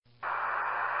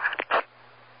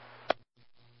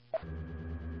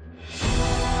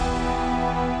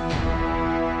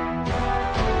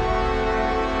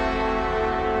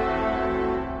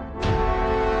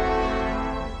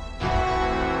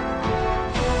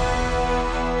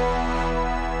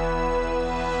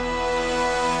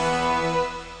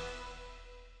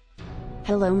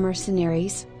Hello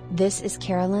mercenaries, this is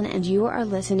Carolyn and you are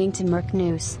listening to Merc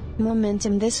News.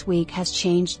 Momentum this week has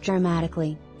changed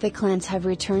dramatically, the clans have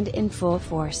returned in full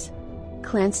force.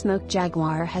 Clan Smoke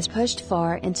Jaguar has pushed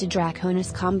far into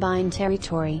Draconis Combine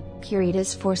territory,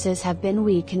 Kirita's forces have been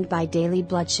weakened by daily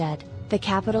bloodshed, the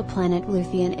capital planet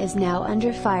Luthien is now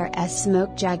under fire as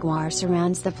Smoke Jaguar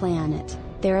surrounds the planet.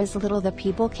 There is little the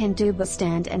people can do but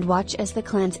stand and watch as the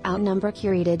clans outnumber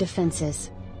Kirita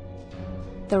defenses.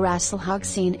 The Rasselhog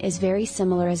scene is very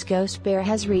similar as Ghost Bear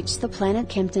has reached the planet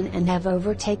Kempton and have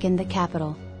overtaken the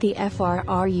capital. The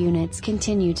FRR units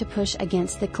continue to push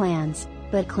against the clans,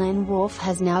 but Clan Wolf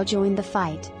has now joined the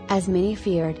fight. As many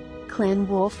feared, Clan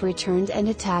Wolf returned and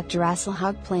attacked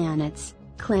Rasselhog planets.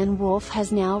 Clan Wolf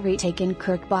has now retaken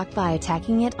Kirkbach by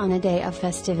attacking it on a day of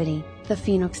festivity. The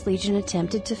Phoenix Legion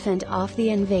attempted to fend off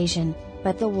the invasion,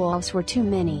 but the wolves were too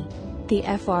many. The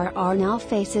FRR now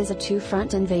faces a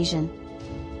two-front invasion.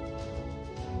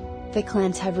 The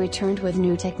clans have returned with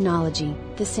new technology.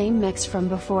 The same mechs from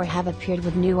before have appeared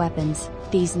with new weapons.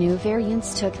 These new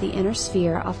variants took the inner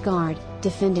sphere off guard.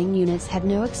 Defending units had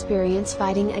no experience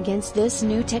fighting against this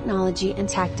new technology and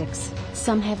tactics.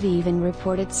 Some have even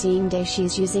reported seeing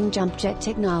Daishis using jump jet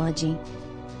technology.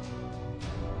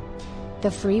 The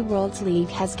Free Worlds League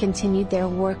has continued their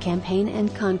war campaign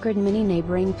and conquered many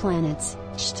neighboring planets.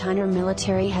 Steiner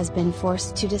military has been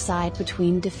forced to decide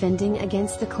between defending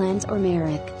against the clans or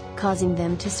Merrick, causing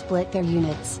them to split their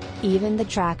units. Even the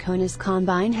Draconis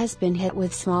Combine has been hit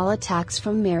with small attacks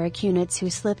from Merrick units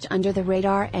who slipped under the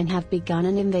radar and have begun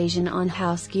an invasion on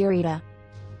House Kirita.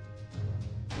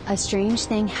 A strange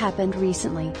thing happened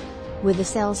recently. With the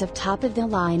sales of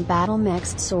top-of-the-line battle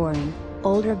mechs soaring,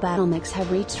 older battle mechs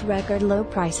have reached record low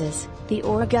prices. The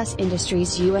Orgus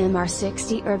Industries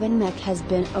UMR-60 Urban Mech has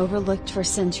been overlooked for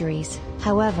centuries.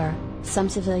 However, some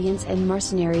civilians and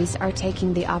mercenaries are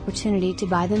taking the opportunity to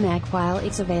buy the mech while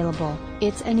it's available.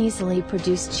 It's an easily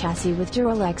produced chassis with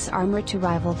Duralex armor to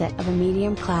rival that of a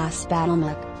medium-class battle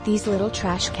mech. These little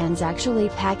trash cans actually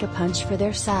pack a punch for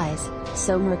their size,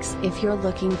 so Mercs, if you're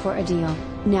looking for a deal,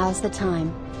 now's the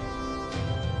time.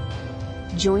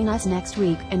 Join us next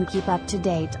week and keep up to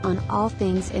date on all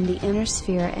things in the Inner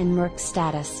Sphere and Merc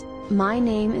status. My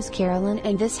name is Carolyn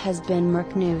and this has been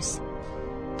Merc News.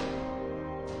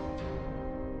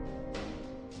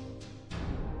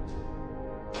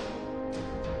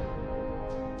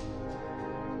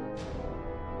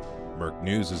 Merc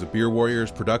News is a Beer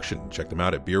Warriors production. Check them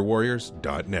out at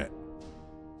beerwarriors.net.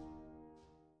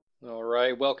 All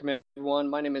right, welcome everyone.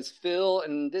 My name is Phil,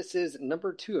 and this is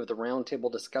number 2 of the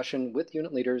roundtable discussion with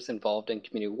unit leaders involved in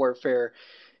community warfare.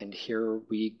 And here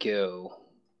we go.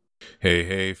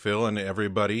 Hey, Phil and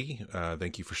everybody.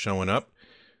 Thank you for showing up.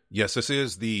 Yes, this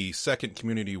is the second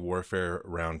community warfare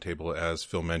roundtable, as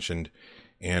Phil mentioned.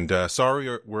 And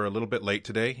sorry we're a little bit late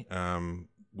today.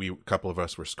 A couple of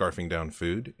us were scarfing down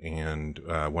food, and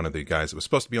one of the guys that was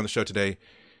supposed to be on the show today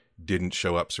didn't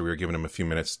show up, so we were giving him a few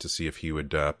minutes to see if he would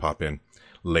pop in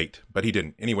late, but he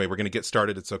didn't. Anyway, we're going to get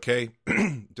started. It's okay.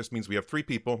 Just means we have 3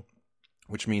 people,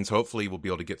 which means hopefully we'll be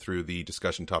able to get through the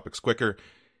discussion topics quicker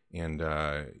and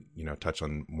touch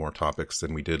on more topics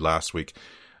than we did last week.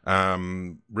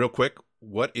 Real quick,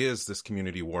 what is this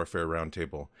community warfare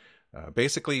roundtable?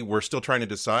 Basically, we're still trying to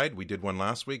decide. We did one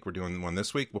last week. We're doing one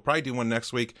this week. We'll probably do one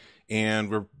next week. And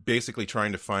we're basically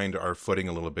trying to find our footing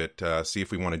a little bit, see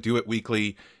if we want to do it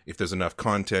weekly, if there's enough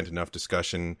content, enough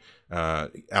discussion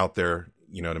out there,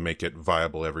 to make it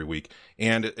viable every week.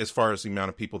 And as far as the amount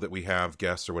of people that we have,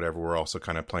 guests or whatever, we're also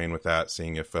kind of playing with that,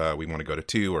 seeing if we want to go to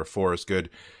 2 or 4 is good.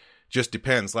 Just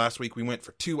depends. Last week we went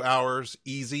for 2 hours,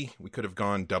 easy. We could have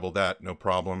gone double that, no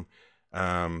problem.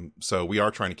 So we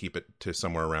are trying to keep it to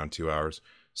somewhere around 2 hours.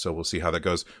 So we'll see how that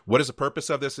goes. What is the purpose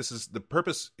of this? The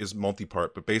purpose is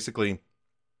multi-part, but basically,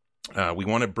 we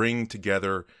want to bring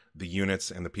together the units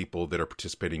and the people that are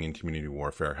participating in community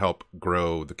warfare, help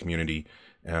grow the community,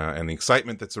 and the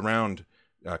excitement that's around,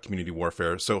 community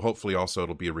warfare. So hopefully also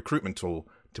it'll be a recruitment tool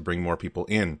to bring more people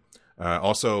in.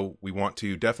 Also, we want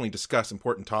to definitely discuss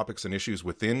important topics and issues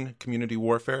within community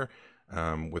warfare,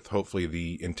 with hopefully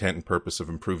the intent and purpose of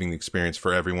improving the experience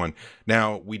for everyone.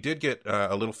 Now, we did get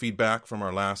a little feedback from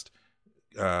our last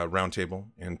roundtable,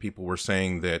 and people were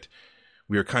saying that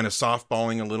we were kind of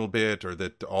softballing a little bit, or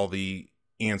that all the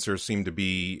answers seemed to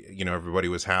be, everybody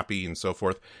was happy and so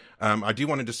forth. I do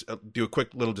want to just do a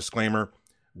quick little disclaimer.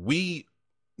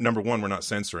 Number one, we're not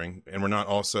censoring, and we're not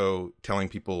also telling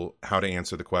people how to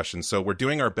answer the questions. So we're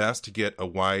doing our best to get a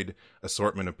wide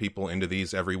assortment of people into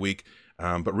these every week.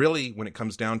 But really, when it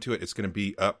comes down to it, it's going to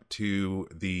be up to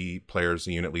the players,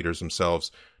 the unit leaders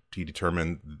themselves,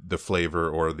 determine the flavor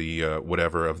or the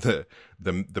whatever of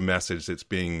the message that's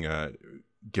being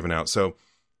given out. So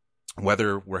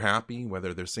whether we're happy,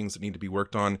 whether there's things that need to be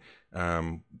worked on,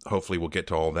 hopefully we'll get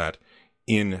to all that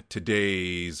in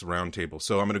today's roundtable.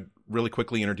 So I'm going to really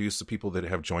quickly introduce the people that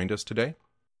have joined us today.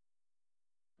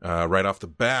 Right off the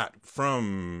bat,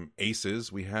 from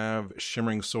Aces, we have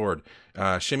Shimmering Sword.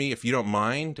 Shimmy, if you don't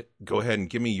mind, go ahead and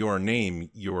give me your name,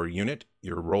 your unit,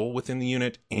 your role within the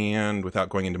unit, and without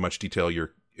going into much detail,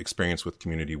 your experience with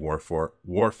community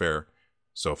warfare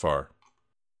so far.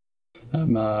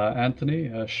 I'm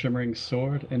Anthony, Shimmering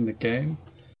Sword in the game.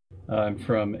 I'm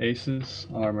from Aces,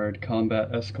 Armored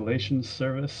Combat Escalation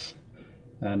Service,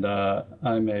 and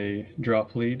I'm a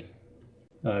drop lead,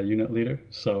 unit leader,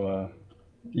 so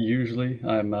usually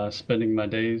I'm spending my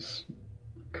days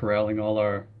corralling all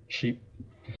our sheep,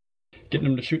 getting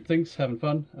them to shoot things, having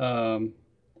fun.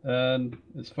 And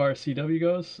as far as CW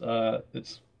goes,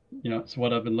 it's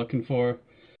what I've been looking for.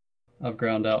 I've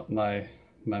ground out my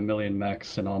million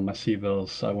mechs and all my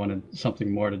C-bills. I wanted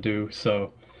something more to do,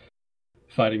 so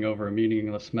fighting over a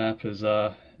meaningless map is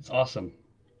it's awesome.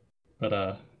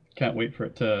 But can't wait for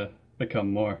it to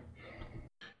become more.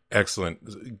 Excellent.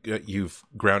 You've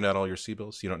ground out all your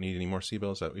C-bills? You don't need any more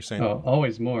C-bills? Is that what you're saying? Oh,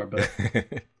 always more, but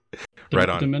right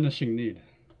on. Diminishing need.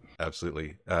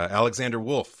 Absolutely. Alexander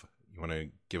Wolf, you want to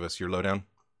give us your lowdown?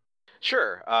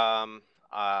 Sure.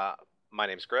 My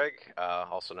name's Greg,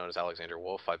 also known as Alexander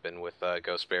Wolf. I've been with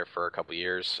Ghost Bear for a couple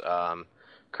years.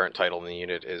 Current title in the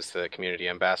unit is the Community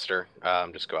Ambassador.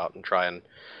 Just go out and try and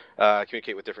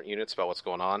communicate with different units about what's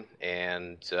going on.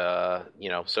 And,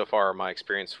 so far my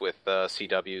experience with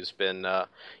CW has been, a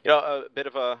bit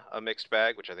of a mixed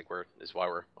bag, which I think is why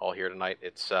we're all here tonight.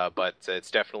 But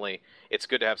it's definitely, it's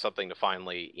good to have something to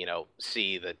finally,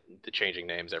 see the changing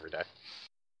names every day.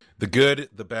 The good,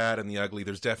 the bad, and the ugly.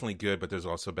 There's definitely good, but there's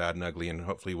also bad and ugly, and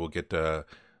hopefully we'll get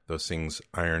those things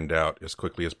ironed out as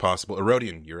quickly as possible.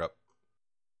 Erodian, you're up.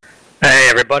 Hey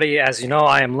everybody, as you know,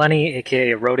 I am Lenny,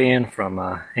 aka Erodian from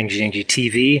Angie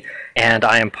TV, and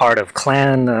I am part of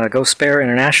Clan Ghost Bear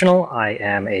International. I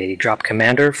am a drop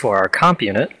commander for our comp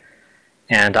unit,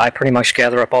 and I pretty much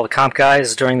gather up all the comp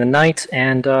guys during the night,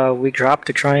 and we drop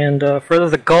to try and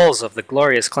further the goals of the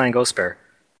glorious Clan Ghost Bear.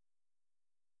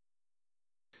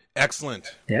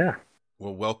 Excellent. Yeah.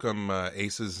 Well, welcome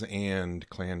Aces and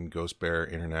Clan Ghost Bear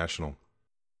International.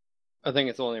 I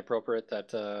think it's only appropriate that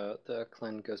the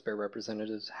Clan Ghost Bear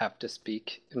representatives have to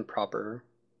speak in proper,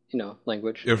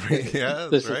 language. Yeah,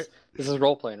 that's right. This is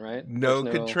role playing, right? No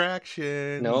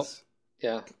contractions. Nope.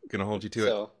 Yeah. Gonna hold you to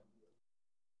it. All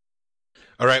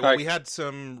right. Well, we had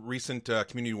some recent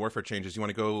community warfare changes. You want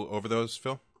to go over those,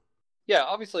 Phil? Yeah,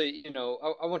 obviously,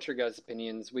 I want your guys'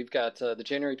 opinions. We've got the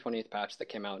January 20th patch that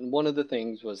came out, and one of the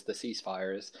things was the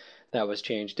ceasefires that was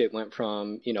changed. It went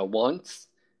from, once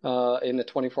in the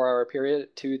 24-hour period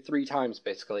to 3 times,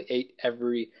 basically,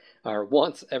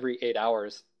 once every 8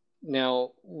 hours.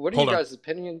 Now, what are you guys'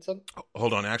 opinions on?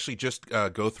 Hold on. Actually, just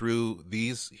go through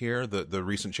these here, the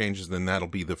recent changes, then that'll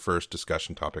be the first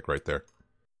discussion topic right there.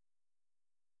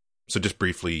 So just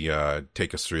briefly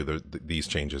take us through these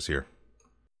changes here.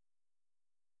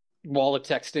 Wall of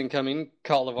text incoming,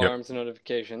 call of arms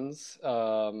notifications.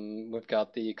 We've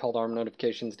got the call to arm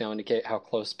notifications now indicate how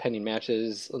close pending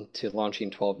matches to launching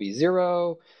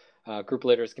 12v0. Group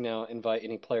leaders can now invite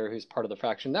any player who's part of the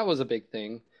faction. That was a big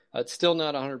thing. It's still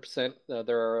not 100%.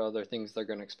 There are other things they're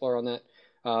going to explore on that.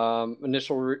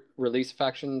 Initial release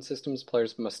faction systems,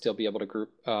 players must still be able to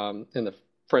group in the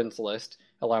friends list,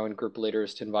 allowing group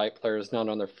leaders to invite players not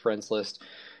on their friends list.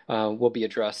 Will be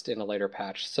addressed in a later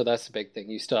patch. So that's the big thing.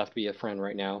 You still have to be a friend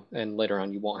right now, and later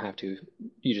on you won't have to.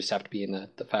 You just have to be in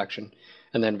the faction,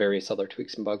 and then various other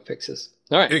tweaks and bug fixes.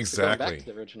 All right, exactly. So going back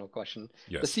to the original question,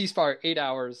 yes. The ceasefire 8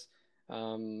 hours.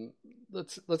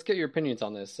 Let's get your opinions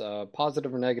on this.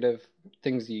 Positive or negative?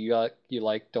 Things you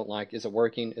like, don't like. Is it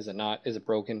working? Is it not? Is it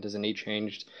broken? Does it need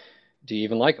changed? Do you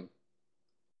even like them?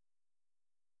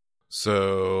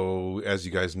 So, as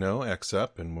you guys know, X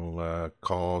up, and we'll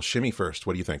call Shimmy first.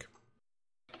 What do you think?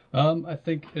 I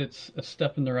think it's a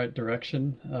step in the right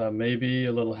direction. Maybe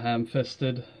a little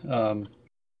ham-fisted.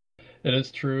 It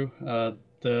is true.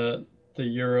 The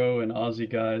Euro and Aussie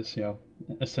guys,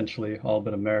 essentially all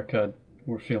but America,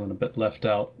 were feeling a bit left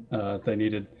out.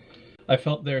 I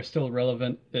felt they're still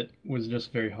relevant. It was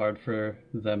just very hard for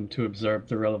them to observe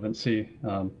the relevancy.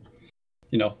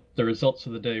 The results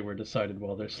of the day were decided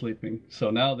while they're sleeping. So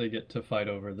now they get to fight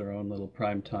over their own little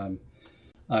prime time.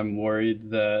 I'm worried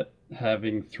that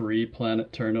having 3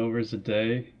 planet turnovers a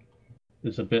day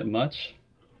is a bit much.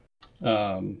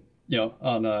 On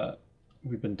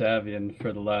we've been Davian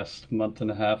for the last month and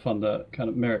a half on the kind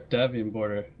of Merrick Davian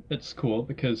border, it's cool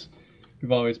because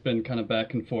we've always been kind of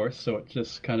back and forth, so it's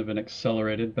just kind of an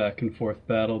accelerated back and forth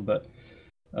battle. But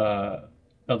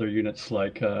other units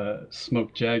like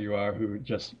Smoke Jaguar, who are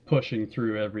just pushing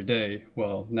through every day,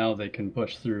 well, now they can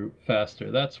push through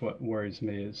faster. That's what worries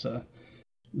me, is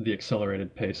the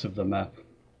accelerated pace of the map.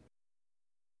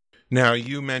 Now,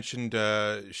 you mentioned,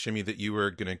 Shimmy, that you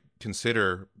were going to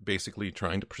consider basically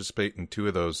trying to participate in 2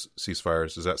 of those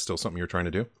ceasefires. Is that still something you're trying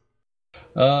to do?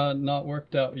 Not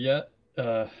worked out yet.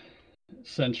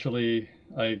 Essentially,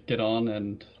 I get on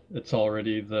and it's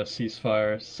already the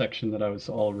ceasefire section that I was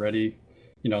already,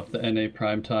 the NA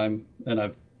prime time, and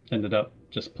I've ended up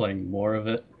just playing more of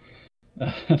it.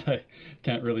 I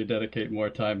can't really dedicate more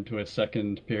time to a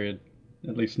second period,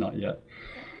 at least not yet.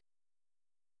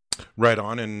 Right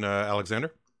on. And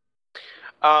Alexander?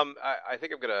 I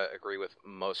think I'm going to agree with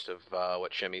most of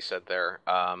what Shimmy said there.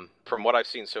 From what I've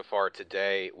seen so far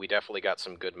today, we definitely got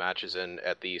some good matches in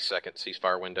at the second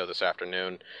ceasefire window this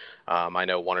afternoon. I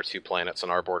know 1 or 2 planets on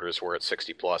our borders were at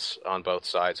 60 plus on both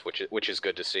sides, which is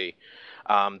good to see.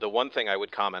 The one thing I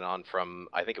would comment on from,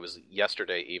 I think it was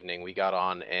yesterday evening, we got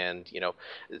on and,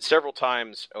 several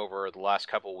times over the last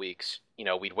couple weeks,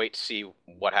 we'd wait to see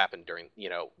what happened during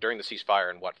the ceasefire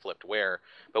and what flipped where,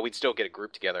 but we'd still get a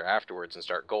group together afterwards and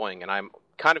start going. And I'm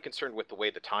kind of concerned with the way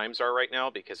the times are right now,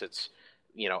 because it's,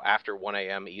 after 1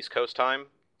 a.m. East Coast time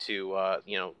to,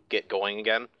 get going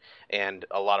again. And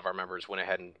a lot of our members went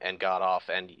ahead and got off,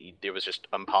 and it was just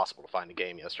impossible to find a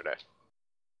game yesterday.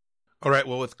 All right.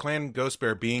 Well, with Clan Ghost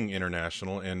Bear being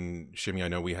international, and Shimmy, I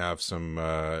know we have some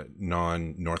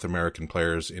non-North American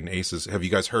players in Aces. Have you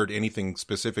guys heard anything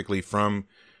specifically from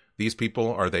these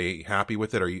people? Are they happy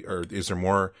with it? Or is there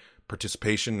more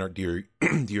participation? Or do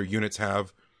your units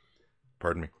have?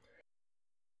 Pardon me.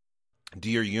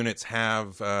 Do your units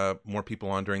have more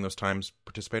people on during those times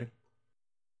participating?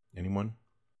 Anyone?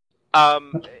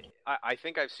 I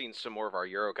think I've seen some more of our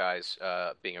Euro guys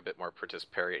being a bit more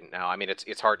participating now. I mean,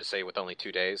 it's hard to say with only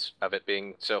 2 days of it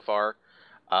being so far,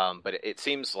 but it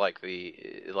seems like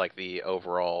the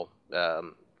overall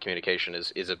communication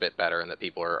is a bit better, and that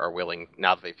people are willing,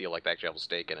 now that they feel like they actually have a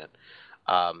stake in it.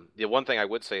 The one thing I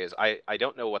would say is I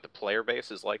don't know what the player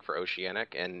base is like for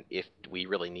Oceanic, and if we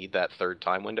really need that third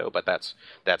time window, but that's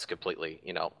completely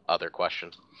other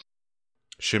question.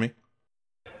 Shimmy?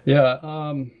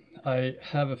 Yeah. I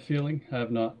have a feeling, I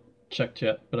have not checked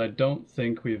yet, but I don't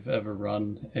think we've ever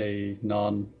run a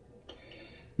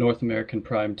non-North American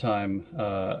primetime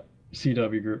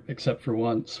CW group, except for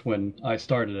once when I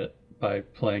started it by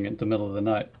playing it in the middle of the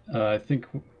night. I think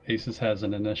Aces has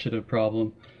an initiative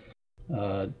problem.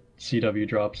 CW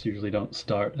drops usually don't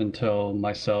start until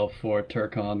myself or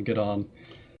Turkon get on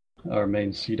our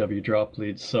main CW drop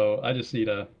leads, so I just need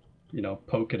to,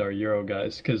 poke at our Euro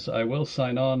guys, because I will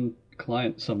sign on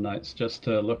client some nights just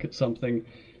to look at something,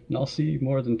 and I'll see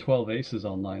more than 12 Aces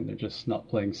online. They're just not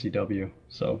playing CW,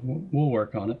 so we'll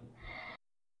work on it.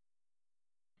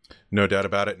 No doubt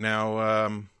about it. Now I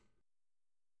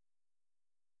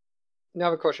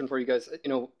have a question for you guys.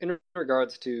 In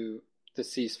regards to the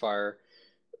ceasefire,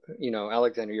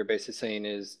 Alexander, you're basically saying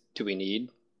is, do we need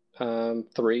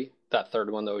 3? That third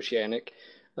one, the Oceanic.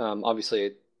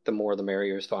 Obviously, the more the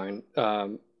merrier is fine.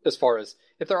 As far as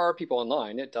if there are people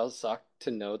online, it does suck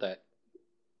to know that,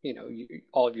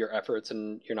 all of your efforts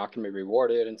and you're not going to be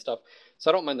rewarded and stuff. So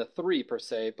I don't mind the 3 per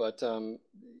se, but do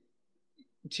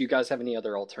you guys have any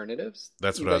other alternatives?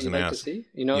 That's what I was going to ask. To see?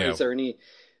 Is there any,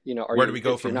 where do we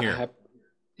go from here?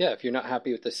 If you're not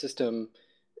happy with the system,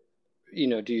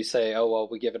 do you say, oh, well,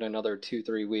 we give it another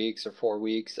 2-3 weeks or 4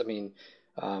 weeks? I mean,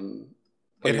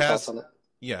 it has,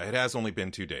 yeah, it has only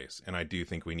been 2 days, and I do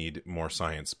think we need more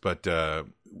science. But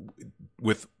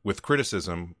with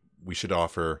criticism, we should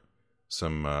offer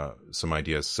some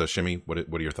ideas. So, Shimmy, what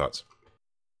are your thoughts?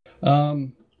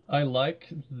 I like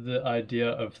the idea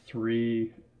of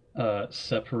 3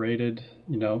 separated,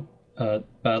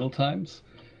 battle times.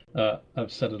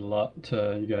 I've said it a lot.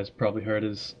 You guys probably heard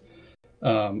is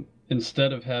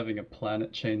instead of having a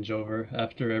planet changeover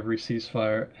after every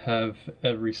ceasefire, have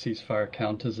every ceasefire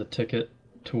count as a ticket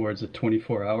towards a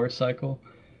 24-hour cycle.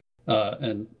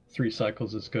 And 3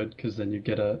 cycles is good because then you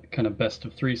get a kind of best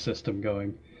of 3 system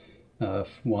going. If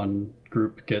one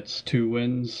group gets 2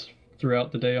 wins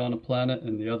throughout the day on a planet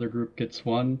and the other group gets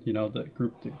 1, the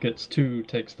group that gets 2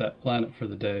 takes that planet for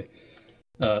the day.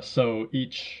 So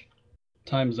each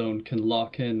time zone can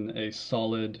lock in a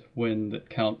solid win that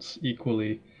counts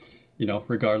equally,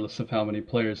 regardless of how many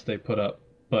players they put up.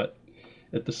 But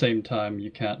at the same time,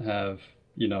 you can't have,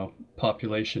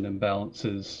 population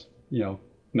imbalances,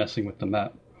 messing with the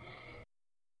map.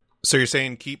 So you're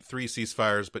saying keep 3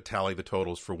 ceasefires, but tally the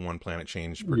totals for 1 planet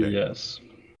change per day? Yes.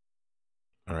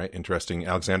 All right, interesting.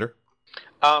 Alexander?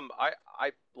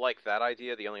 I like that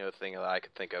idea. The only other thing that I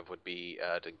could think of would be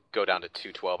to go down to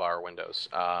 2 12-hour windows.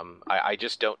 I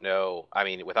just don't know. I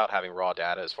mean, without having raw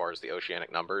data as far as the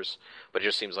oceanic numbers, but it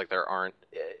just seems like there aren't.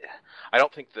 I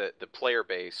don't think the player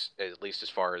base, at least as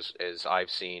far as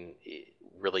I've seen,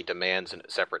 really demands a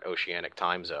separate oceanic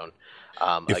time zone.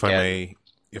 If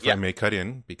I may cut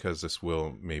in, because this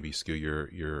will maybe skew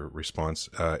your response,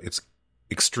 it's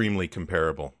extremely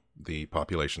comparable, the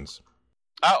populations.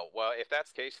 Oh, well, if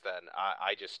that's the case, then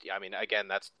I mean, again,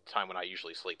 that's the time when I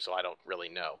usually sleep, so I don't really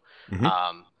know.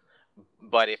 Mm-hmm.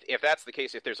 But if that's the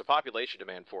case, if there's a population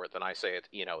demand for it, then I say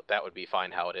that would be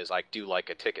fine how it is. I do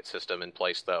like a ticket system in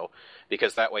place, though,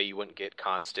 because that way you wouldn't get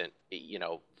constant,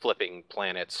 flipping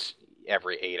planets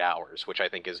every 8 hours, which I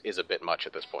think is a bit much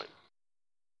at this point.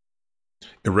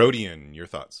 Erodian, your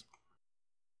thoughts?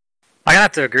 I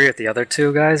have to agree with the other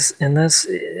two guys in this.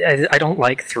 I don't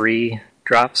like 3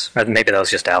 drops. Or maybe that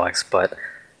was just Alex, but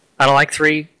I don't like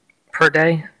 3 per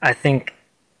day. I think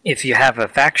if you have a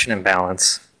faction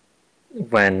imbalance,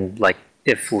 when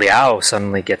if Liao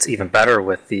suddenly gets even better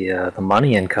with the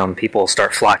money income, people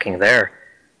start flocking there,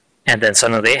 and then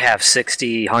suddenly they have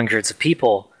 60 hundreds of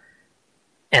people,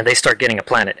 and they start getting a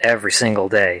planet every single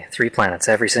day, 3 planets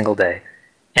every single day.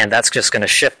 And that's just going to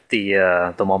shift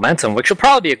the momentum, which will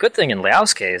probably be a good thing in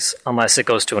Liao's case, unless it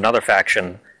goes to another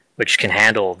faction which can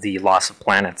handle the loss of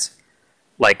planets.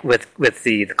 Like with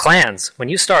the clans, when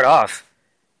you start off,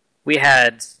 we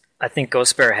had, I think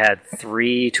Ghostbear had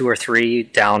 2 or 3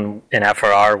 down in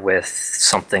FRR with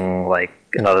something like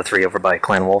another 3 over by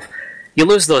Clan Wolf. You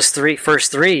lose those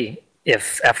first three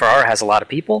if FRR has a lot of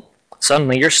people,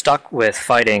 suddenly you're stuck with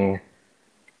fighting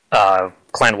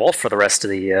Clan Wolf for the rest of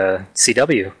the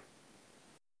CW.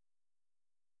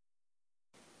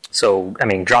 So, I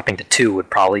mean, dropping to 2 would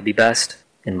probably be best,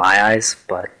 in my eyes,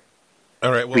 but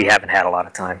all right, well, we haven't had a lot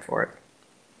of time for it.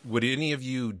 Would any of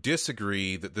you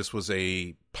disagree that this was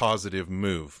a positive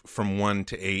move from 1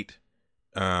 to 8?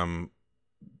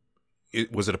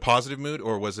 Was it a positive move,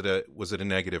 or was it a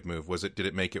negative move? Did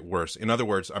it make it worse? In other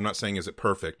words, I'm not saying is it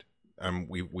perfect.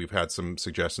 We've had some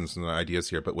suggestions and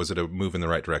ideas here, but was it a move in the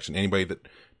right direction? Anybody that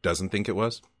doesn't think it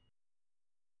was?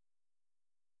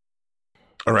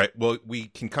 All right. Well, we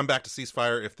can come back to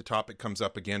ceasefire if the topic comes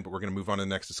up again, but we're going to move on to the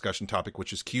next discussion topic,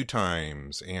 which is queue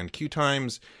times. And queue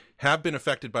times have been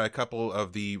affected by a couple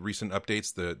of the recent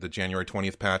updates, the January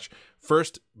 20th patch.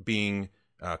 First being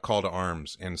call to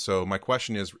arms. And so my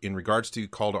question is, in regards to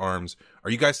call to arms, are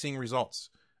you guys seeing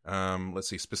results? Let's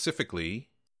see, specifically,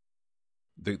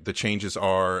 the changes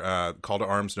are call to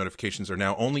arms notifications are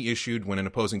now only issued when an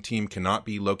opposing team cannot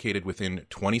be located within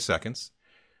 20 seconds.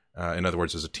 In other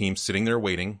words, there's a team sitting there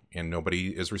waiting and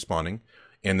nobody is responding.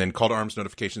 And then call to arms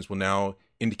notifications will now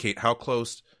indicate how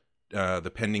close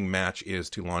the pending match is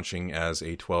to launching as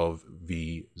a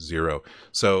 12v0.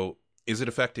 So is it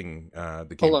affecting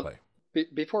the gameplay?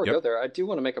 Before we go there, I do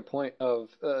want to make a point of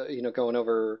going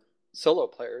over solo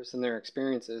players and their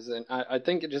experiences. And I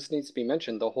think it just needs to be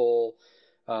mentioned, the whole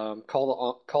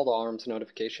call to arms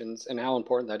notifications and how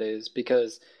important that is,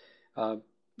 because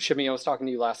Shimmy, I was talking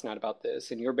to you last night about this,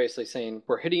 and you're basically saying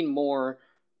we're hitting more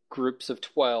groups of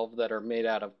 12 that are made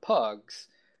out of pugs,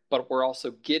 but we're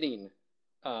also getting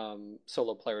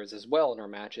solo players as well in our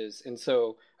matches. And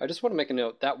so I just want to make a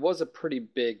note, that was a pretty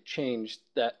big change,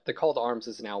 that the call to arms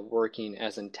is now working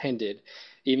as intended,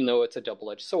 even though it's a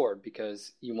double-edged sword,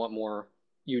 because you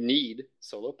need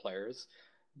solo players,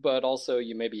 but also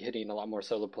you may be hitting a lot more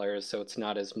solo players, so it's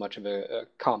not as much of a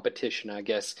competition, I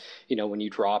guess, when you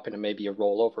drop and it may be a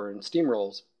rollover and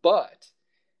steamrolls. But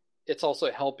it's also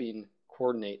helping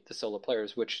coordinate the solo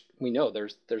players, which we know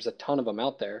there's a ton of them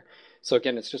out there. So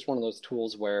again, it's just one of those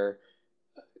tools where,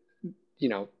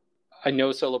 I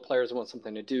know solo players want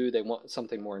something to do, they want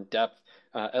something more in depth.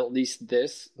 At least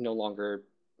this no longer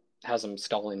has them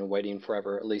stalling and waiting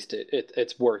forever. At least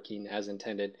it's working as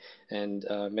intended. And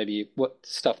maybe what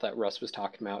stuff that Russ was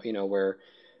talking about, where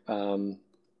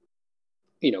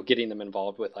getting them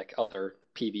involved with like other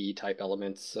PvE type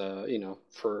elements,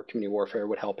 for community warfare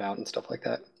would help out and stuff like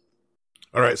that.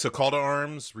 All right, so call to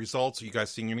arms results. Are you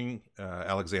guys seeing any,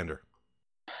 Alexander?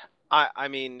 I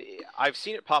mean, I've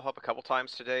seen it pop up a couple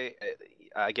times today.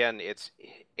 Again,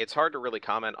 it's hard to really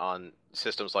comment on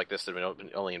systems like this that have been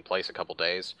only in place a couple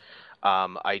days.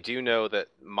 I do know that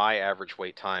my average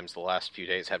wait times the last few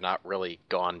days have not really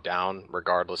gone down,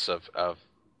 regardless of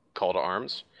call to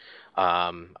arms.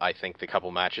 I think the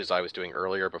couple matches I was doing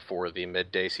earlier before the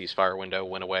midday ceasefire window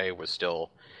went away was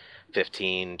still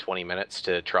 15, 20 minutes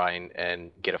to try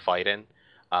and get a fight in.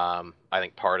 I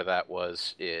think part of that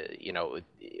was,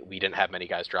 we didn't have many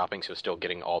guys dropping, so still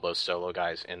getting all those solo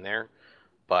guys in there.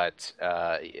 But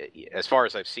as far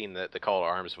as I've seen, the Call to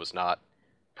Arms was not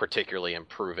particularly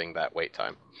improving that wait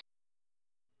time.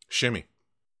 Shimmy.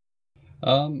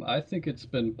 I think it's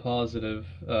been positive.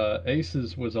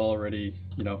 Aces was already,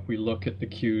 we look at the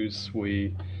queues,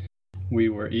 we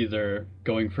were either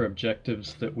going for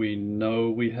objectives that we know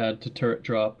we had to turret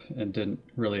drop and didn't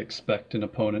really expect an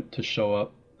opponent to show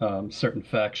up. Certain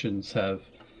factions have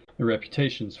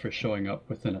reputations for showing up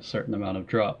within a certain amount of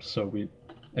drops, so we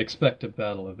expect a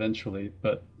battle eventually,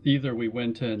 but either we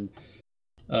went in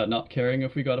not caring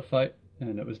if we got a fight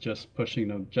and it was just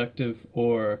pushing an objective,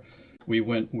 or we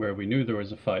went where we knew there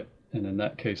was a fight, and in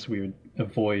that case we would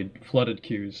avoid flooded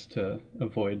queues to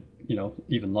avoid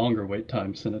even longer wait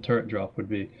times than a turret drop would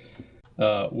be.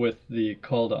 With the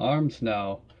Call to Arms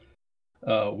now,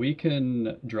 we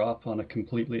can drop on a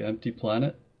completely empty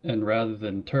planet, and rather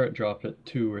than turret drop it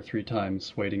 2 or 3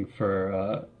 times waiting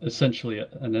for essentially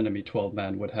an enemy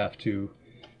 12-man would have to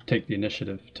take the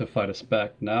initiative to fight us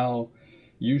back. Now,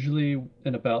 usually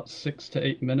in about 6 to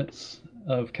 8 minutes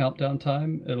of countdown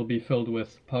time, it'll be filled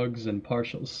with pugs and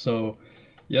partials. So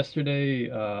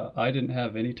yesterday, I didn't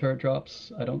have any turret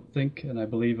drops, I don't think, and I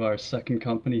believe our second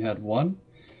company had 1.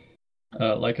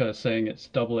 Like I was saying, it's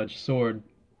double-edged sword.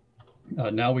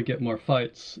 Now we get more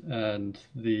fights, and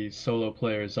the solo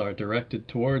players are directed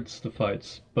towards the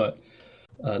fights, but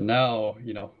now,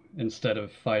 instead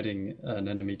of fighting an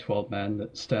enemy 12-man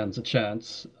that stands a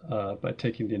chance by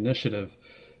taking the initiative,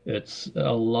 it's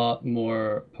a lot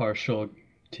more partial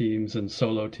teams and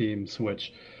solo teams,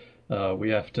 which we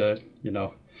have to,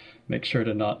 make sure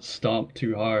to not stomp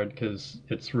too hard, because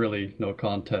it's really no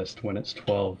contest when it's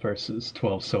 12 versus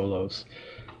 12 solos.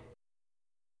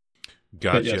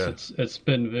 Gotcha. But yes, it's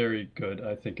been very good.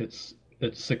 I think it's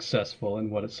successful in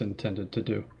what it's intended to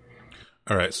do.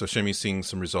 All right, so Shimmy's seeing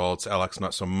some results. Alex,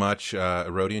 not so much.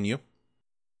 Erodian, you?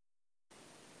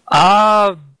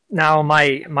 Now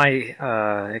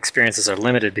my experiences are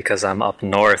limited because I'm up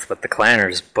north with the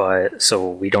clanners, but so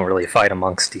we don't really fight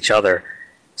amongst each other.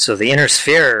 So the inner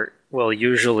sphere will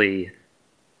usually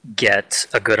get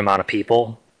a good amount of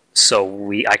people.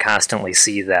 So I constantly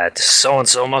see that so and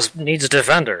so needs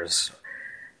defenders,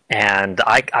 and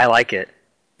I like it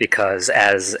because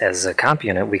as a comp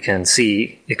unit we can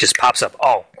see it just pops up.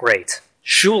 Oh, great!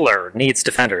 Schuler needs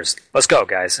defenders. Let's go,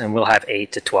 guys, and we'll have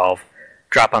 8 to 12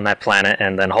 drop on that planet,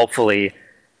 and then hopefully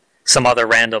some other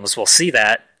randoms will see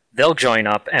that. They'll join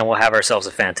up, and we'll have ourselves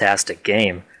a fantastic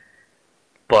game.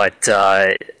 But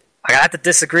I have to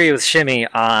disagree with Shimmy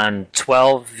on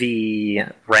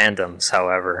 12v randoms,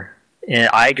 however.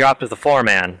 I dropped with a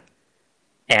 4-man,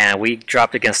 and we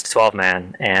dropped against a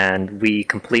 12-man, and we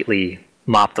completely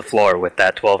mopped the floor with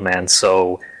that 12-man,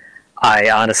 so I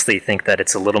honestly think that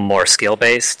it's a little more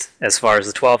skill-based as far as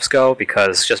the 12s go,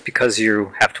 because just because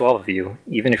you have 12 of you,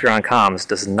 even if you're on comms,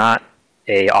 does not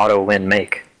a auto-win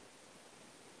make.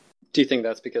 Do you think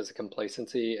that's because of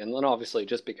complacency? And then obviously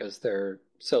just because they're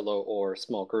solo or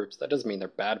small groups, that doesn't mean they're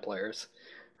bad players,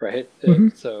 right? Mm-hmm.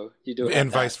 So you do,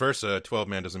 and vice versa.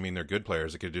 12-man doesn't mean they're good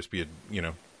players. It could just be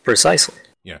Precisely.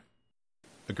 Yeah.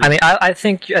 Agreed. I mean, I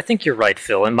think you're right,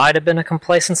 Phil. It might have been a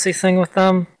complacency thing with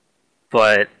them,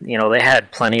 but they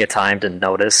had plenty of time to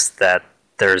notice that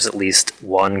there's at least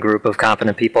one group of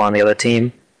competent people on the other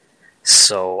team.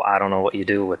 So I don't know what you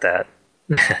do with that.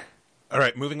 All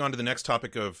right, moving on to the next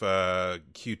topic of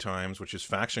queue times, which is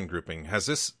faction grouping. Has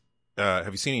this?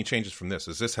 Have you seen any changes from this?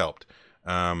 Has this helped?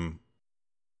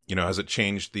 Has it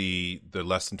changed the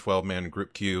less than 12-man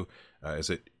group queue? Is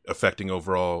it affecting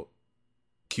overall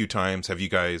queue times? Have you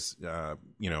guys,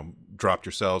 dropped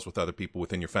yourselves with other people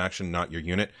within your faction, not your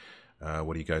unit?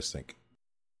 What do you guys think?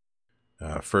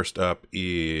 First up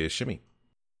is Shimmy.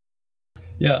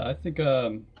 Yeah, I think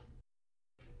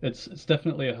it's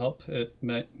definitely a help. It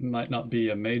might not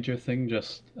be a major thing,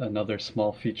 just another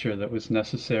small feature that was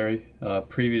necessary.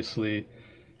 Previously,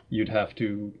 you'd have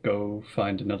to go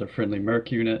find another friendly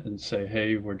merc unit and say,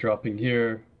 hey, we're dropping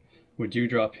here. Would you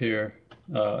drop here?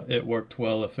 It worked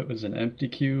well if it was an empty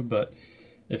queue, but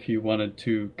if you wanted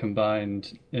to combine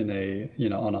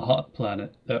on a hot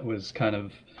planet, that was kind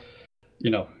of,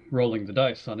 rolling the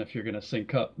dice on if you're going to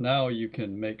sync up. Now you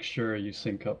can make sure you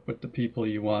sync up with the people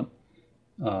you want.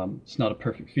 It's not a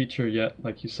perfect feature yet.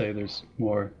 Like you say, there's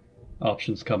more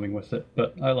options coming with it,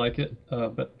 but I like it.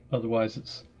 But otherwise,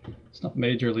 it's not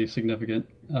majorly significant.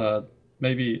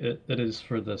 Maybe it is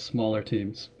for the smaller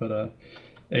teams, but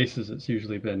Aces, it's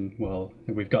usually been, well,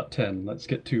 we've got 10, let's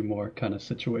get 2 more kind of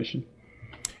situation.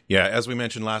 Yeah, as we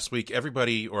mentioned last week,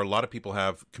 everybody or a lot of people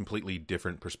have completely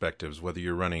different perspectives, whether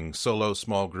you're running solo,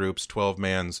 small groups,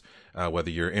 12-mans, whether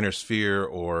you're Intersphere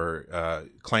or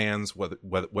clans,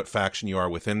 what faction you are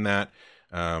within that,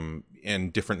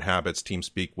 and different habits,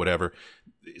 TeamSpeak, whatever.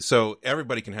 So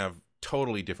everybody can have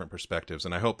totally different perspectives,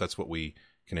 and I hope that's what we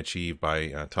can achieve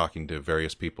by talking to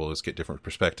various people, is get different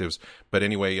perspectives. But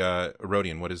anyway,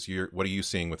 Rodian, what are you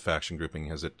seeing with faction grouping?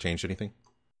 Has it changed anything?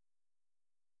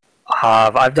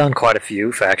 I've done quite a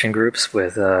few faction groups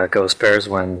with Ghost Bears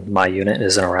when my unit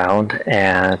isn't around,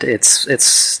 and it's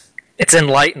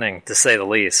enlightening, to say the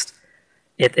least.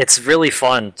 It's really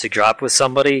fun to drop with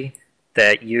somebody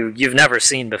that you've never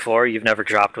seen before, you've never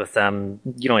dropped with them,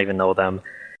 you don't even know them,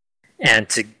 and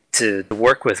to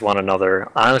work with one another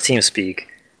on a TeamSpeak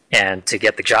and to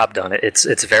get the job done.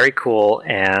 It's very cool,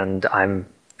 and I'm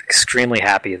extremely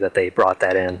happy that they brought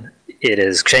that in. It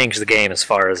has changed the game as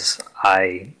far as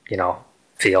I,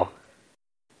 feel.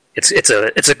 It's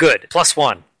a good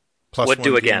 +1. Would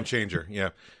do again. Game changer. Yeah.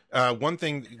 One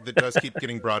thing that does keep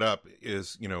getting brought up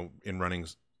is, in running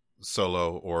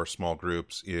solo or small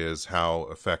groups, is how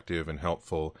effective and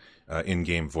helpful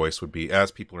in-game voice would be.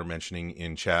 As people are mentioning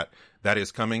in chat, that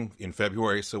is coming in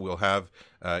February, so we'll have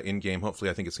in-game. Hopefully,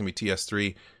 I think it's going to be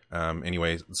TS3.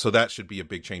 Anyway, so that should be a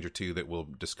big changer too that we'll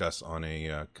discuss on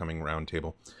a coming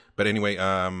roundtable. But anyway,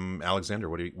 Alexander,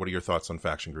 what are your thoughts on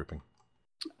faction grouping?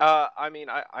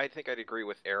 I think I'd agree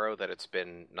with Arrow that it's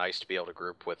been nice to be able to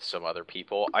group with some other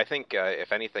people. I think,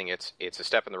 if anything, it's a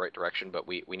step in the right direction, but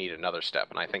we need another step.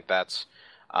 And I think that's,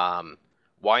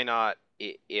 why not,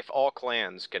 if all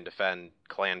clans can defend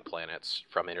clan planets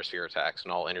from Intersphere attacks,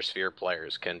 and all Intersphere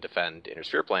players can defend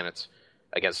Intersphere planets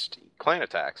against clan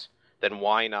attacks, then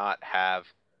why not have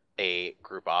a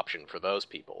group option for those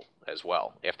people as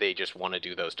well, if they just want to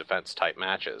do those defense-type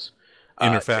matches?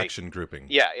 Interfaction grouping.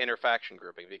 Yeah, interfaction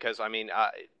grouping. Because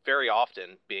very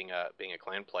often, being a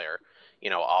clan player,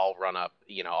 I'll run up,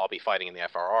 I'll be fighting in the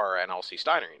FRR, and I'll see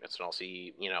Steiner units, and I'll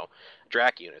see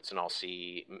Drac units, and I'll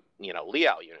see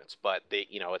Leal units. But they,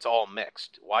 it's all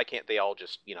mixed. Why can't they all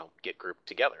just get grouped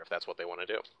together if that's what they want to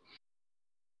do?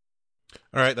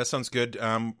 All right, that sounds good.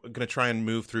 I'm going to try and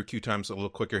move through queue times a little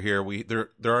quicker here.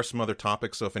 There are some other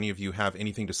topics, so if any of you have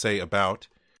anything to say about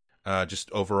just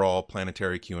overall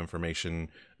planetary queue information,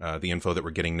 the info that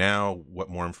we're getting now, what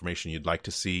more information you'd like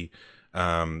to see,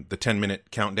 the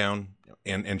 10-minute countdown,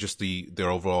 and just the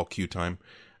overall queue time,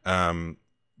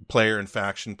 player and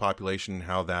faction population,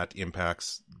 how that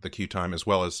impacts the queue time, as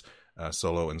well as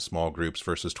solo and small groups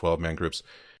versus 12-man groups.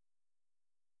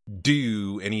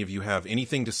 Do any of you have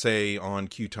anything to say on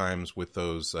queue times with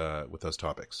those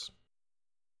topics?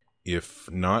 If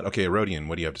not, okay, Rodian,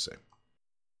 what do you have to say?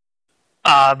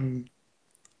 I've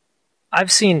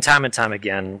seen time and time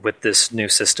again with this new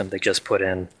system they just put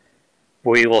in,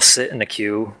 we will sit in a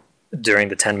queue during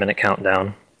the 10-minute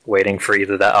countdown, waiting for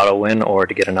either that auto win or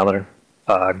to get another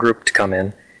group to come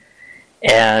in,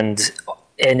 and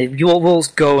we'll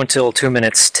go until 2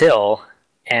 minutes till,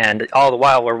 and all the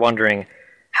while we're wondering,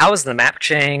 how has the map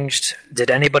changed? Did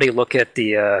anybody look at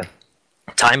the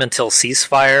time until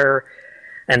ceasefire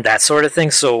and that sort of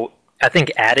thing? So I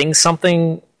think adding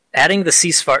the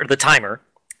ceasefire, the timer,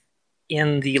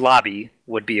 in the lobby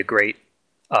would be a great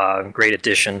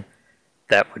addition.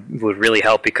 That would really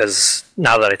help, because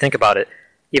now that I think about it,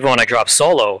 even when I drop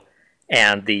solo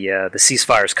and the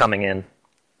ceasefire is coming in,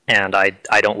 and I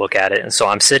don't look at it, and so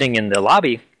I'm sitting in the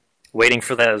lobby waiting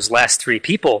for those last 3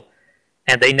 people,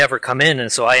 and they never come in,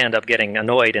 and so I end up getting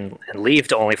annoyed and leave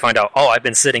to only find out, I've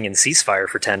been sitting in ceasefire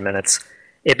for 10 minutes.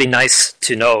 It'd be nice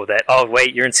to know that,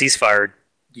 wait, you're in ceasefire,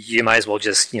 you might as well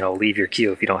just, leave your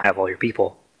queue if you don't have all your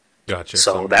people. Gotcha.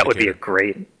 So that would be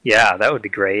that would be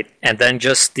great. And then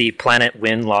just the planet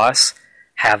win-loss,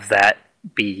 have that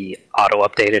be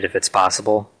auto-updated if it's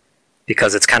possible.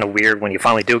 Because it's kind of weird when you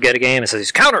finally do get a game, it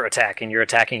says counterattack, and you're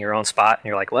attacking your own spot, and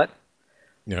you're like, what?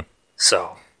 Yeah.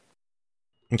 So.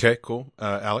 Okay, cool.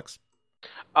 Alex?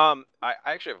 I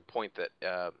actually have a point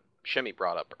that Shimmy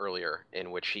brought up earlier,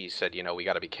 in which he said, we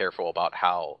got to be careful about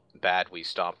how bad we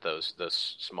stomp those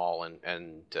small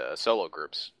and solo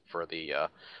groups for the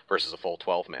versus a full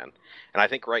 12-man. And I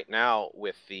think right now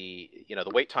with the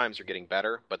wait times are getting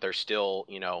better, but they're still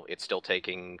it's still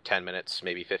taking 10 minutes,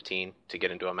 maybe 15 to get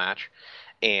into a match.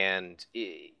 And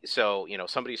so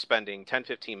somebody's spending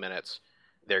 10-15 minutes.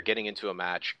 They're getting into a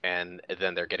match, and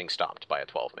then they're getting stomped by a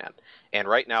 12-man. And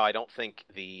right now, I don't think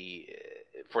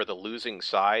for the losing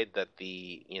side that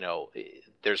the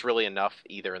there's really enough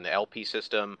either in the LP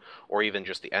system or even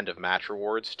just the end of match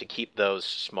rewards to keep those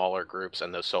smaller groups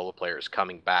and those solo players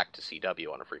coming back to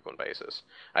CW on a frequent basis.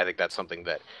 I think that's something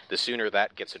that the sooner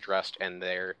that gets addressed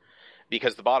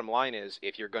because the bottom line is,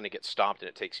 if you're going to get stomped and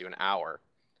it takes you an hour,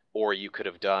 or you could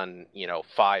have done,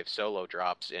 5 solo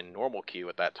drops in normal queue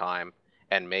at that time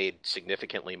and made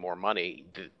significantly more money,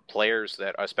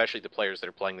 especially the players that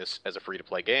are playing this as a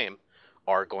free-to-play game,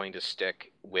 are going to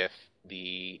stick with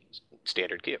the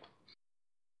standard queue.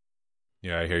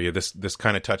 Yeah, I hear you. This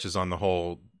kind of touches on the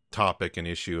whole topic and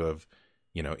issue of,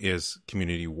 is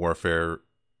community warfare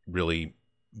really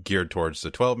geared towards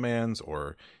the 12-mans,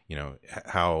 or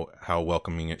how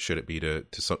welcoming should it be to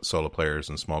solo players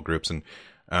and small groups? And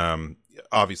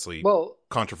obviously,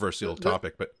 controversial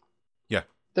topic, but yeah,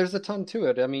 there's a ton to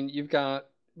it. I mean, you've got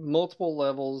multiple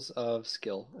levels of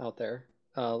skill out there.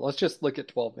 Let's just look at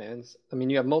 12-mans. I mean,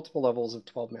 you have multiple levels of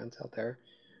 12-mans out there,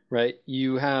 right?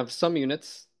 You have some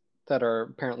units that are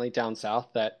apparently down south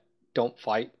that don't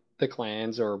fight the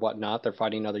clans or whatnot. They're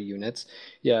fighting other units.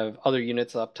 You have other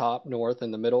units up top, north,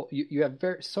 in the middle. You have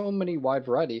so many wide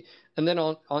variety. And then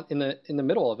in the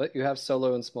middle of it, you have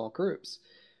solo and small groups.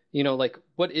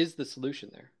 What is the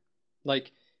solution there?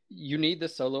 You need the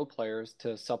solo players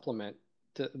to supplement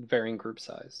the varying group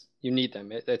size. You need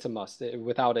them. It's a must.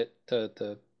 Without it,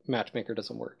 the matchmaker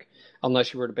doesn't work.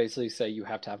 Unless you were to basically say you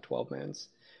have to have 12-mans.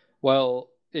 Well,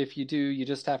 if you do, you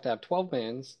just have to have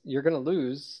 12-mans. You're going to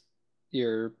lose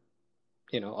your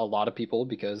a lot of people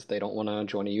because they don't want to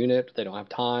join a unit, they don't have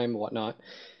time, whatnot.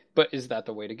 But is that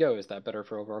the way to go? Is that better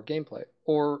for overall gameplay?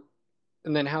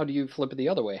 And then how do you flip it the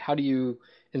other way? How do you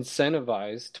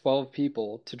incentivize 12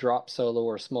 people to drop solo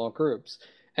or small groups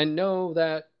and know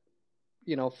that,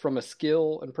 from a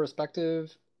skill and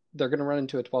perspective, they're going to run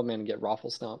into a 12-man and get raffle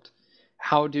stomped?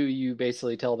 How do you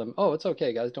basically tell them, oh, it's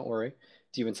okay, guys, don't worry?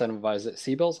 Do you incentivize it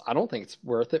C-bills? I don't think it's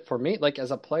worth it for me.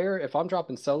 As a player, if I'm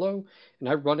dropping solo and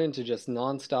I run into just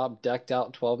nonstop decked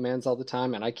out 12-mans all the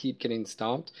time and I keep getting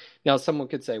stomped, now someone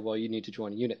could say, well, you need to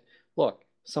join a unit. Look,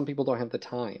 some people don't have the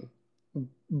time.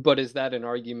 But is that an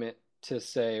argument to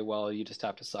say, well, you just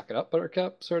have to suck it up,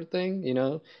 Buttercup, sort of thing?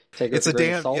 Take it's a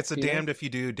damned if you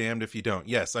do, damned if you don't.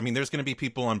 Yes, I mean, there's going to be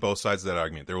people on both sides of that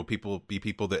argument. There will be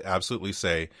people that absolutely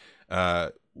say,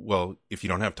 well, if you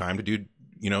don't have time to do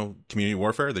community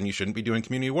warfare, then you shouldn't be doing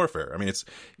community warfare. I mean, it's,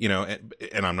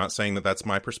 and I'm not saying that that's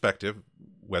my perspective,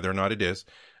 whether or not it is.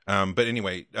 But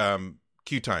anyway,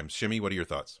 queue times. Shimmy, what are your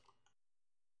thoughts?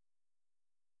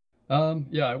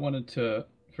 Yeah, I wanted to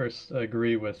first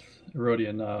agree with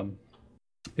Rodian.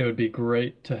 It would be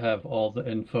great to have all the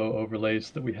info overlays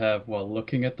that we have while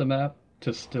looking at the map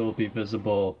to still be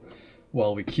visible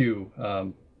while we queue,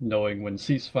 knowing when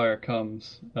ceasefire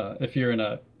comes. If you're in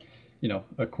a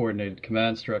coordinated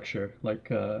command structure,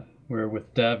 where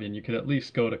with Davian, you could at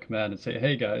least go to command and say,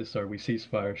 hey guys, are we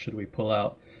ceasefire? Should we pull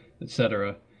out?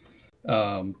 Etc.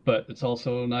 But it's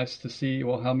also nice to see,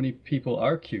 well, how many people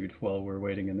are queued while we're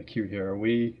waiting in the queue here? Are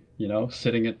we,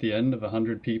 sitting at the end of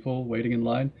 100 people waiting in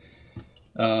line?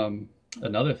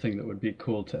 Another thing that would be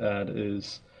cool to add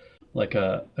is a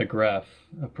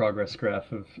progress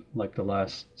graph of the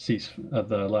last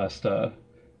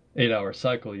 8-hour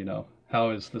cycle.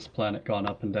 How has this planet gone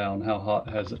up and down? How hot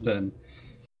has it been?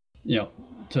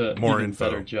 To more even info.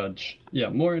 better judge. Yeah,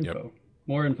 more info. Yep.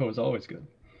 More info is always good.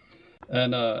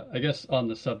 And I guess on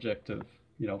the subject of,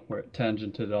 where it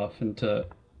tangented off into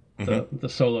the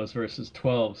solos versus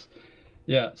 12s.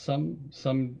 Yeah, some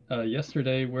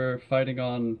yesterday we're fighting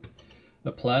on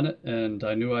a planet, and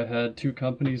I knew I had 2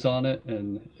 companies on it,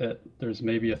 and there's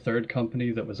maybe a third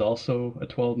company that was also a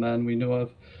 12-man we knew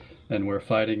of, and we're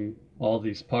fighting all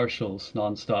these partials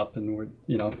nonstop, and we're,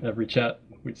 every chat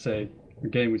we'd say,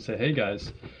 hey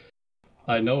guys,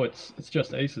 I know it's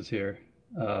just aces here.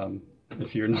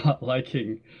 If you're not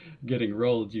liking getting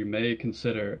rolled, you may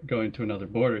consider going to another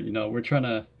border.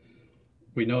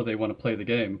 We know they want to play the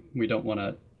game. We don't want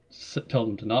to tell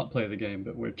them to not play the game,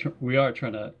 but we are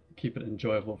trying to keep it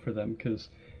enjoyable for them, because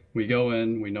we go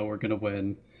in, we know we're going to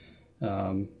win.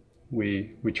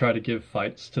 We try to give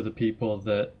fights to the people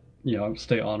that,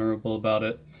 stay honorable about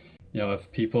it.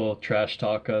 If people trash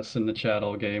talk us in the chat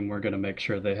all game, we're going to make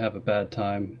sure they have a bad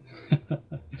time.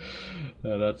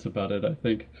 That's about it, I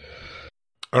think.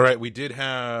 All right, we did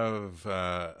have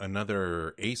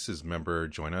another Aces member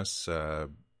join us.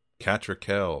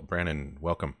 Catrikel. Brandon,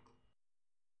 welcome.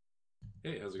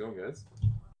 Hey, how's it going, guys?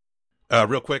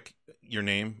 Real quick, your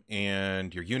name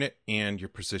and your unit and your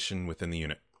position within the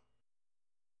unit.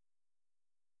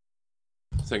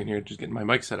 Second here, just getting my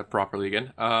mic set up properly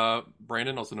again.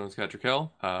 Brandon, also known as Catrikel,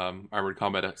 Armored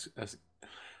Combat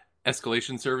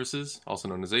Escalation Services, also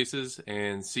known as ACES,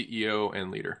 and CEO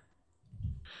and leader.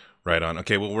 Right on.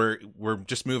 Okay, well, we're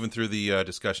just moving through the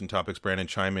discussion topics. Brandon,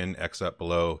 chime in, X up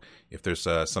below if there's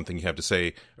something you have to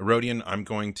say. Erodian, I'm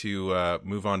going to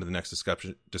move on to the next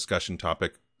discussion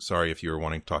topic. Sorry if you were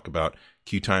wanting to talk about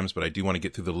queue times, but I do want to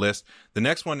get through the list. The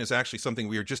next one is actually something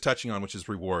we were just touching on, which is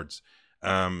rewards.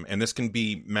 And this can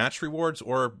be match rewards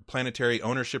or planetary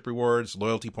ownership rewards,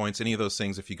 loyalty points, any of those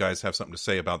things, if you guys have something to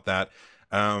say about that.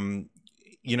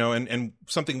 You know, and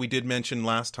something we did mention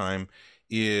last time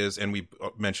is, and we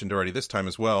mentioned already this time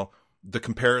as well, the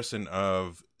comparison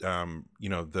of, you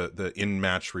know, the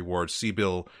in-match rewards,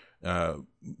 CBIL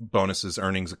bonuses,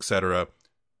 earnings, etc.,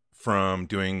 from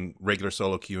doing regular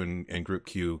solo queue and group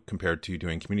queue compared to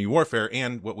doing community warfare.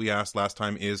 And what we asked last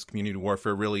time, is community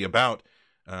warfare really about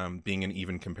being an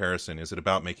even comparison? Is it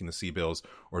about making the CBILs,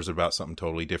 or is it about something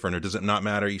totally different? Or does it not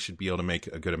matter? You should be able to make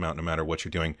a good amount no matter what you're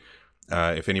doing.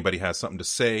 If anybody has something to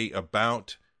say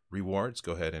about rewards,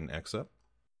 go ahead and X up.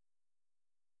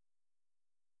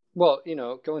 Well, you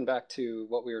know, going back to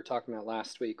what we were talking about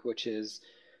last week, which is,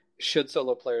 should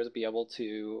solo players be able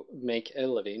to make a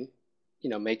living, you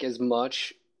know, make as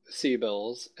much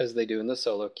CBILs as they do in the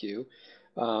solo queue?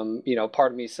 You know,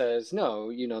 part of me says, no,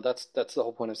 you know, that's the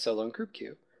whole point of solo and group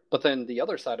queue. But then the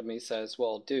other side of me says,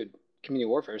 well, dude, community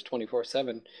warfare is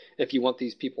 24/7. If you want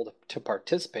these people to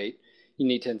participate, you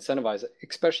need to incentivize it,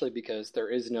 especially because there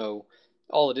is no,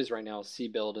 all it is right now is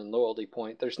CBIL and loyalty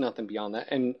point. There's nothing beyond that.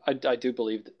 And I do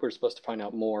believe that we're supposed to find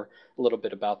out more, a little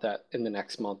bit about that in the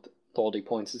next month. Loyalty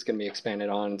points is going to be expanded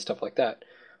on and stuff like that.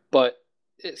 But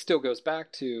it still goes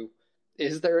back to,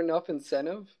 is there enough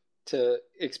incentive to,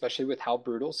 especially with how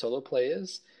brutal solo play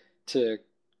is, to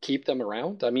keep them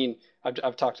around? I mean,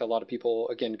 I've talked to a lot of people,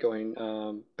 again,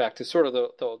 going back to sort of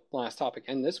the last topic,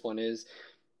 and this one is,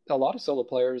 a lot of solo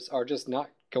players are just not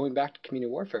going back to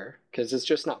community warfare because it's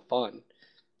just not fun.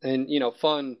 And, you know,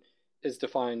 fun is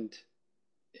defined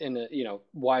in a, you know,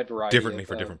 wide variety differently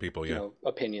for different people, you know,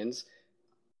 opinions.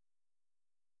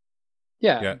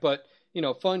 Yeah, but, you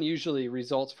know, fun usually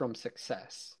results from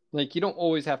success. Like, you don't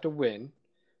always have to win,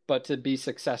 but to be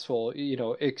successful, you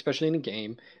know, especially in a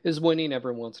game, is winning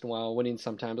every once in a while, winning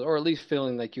sometimes, or at least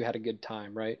feeling like you had a good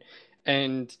time, right?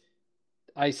 And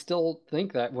I still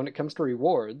think that when it comes to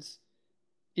rewards,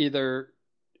 either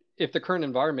if the current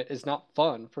environment is not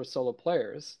fun for solo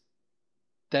players,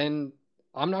 then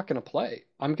I'm not going to play.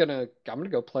 I'm gonna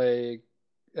go play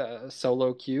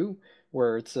solo queue,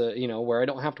 where it's you know, where I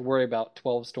don't have to worry about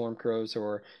 12 Stormcrows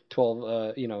or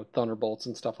 12 you know, Thunderbolts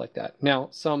and stuff like that. Now,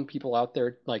 some people out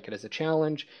there like it as a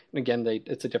challenge, and again,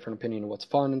 it's a different opinion of what's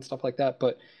fun and stuff like that.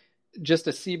 But just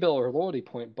a CBIL or loyalty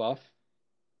point buff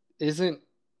isn't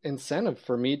incentive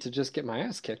for me to just get my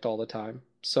ass kicked all the time.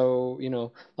 So, you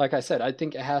know, like I said, I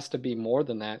think it has to be more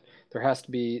than that. There has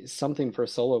to be something for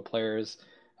solo players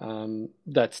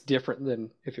that's different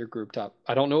than if you're grouped up.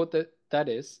 I don't know what that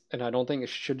is, and I don't think it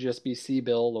should just be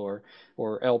CBIL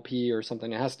or LP or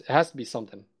something. It has to be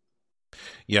something.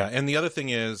 Yeah, and the other thing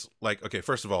is, like, okay,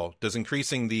 first of all, does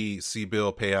increasing the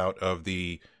CBIL payout of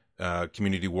the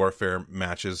community warfare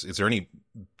matches, is there any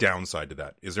downside to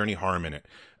that? Is there any harm in it?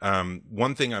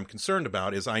 One thing I'm concerned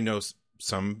about is, I know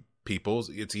some people,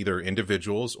 it's either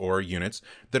individuals or units,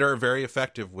 that are very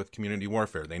effective with community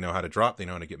warfare. They know how to drop, they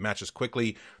know how to get matches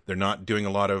quickly, they're not doing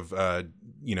a lot of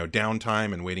you know,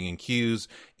 downtime and waiting in queues,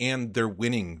 and they're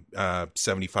winning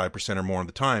 75% or more of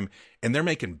the time, and they're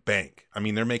making bank. I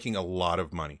mean, they're making a lot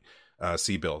of money,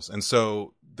 CBILs. And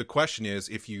so the question is,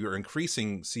 if you are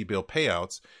increasing CBIL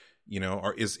payouts, you know,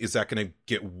 or is that going to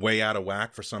get way out of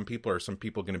whack for some people? Or are some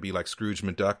people going to be like Scrooge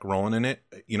McDuck rolling in it?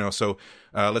 You know, so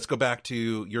let's go back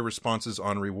to your responses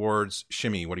on rewards.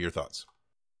 Shimmy, what are your thoughts?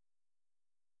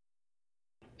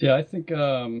 Yeah, I think,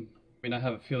 I mean, I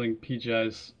have a feeling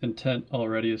PGI's intent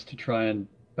already is to try and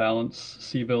balance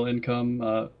CBIL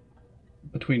income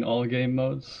between all game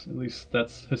modes. At least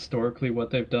that's historically what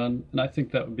they've done. And I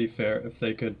think that would be fair if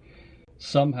they could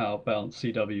somehow balance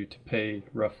CW to pay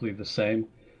roughly the same.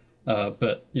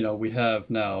 But, you know, we have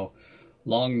now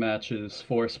long matches,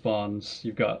 4 spawns.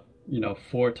 You've got, you know,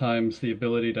 4 times the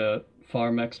ability to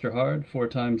farm extra hard, 4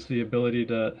 times the ability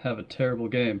to have a terrible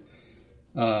game.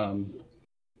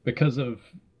 Because of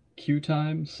queue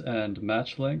times and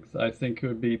match length, I think it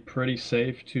would be pretty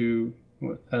safe to,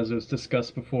 as was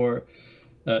discussed before,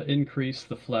 increase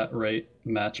the flat rate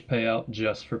match payout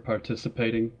just for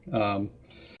participating.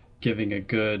 Giving a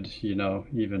good, you know,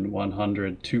 even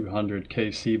 100, 200k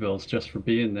CBILs just for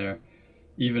being there,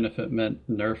 even if it meant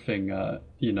nerfing,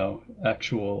 you know,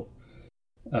 actual,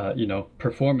 you know,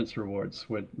 performance rewards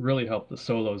would really help the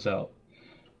solos out.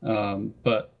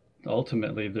 But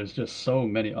ultimately there's just so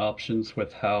many options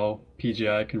with how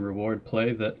PGI can reward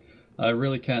play that I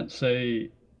really can't say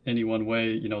any one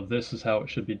way, this is how it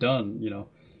should be done.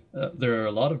 There are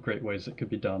a lot of great ways it could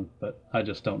be done, but I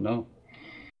just don't know.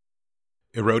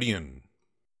 Erodian.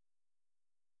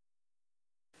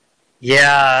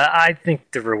 Yeah, I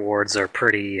think the rewards are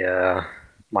pretty,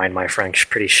 mind my French,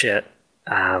 pretty shit.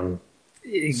 So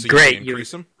great. You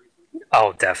increase them?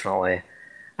 Oh, definitely.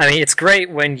 I mean, it's great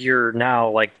when you're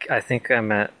now, I think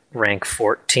I'm at rank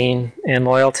 14 in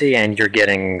loyalty, and you're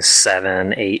getting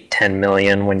 7, 8, 10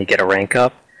 million when you get a rank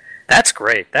up. That's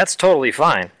great. That's totally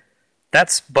fine.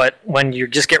 But when you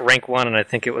just get rank 1, and I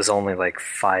think it was only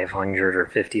 500 or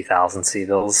 50,000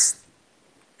 C-bills,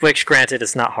 which granted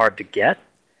is not hard to get,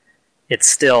 it's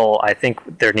still, I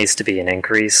think there needs to be an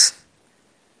increase.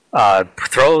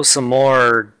 Throw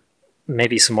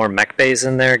maybe some more mech bays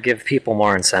in there, give people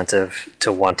more incentive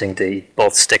to wanting to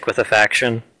both stick with a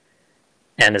faction,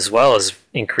 and as well as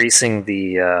increasing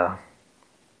the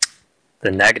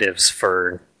negatives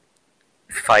for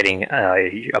fighting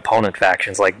opponent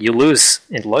factions. You lose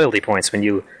in loyalty points when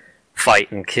you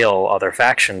fight and kill other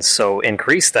factions, so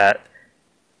increase that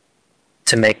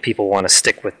to make people want to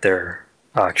stick with their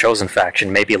chosen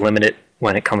faction. Maybe limit it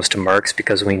when it comes to mercs,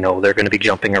 because we know they're going to be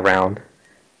jumping around.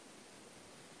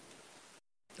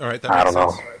 All right, that I makes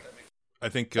don't sense. know. I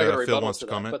think I Phil wants to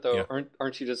comment. But though, yeah.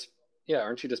 aren't you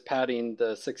just padding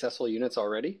the successful units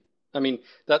already? I mean,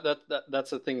 that's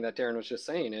the thing that Darren was just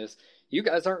saying is you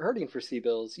guys aren't hurting for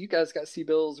C-bills. You guys got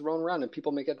C-bills rolling around, and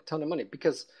people make a ton of money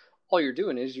because all you're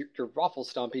doing is you're raffle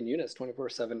stomping units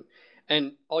 24/7,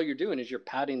 and all you're doing is you're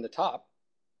padding the top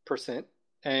percent.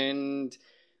 And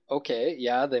okay,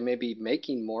 yeah, they may be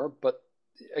making more, but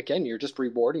again, you're just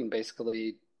rewarding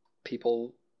basically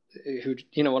people who,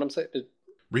 you know what I'm saying?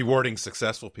 Rewarding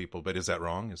successful people, but is that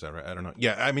wrong? Is that right? I don't know.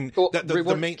 Yeah, I mean, Well,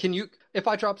 the main... if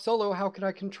I drop solo, how can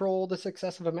I control the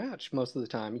success of a match? Most of the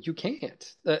time, you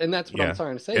can't, and that's what I'm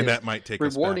trying to say. And that might take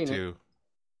us back to.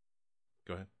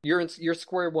 Go ahead. You're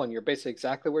square one. You're basically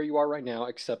exactly where you are right now,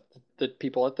 except the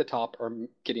people at the top are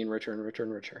getting richer and richer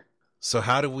and richer. So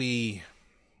how do we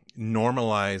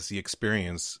normalize the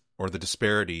experience or the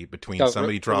disparity between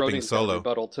somebody dropping solo?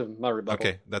 Rebuttal to my rebuttal.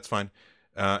 Okay, that's fine.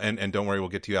 And don't worry, we'll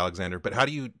get to you, Alexander. But how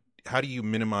do you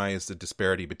minimize the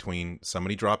disparity between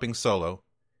somebody dropping solo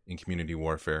in community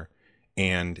warfare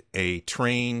and a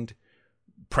trained,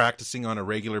 practicing on a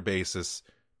regular basis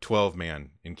 12-man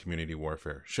in community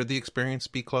warfare? Should the experience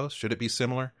be close? Should it be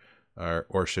similar,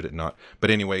 or should it not?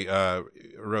 But anyway,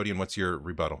 Rodian, what's your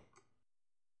rebuttal?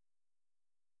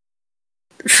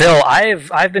 Phil,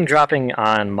 I've been dropping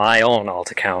on my own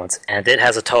alt account, and it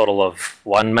has a total of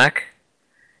 1 mech.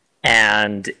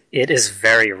 And it is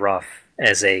very rough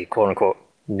as a quote-unquote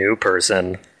new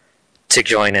person to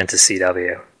join into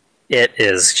CW. It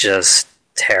is just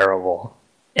terrible.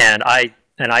 And I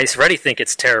already think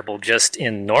it's terrible just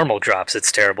in normal drops.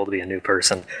 It's terrible to be a new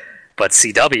person. But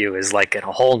CW is at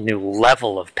a whole new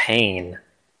level of pain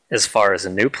as far as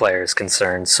a new player is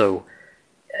concerned. So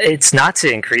it's not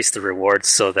to increase the rewards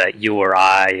so that you or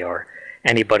I or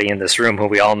anybody in this room who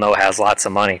we all know has lots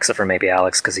of money, except for maybe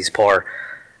Alex because he's poor,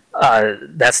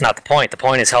 that's not the point. The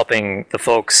point is helping the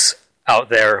folks out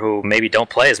there who maybe don't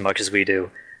play as much as we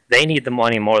do. They need the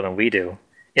money more than we do.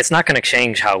 It's not going to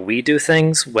change how we do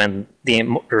things when the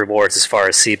rewards as far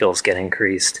as C-bills get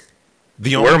increased.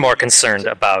 We're more concerned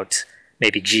about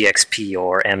maybe GXP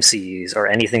or MCs or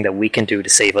anything that we can do to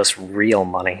save us real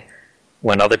money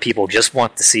when other people just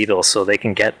want the C-bills so they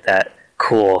can get that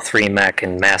cool 3-mech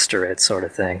and master it sort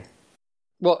of thing.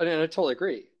 Well, and I totally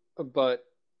agree. But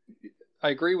I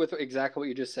agree with exactly what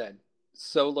you just said.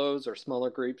 Solos or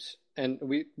smaller groups, and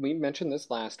we mentioned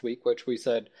this last week, which we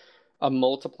said a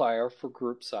multiplier for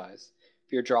group size.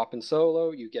 If you're dropping solo,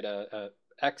 you get a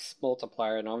X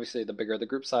multiplier, and obviously the bigger the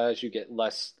group size, you get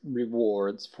less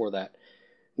rewards for that.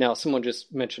 Now, someone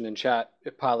just mentioned in chat,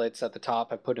 pilots at the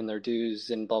top have put in their dues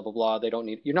and blah, blah, blah.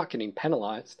 You're not getting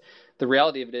penalized. The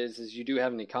reality of it is you do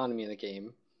have an economy in the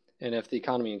game. And if the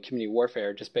economy in community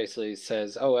warfare just basically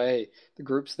says, oh, hey, the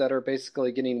groups that are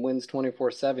basically getting wins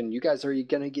 24/7, you guys are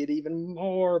going to get even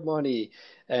more money.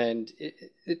 And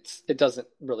it doesn't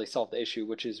really solve the issue,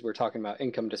 which is we're talking about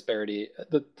income disparity.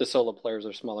 The solo players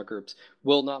or smaller groups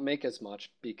will not make as much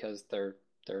because they're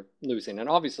losing. And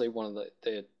obviously one of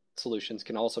the solutions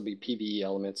can also be PvE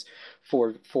elements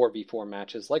for 4v4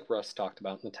 matches like Russ talked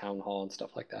about in the town hall and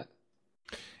stuff like that.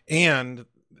 And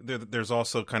there's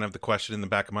also kind of the question in the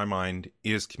back of my mind,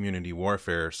 is community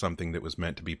warfare something that was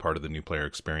meant to be part of the new player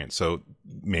experience? So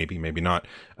maybe not.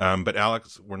 But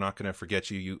Alex, we're not going to forget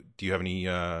you. Do you have any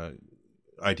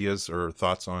ideas or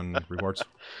thoughts on rewards?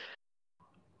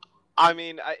 I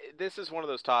mean, this is one of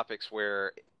those topics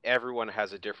where everyone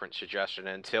has a different suggestion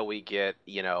until we get,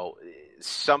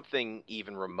 something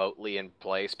even remotely in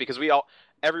place, because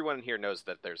everyone here knows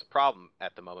that there's a problem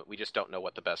at the moment. We just don't know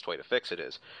what the best way to fix it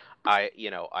is.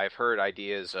 I've heard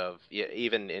ideas of,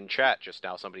 even in chat just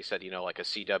now, somebody said, like a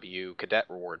CW cadet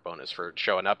reward bonus for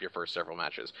showing up your first several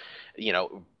matches,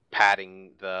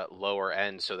 padding the lower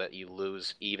end so that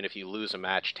even if you lose a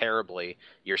match terribly,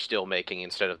 you're still making,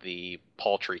 instead of the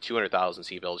paltry 200,000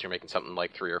 C-bills, you're making something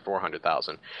like 300,000 or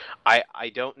 400,000. I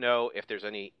don't know if there's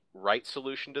any right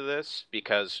solution to this,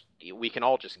 because we can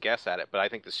all just guess at it, but I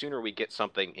think the sooner we get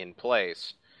something in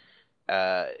place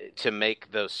to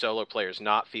make those solo players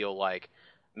not feel like,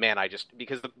 man,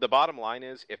 because the bottom line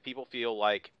is, if people feel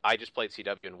like I just played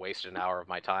CW and wasted an hour of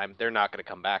my time, they're not going to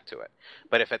come back to it.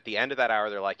 But if at the end of that hour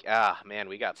they're like, man,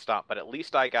 we got stomped, but at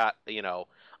least I got,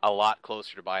 a lot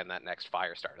closer to buying that next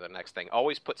fire starter, the next thing.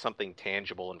 Always put something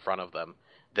tangible in front of them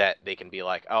that they can be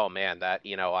like, oh man, that,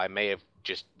 I may have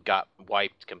just got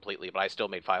wiped completely, but I still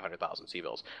made 500,000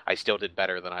 C-bills. I still did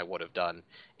better than I would have done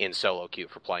in solo queue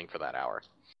for playing for that hour.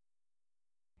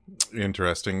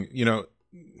 Interesting.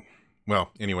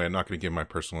 Well, anyway, I'm not going to give my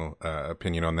personal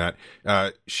opinion on that.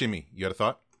 Shimmy, you had a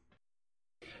thought?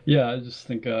 Yeah, I just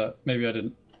think maybe I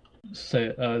didn't say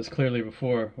it as clearly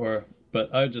before,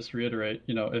 but I would just reiterate,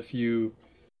 if you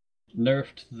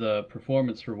nerfed the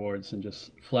performance rewards and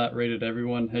just flat rated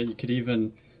everyone, hey, you could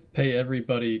even pay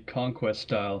everybody conquest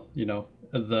style,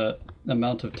 the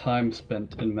amount of time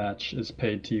spent in match is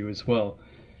paid to you as well.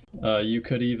 You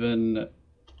could even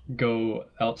go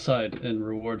outside and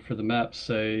reward for the map,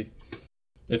 say,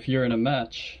 if you're in a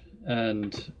match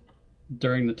and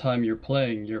during the time you're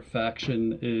playing, your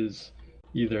faction is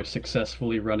either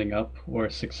successfully running up or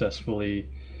successfully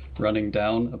running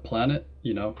down a planet,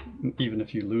 even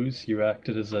if you lose, you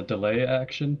acted as a delay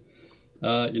action.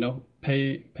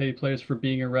 Pay players for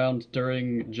being around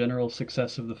during general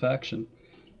success of the faction.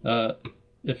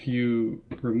 If you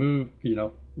remove,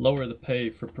 lower the pay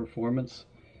for performance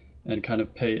and kind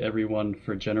of pay everyone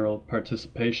for general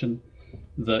participation,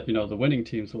 the winning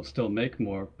teams will still make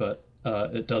more, but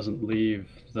it doesn't leave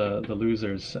the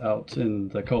losers out in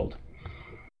the cold.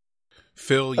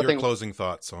 Phil, your closing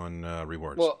thoughts on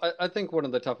rewards. Well, I think one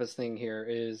of the toughest thing here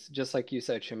is, just like you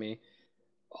said, Shimmy,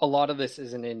 a lot of this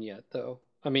isn't in yet, though.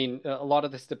 I mean, a lot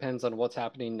of this depends on what's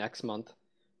happening next month,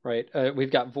 right?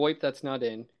 We've got VoIP that's not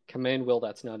in, Command Will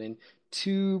that's not in,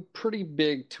 two pretty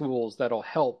big tools that'll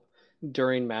help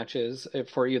during matches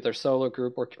for either solo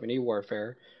group or community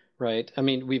warfare, right? I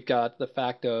mean, we've got the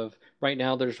fact of, right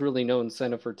now there's really no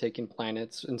incentive for taking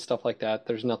planets and stuff like that.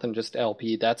 There's nothing, just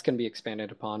LP. That's going to be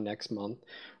expanded upon next month,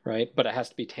 right? But it has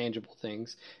to be tangible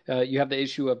things. You have the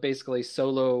issue of basically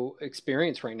solo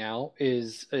experience right now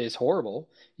is horrible.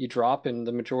 You drop in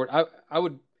the majority.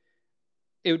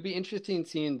 It would be interesting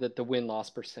seeing the win-loss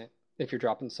percent if you're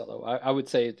dropping solo. I would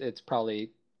say it's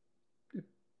probably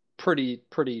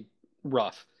pretty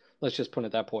rough. Let's just put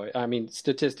it that way. I mean,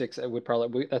 statistics would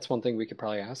probably, that's one thing we could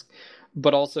probably ask.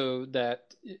 But also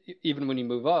that even when you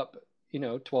move up,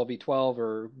 12v12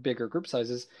 or bigger group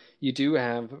sizes, you do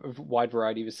have a wide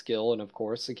variety of skill. And of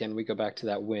course, again, we go back to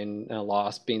that win,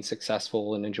 loss, being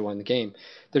successful and enjoying the game.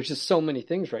 There's just so many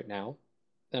things right now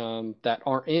that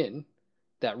aren't in,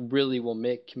 that really will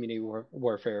make community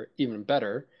warfare even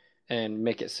better and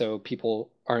make it so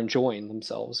people are enjoying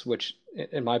themselves, which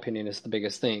in my opinion is the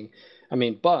biggest thing. I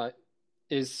mean, but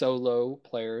is solo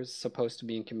players supposed to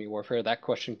be in community warfare? That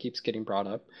question keeps getting brought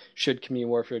up. Should community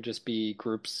warfare just be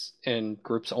groups and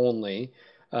groups only?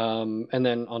 And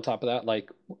then on top of that,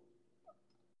 like,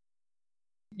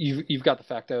 you've got the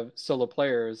fact of solo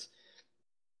players.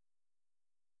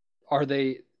 Are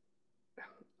they?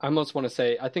 I almost want to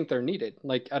say I think they're needed.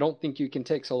 Like, I don't think you can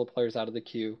take solo players out of the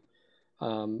queue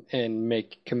and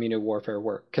make community warfare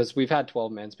work, because we've had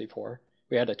 12-mans before.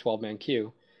 We had a 12-man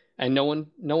queue, and no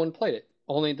one played it.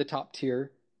 Only the top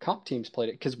tier comp teams played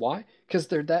it. Because why? Because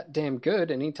they're that damn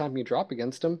good. And anytime you drop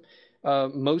against them,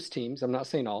 most teams, I'm not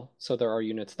saying all, so there are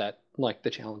units that like the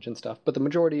challenge and stuff, but the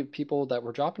majority of people that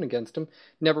were dropping against them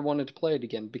never wanted to play it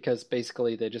again, because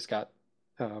basically they just got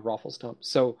raffle stumped.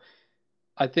 So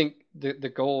I think the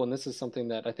goal, and this is something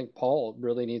that I think Paul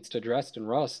really needs to address, and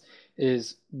Russ,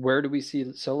 is where do we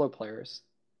see solo players,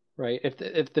 right?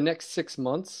 If the next 6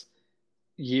 months,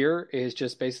 year is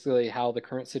just basically how the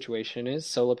current situation is,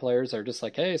 solo players are just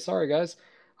like, hey, sorry guys,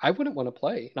 I wouldn't want to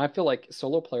play. And I feel like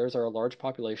solo players are a large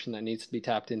population that needs to be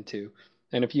tapped into.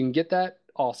 And if you can get that,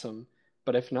 awesome.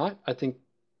 But if not, I think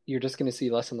you're just going to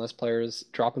see less and less players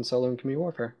dropping solo in community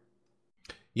warfare.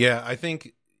 Yeah, I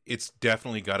think it's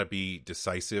definitely got to be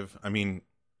decisive. I mean,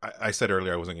 I said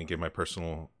earlier I wasn't going to give my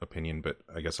personal opinion, but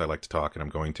I guess I like to talk, and I'm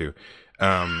going to.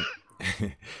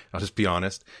 I'll just be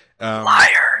honest.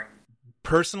 Liar.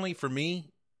 Personally, for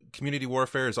me, community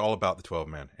warfare is all about the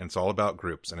 12-man, and it's all about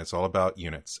groups, and it's all about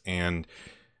units. And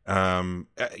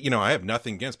I have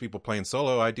nothing against people playing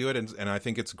solo. I do it, and I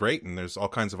think it's great, and there's all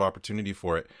kinds of opportunity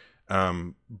for it.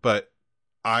 But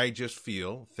I just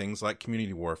feel things like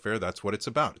community warfare, that's what it's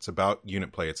about. It's about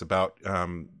unit play. It's about,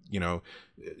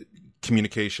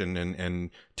 communication and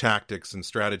tactics and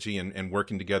strategy and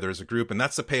working together as a group. And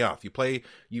that's the payoff. You play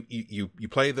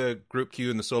the group queue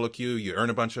and the solo queue, you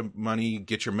earn a bunch of money,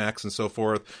 get your mechs and so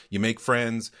forth. You make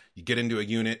friends, you get into a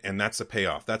unit, and that's the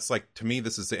payoff. That's like, to me,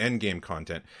 this is the end game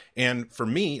content. And for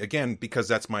me, again, because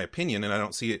that's my opinion, and I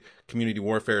don't see it, community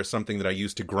warfare as something that I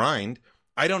use to grind,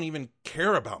 I don't even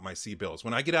care about my C-bills.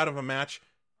 When I get out of a match,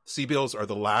 C-bills are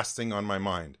the last thing on my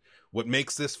mind. What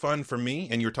makes this fun for me,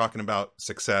 and you're talking about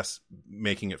success,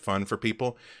 making it fun for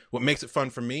people, what makes it fun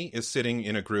for me is sitting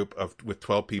in a group with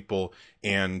 12 people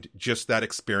and just that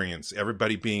experience,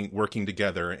 everybody working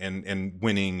together and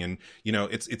winning. And,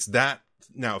 it's that.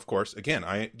 Now, of course, again,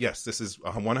 this is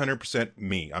 100%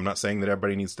 me. I'm not saying that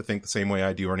everybody needs to think the same way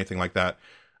I do or anything like that.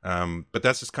 But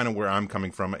that's just kind of where I'm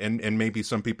coming from. And maybe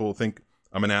some people think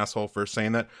I'm an asshole for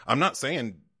saying that. I'm not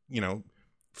saying,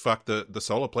 fuck the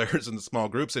solo players and the small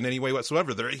groups in any way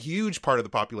whatsoever. They're a huge part of the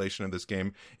population of this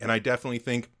game, and I definitely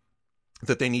think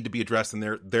that they need to be addressed, and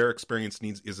their experience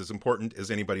is as important as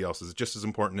anybody else's. It's just as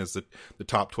important as the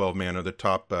top 12 man or the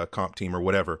top comp team or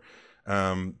whatever.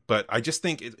 But I just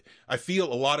think I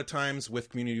feel a lot of times with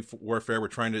community warfare, we're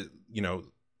trying to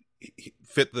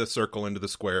fit the circle into the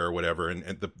square or whatever,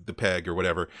 and the peg or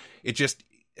whatever. It just,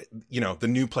 the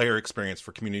new player experience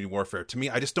for community warfare, to me,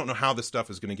 I just don't know how this stuff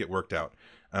is going to get worked out.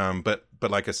 But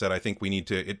like I said, I think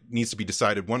it needs to be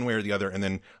decided one way or the other, and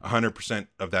then 100%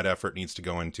 of that effort needs to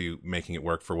go into making it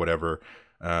work for whatever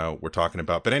we're talking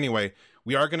about. But anyway,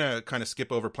 we are going to kind of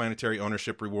skip over planetary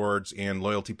ownership rewards and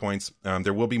loyalty points.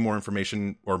 There will be more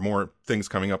information or more things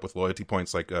coming up with loyalty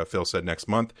points, like Phil said, next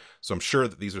month. So I'm sure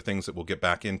that these are things that we'll get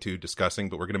back into discussing,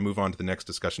 but we're going to move on to the next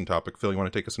discussion topic. Phil, you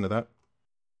want to take us into that?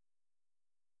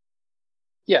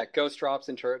 Yeah, ghost drops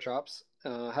and turret drops.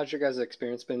 How's your guys'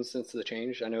 experience been since the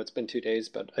change? I know it's been 2 days,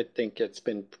 but I think it's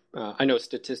been, I know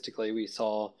statistically we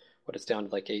saw it's down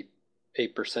to like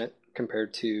 8%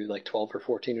 compared to like 12 or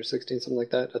 14 or 16, something like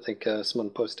that. I think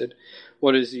someone posted.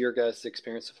 What is your guys'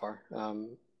 experience so far?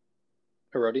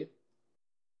 Erodi?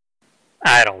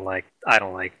 I don't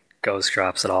like ghost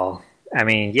drops at all. I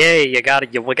mean, yay, we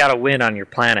gotta win on your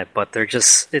planet, but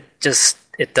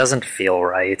it doesn't feel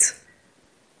right.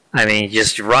 I mean, you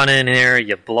just run in here,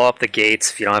 you blow up the gates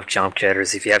if you don't have jump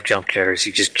jitters. If you have jump jitters,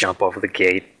 you just jump over the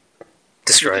gate,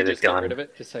 destroy the gun. Get rid of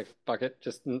it. Just like, fuck it.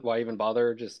 Just why even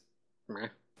bother? Just give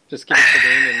us the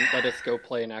game and let us go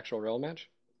play an actual real match.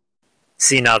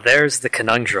 See, now there's the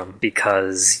conundrum,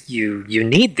 because you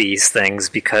need these things,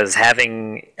 because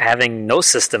having no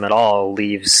system at all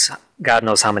leaves God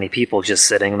knows how many people just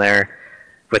sitting there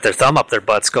with their thumb up their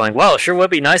butts going, well, it sure would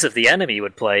be nice if the enemy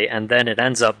would play, and then it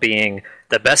ends up being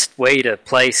the best way to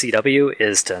play CW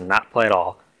is to not play at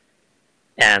all.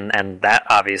 And that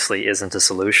obviously isn't a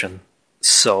solution.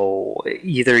 So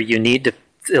either you need to,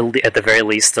 at the very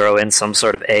least, throw in some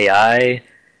sort of AI,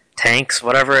 tanks,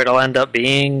 whatever it'll end up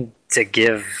being, to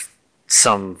give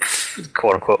some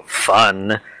quote-unquote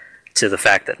fun to the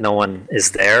fact that no one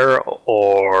is there,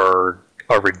 or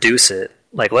reduce it.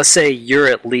 Like, let's say you're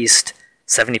at least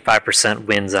 75%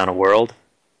 wins on a world,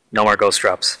 no more ghost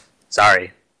drops.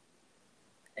 Sorry.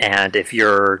 And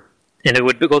it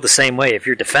would go the same way if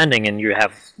you're defending and you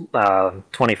have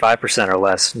 25% or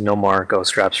less, no more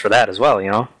ghost drops for that as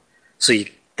well, So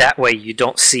that way you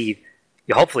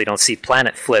hopefully don't see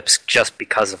planet flips just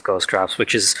because of ghost drops,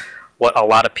 which is what a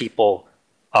lot of people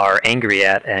are angry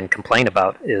at and complain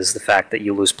about, is the fact that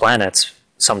you lose planets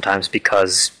sometimes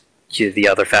because the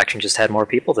other faction just had more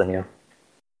people than you.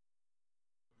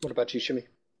 What about you, Shimmy?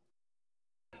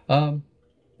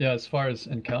 Yeah, as far as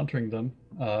encountering them,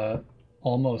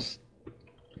 almost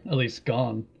at least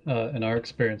gone in our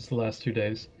experience the last 2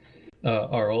 days.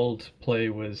 Our old play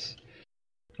was,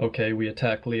 okay, we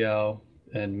attack Liao,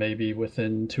 and maybe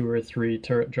within 2 or 3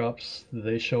 turret drops,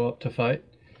 they show up to fight.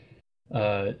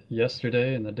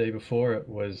 Yesterday and the day before, it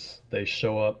was they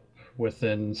show up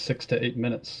within 6 to 8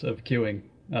 minutes of queuing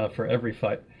for every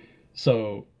fight.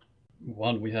 So,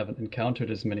 1, we haven't encountered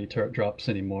as many turret drops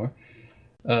anymore.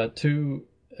 2,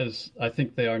 as I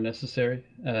think they are necessary,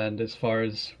 and as far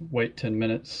as wait 10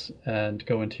 minutes and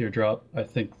go into your drop, I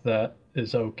think that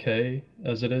is okay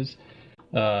as it is.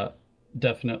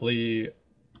 Definitely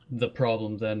the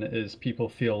problem then is people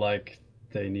feel like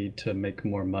they need to make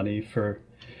more money for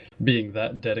being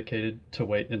that dedicated to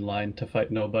wait in line to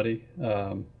fight nobody.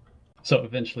 So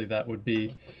eventually that would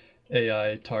be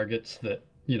AI targets that,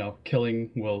 killing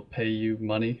will pay you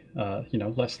money,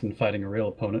 less than fighting a real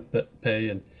opponent, but pay.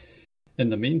 And in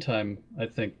the meantime, I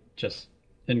think just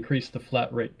increase the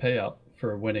flat rate payout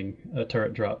for winning a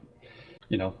turret drop.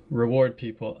 Reward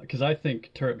people, because I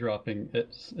think turret dropping,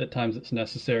 at times it's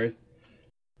necessary,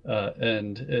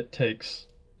 and it takes,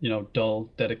 dull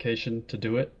dedication to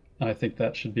do it. I think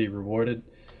that should be rewarded.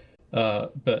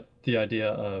 But the idea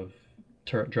of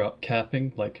turret drop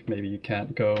capping, like maybe you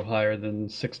can't go higher than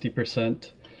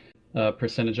 60%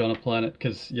 percentage on a planet,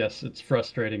 because yes, it's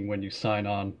frustrating when you sign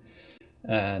on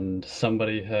and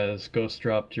somebody has ghost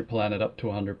dropped your planet up to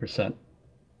 100%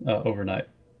 overnight.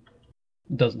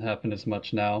 It doesn't happen as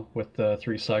much now with the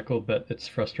 3 cycle, but it's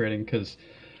frustrating because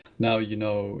now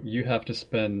you have to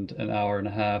spend an hour and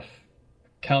a half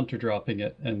counter dropping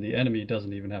it, and the enemy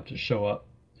doesn't even have to show up.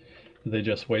 They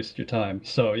just waste your time.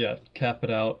 So yeah, cap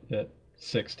it out at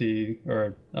 60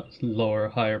 or lower,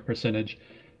 higher percentage.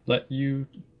 Let you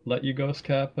ghost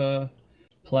cap a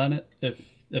planet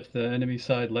if the enemy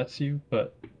side lets you,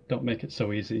 but don't make it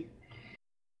so easy.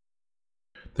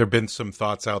 There have been some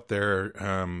thoughts out there.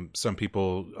 Some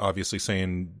people obviously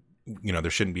saying,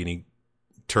 there shouldn't be any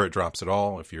turret drops at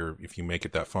all. If you make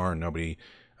it that far and nobody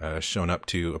shown up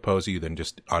to oppose you, then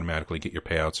just automatically get your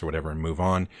payouts or whatever and move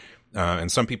on.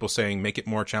 And some people saying make it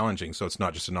more challenging, so it's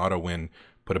not just an auto win.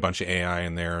 Put a bunch of AI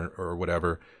in there or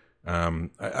whatever.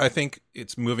 I think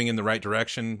it's moving in the right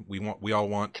direction. We all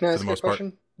want. Can I for ask the you a most part.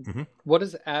 question? Mm-hmm. What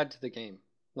does it add to the game?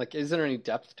 Like, is there any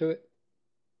depth to it?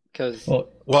 Because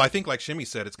well, I think like Shimmy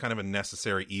said, it's kind of a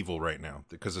necessary evil right now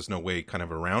because there's no way kind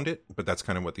of around it. But that's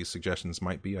kind of what these suggestions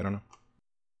might be. I don't know.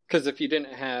 Because if you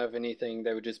didn't have anything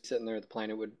that would just be sitting there, the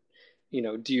planet would,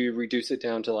 do you reduce it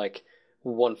down to like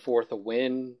 1/4 a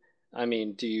win? I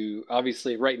mean,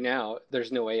 obviously right now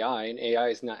there's no AI, and AI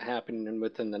is not happening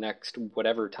within the next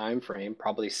whatever time frame,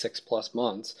 probably 6+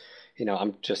 months.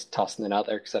 I'm just tossing it out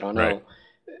there because I don't know. Right.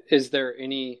 Is there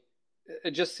any?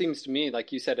 It just seems to me,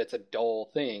 like you said, it's a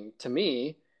dull thing. To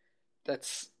me,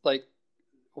 that's like,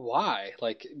 why?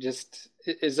 Like, just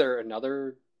is there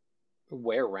another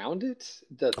way around it?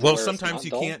 Well, sometimes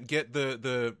you can't get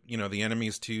the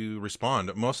enemies to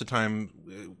respond. Most of the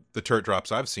time, the turret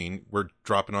drops I've seen, we're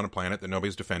dropping on a planet that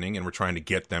nobody's defending, and we're trying to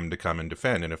get them to come and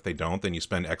defend. And if they don't, then you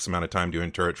spend X amount of time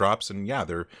doing turret drops, and yeah,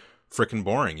 they're freaking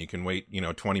boring. You can wait,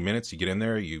 20 minutes, you get in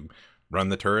there, you run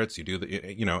the turrets, you do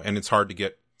and it's hard to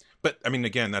get. But I mean,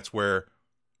 again, that's where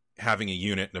having a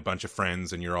unit and a bunch of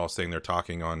friends and you're all sitting there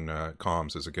talking on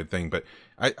comms is a good thing. But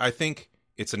I think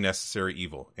it's a necessary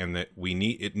evil, and that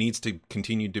it needs to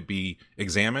continue to be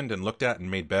examined and looked at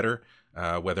and made better,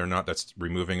 whether or not that's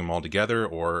removing them altogether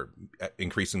or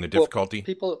increasing the difficulty.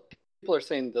 Well, people are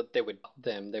saying that they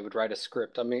would write a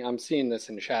script. I mean, I'm seeing this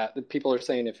in chat. That people are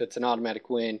saying if it's an automatic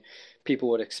win, people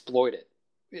would exploit it.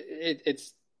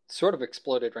 It's sort of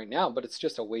exploited right now, but it's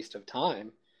just a waste of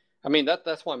time. I mean,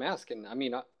 that's why I'm asking. I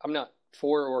mean, I'm not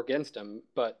for or against them,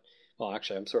 but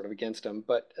actually, I'm sort of against them.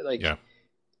 But like, yeah.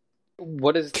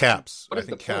 What is caps? What I is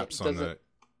think the caps point?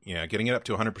 on getting it up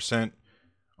to 100%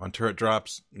 on turret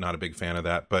drops. Not a big fan of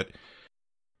that. But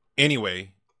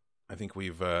anyway, I think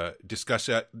we've discussed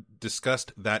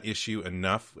that issue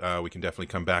enough. We can definitely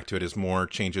come back to it as more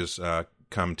changes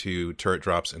come to turret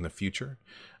drops in the future.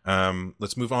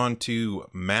 Let's move on to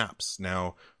maps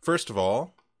now. First of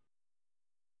all,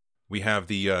 we have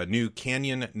the new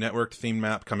Canyon networked theme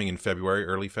map coming in February,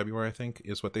 early February, I think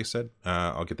is what they said.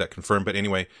 I'll get that confirmed. But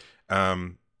anyway,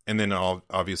 and then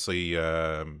obviously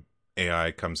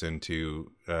AI comes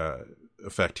into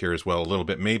effect here as well a little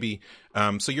bit, maybe.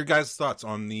 So your guys' thoughts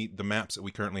on the maps that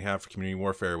we currently have for Community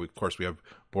Warfare? Of course, we have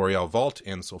Boreal Vault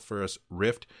and Sulphurous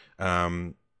Rift.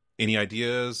 Any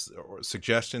ideas or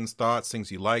suggestions, thoughts,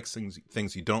 things you like,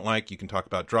 things you don't like? You can talk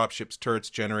about dropships, turrets,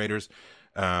 generators,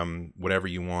 whatever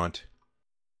you want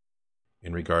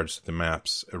in regards to the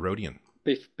maps. Erodian.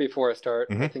 Before I start,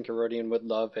 Mm-hmm. I think Erodian would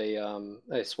love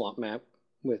a swamp map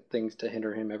with things to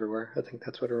hinder him everywhere. I think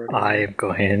that's what Erodian. I'm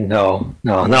going no.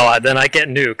 Then I get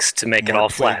nukes to make it all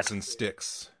flat and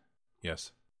sticks.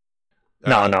 Yes.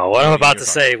 No. What I'm about to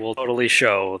say will totally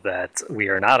show that we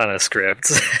are not on a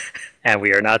script, and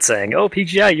we are not saying, "Oh,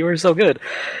 PGI, you were so good."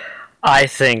 I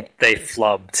think they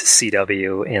flubbed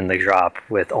CW in the drop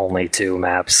with only 2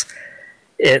 maps.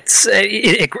 At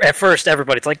first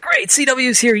everybody's like, "Great,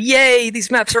 CW's here! Yay!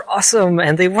 These maps are awesome!"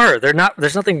 And they were. They're not.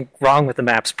 There's nothing wrong with the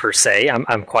maps per se.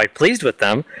 I'm quite pleased with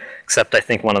them, except I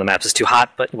think one of the maps is too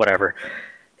hot. But whatever.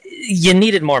 you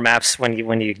needed more maps when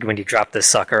you dropped this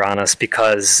sucker on us,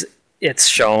 because it's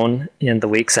shown in the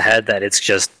weeks ahead that it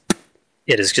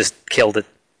has just killed it.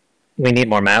 We need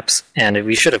more maps, and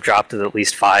we should have dropped it at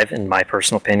least 5, in my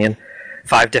personal opinion.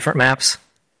 5 different maps,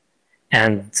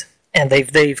 and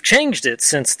they've changed it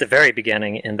since the very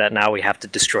beginning, in that now we have to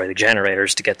destroy the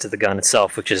generators to get to the gun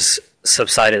itself, which has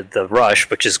subsided the rush,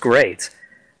 which is great.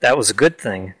 That was a good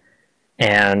thing,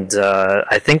 and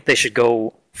I think they should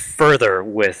go further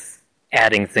with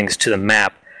adding things to the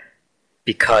map,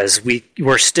 because you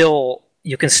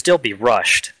can still be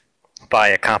rushed by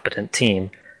a competent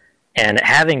team, and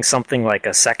having something like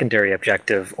a secondary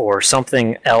objective or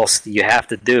something else that you have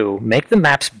to do, make the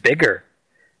maps bigger.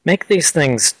 Make these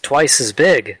things twice as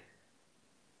big.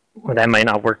 Well, that might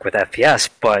not work with FPS,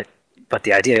 but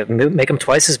the idea, make them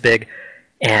twice as big,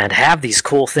 and have these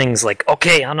cool things like,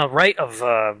 okay, on the right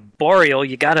of Boreal,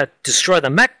 you gotta destroy the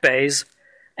mech bays,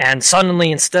 and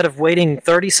suddenly, instead of waiting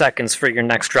 30 seconds for your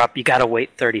next drop, you gotta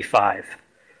wait 35.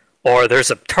 Or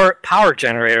there's a turret power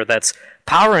generator that's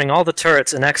powering all the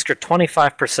turrets an extra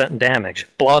 25% damage.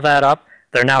 Blow that up,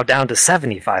 they're now down to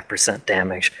 75%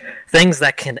 damage. Things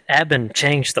that can ebb and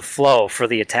change the flow for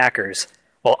the attackers,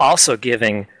 while also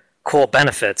giving cool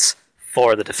benefits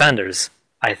for the defenders,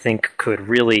 I think could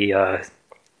really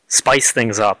spice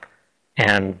things up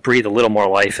and breathe a little more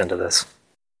life into this.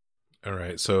 All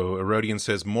right, so Erodian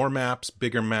says more maps,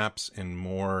 bigger maps, and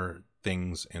more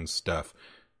things and stuff.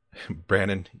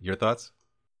 Brandon, your thoughts?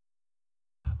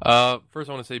 First,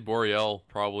 I want to say Boreal,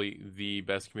 probably the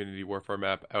best community warfare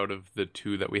map out of the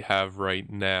 2 that we have right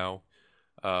now.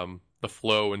 The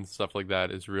flow and stuff like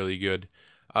that is really good.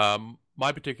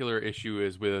 My particular issue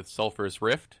is with Sulphurous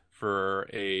Rift for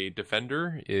a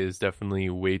defender is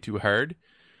definitely way too hard,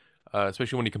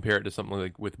 especially when you compare it to something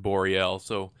like with Boreal.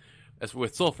 So, as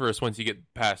with Sulphurous, once you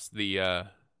get past the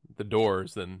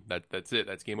doors, then that's it.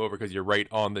 That's game over, because you're right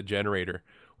on the generator.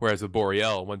 Whereas with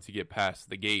Boreal, once you get past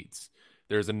the gates,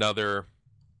 there's another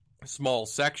small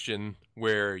section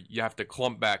where you have to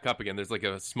clump back up again. There's like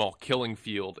a small killing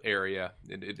field area.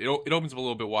 It opens up a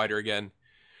little bit wider again,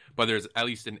 but there's at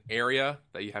least an area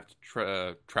that you have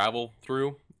to travel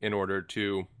through in order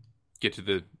to get to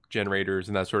the generators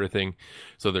and that sort of thing.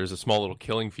 So there's a small little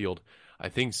killing field. I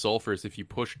think Sulphurous, if you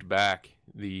pushed back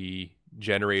the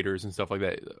generators and stuff like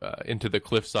that into the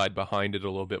cliffside behind it a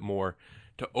little bit more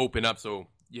to open up, so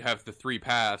you have the 3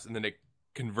 paths, and then it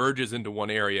converges into one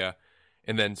area,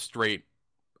 and then straight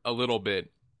a little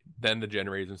bit, then the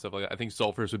generators and stuff like that. I think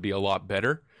Sulphurous would be a lot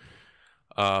better.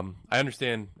 I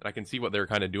understand, and I can see what they're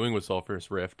kind of doing with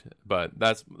Sulphurous Rift, but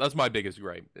that's my biggest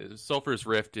gripe. Sulphurous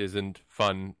Rift isn't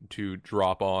fun to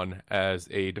drop on as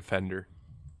a defender.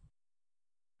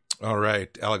 All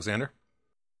right, Alexander?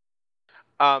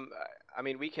 I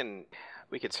mean, we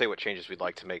could say what changes we'd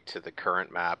like to make to the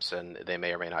current maps, and they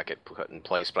may or may not get put in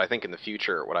place. But I think in the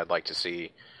future, what I'd like to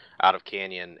see out of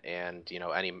Canyon and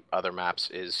any other maps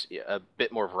is a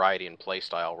bit more variety in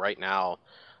playstyle. Right now,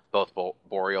 both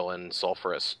Boreal and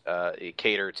Sulphurous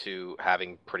cater to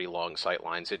having pretty long sight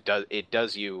lines. It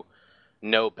does you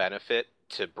no benefit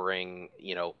to bring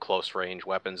close range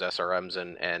weapons, SRMs,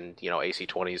 and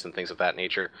AC-20s and things of that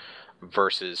nature,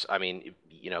 versus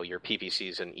your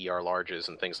PPCs and ER larges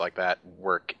and things like that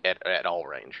work at all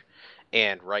range.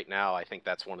 And right now, I think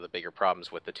that's one of the bigger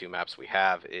problems with the 2 maps we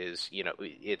have is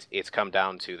it's come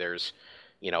down to there's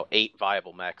 8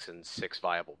 viable mechs and 6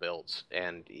 viable builds.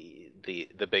 And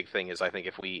the big thing is, I think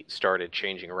if we started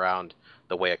changing around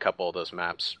the way a couple of those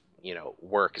maps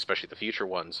work, especially the future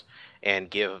ones, and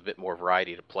give a bit more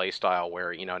variety to play style,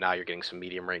 where now you're getting some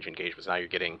medium range engagements, now you're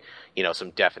getting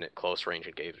some definite close range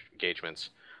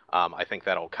engagements. I think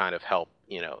that'll kind of help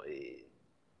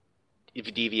if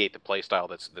you deviate the play style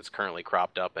that's currently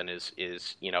cropped up, and is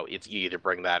it's you either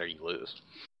bring that or you lose.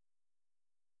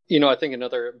 I think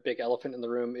another big elephant in the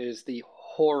room is the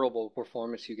horrible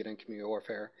performance you get in Community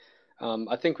Warfare.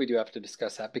 I think we do have to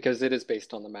discuss that, because it is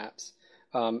based on the maps.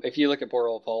 If you look at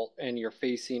Boreal Vault and you're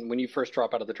facing, when you first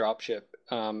drop out of the dropship,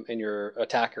 and you're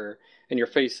attacker and you're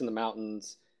facing the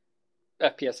mountains,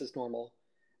 FPS is normal.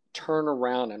 Turn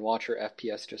around and watch your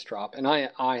FPS just drop. And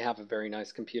I have a very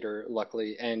nice computer,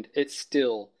 luckily, and it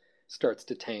still starts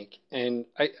to tank. And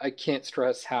I can't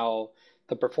stress how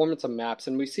the performance of maps,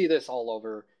 and we see this all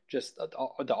over, just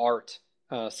the art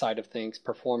side of things,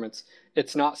 performance.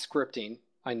 It's not scripting.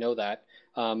 I know that.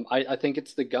 I think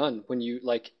it's the gun. When you,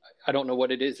 I don't know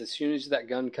what it is. As soon as that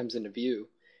gun comes into view,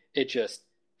 it just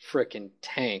frickin'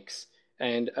 tanks.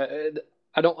 And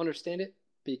I don't understand it,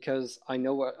 because I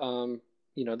know what,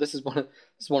 this is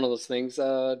one of those things,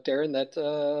 Darren, that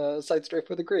Sidestrafe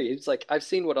would agree. It's like, I've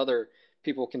seen what other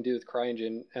people can do with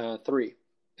CryEngine 3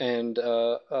 and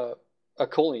a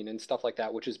cooling and stuff like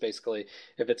that, which is basically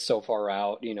if it's so far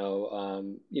out,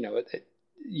 it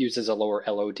uses a lower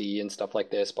LOD and stuff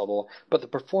like this, blah, blah, blah. But the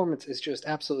performance is just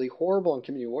absolutely horrible in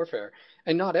Community Warfare.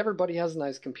 And not everybody has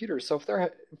nice computers. So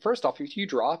first off, if you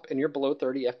drop and you're below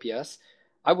 30 FPS,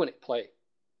 I wouldn't play.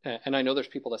 And I know there's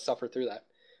people that suffer through that.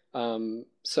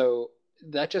 So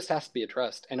that just has to be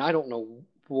addressed. And I don't know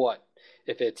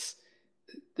if it's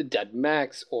the dead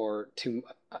max or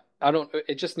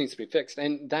it just needs to be fixed.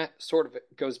 And that sort of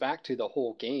goes back to the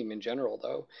whole game in general,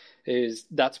 though,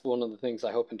 that's one of the things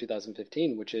I hope in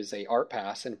 2015, which is a art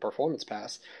pass and a performance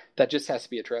pass that just has to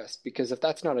be addressed. Because if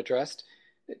that's not addressed,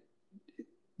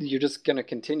 you're just going to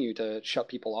continue to shut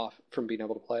people off from being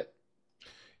able to play it.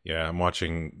 Yeah, I'm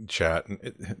watching chat.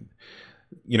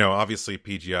 Obviously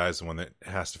PGI is the one that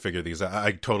has to figure these out.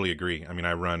 I totally agree. I mean,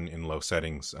 I run in low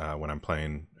settings when I'm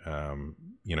playing, and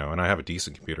I have a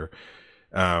decent computer.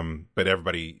 But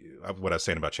everybody, what I was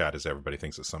saying about chat is everybody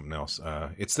thinks it's something else.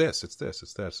 It's this, it's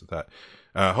that.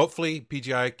 Hopefully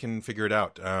PGI can figure it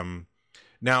out.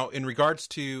 Now, in regards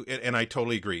to, and I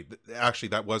totally agree. Actually,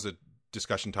 that was a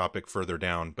discussion topic further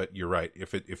down, but you're right.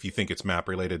 If you think it's map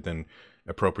related, then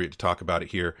appropriate to talk about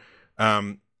it here.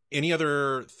 Any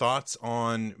other thoughts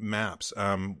on maps?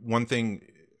 One thing,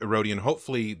 Erodian,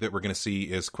 hopefully that we're going to see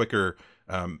is quicker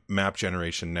map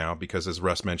generation now, because as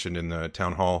Russ mentioned in the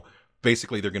town hall,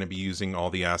 basically they're going to be using all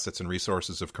the assets and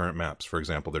resources of current maps. For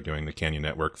example, they're doing the Canyon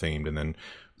Network themed and then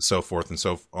so forth and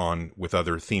so on with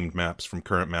other themed maps from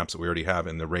current maps that we already have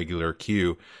in the regular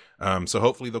queue. So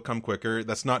hopefully they'll come quicker.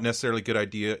 That's not necessarily a good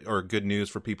idea or good news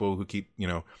for people who keep,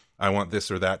 I want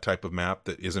this or that type of map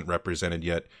that isn't represented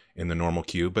yet in the normal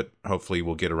queue, but hopefully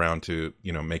we'll get around to,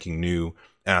 making new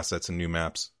assets and new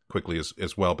maps quickly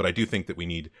as well. But I do think that we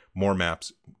need more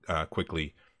maps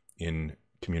quickly in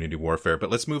Community Warfare. But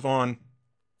let's move on,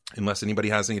 unless anybody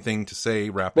has anything to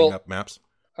say, wrapping up maps.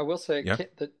 I will say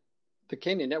the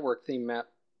Canyon Network theme map,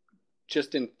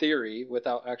 just in theory,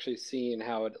 without actually seeing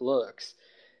how it looks,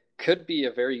 could be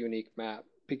a very unique map,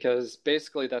 because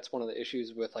basically that's one of the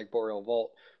issues with like Boreal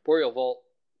Vault. Boreal Vault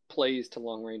plays to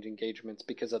long-range engagements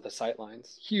because of the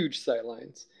sightlines, huge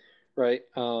sightlines, right?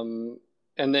 And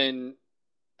then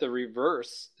the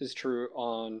reverse is true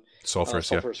on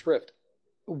Sulphurous Rift.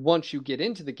 Once you get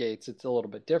into the gates, it's a little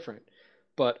bit different.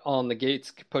 But on the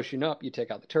gates pushing up, you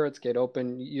take out the turrets, gate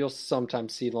open, you'll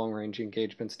sometimes see long-range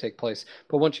engagements take place.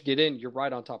 But once you get in, you're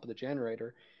right on top of the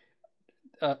generator.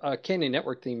 A Canyon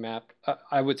Network theme map,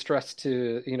 I would stress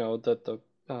to the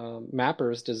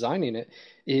mappers designing it,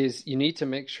 is you need to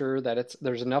make sure that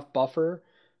there's enough buffer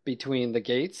between the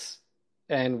gates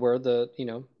and where the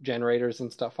generators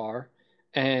and stuff are,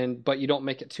 but you don't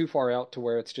make it too far out to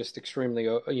where it's just extremely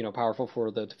powerful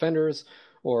for the defenders,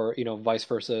 or vice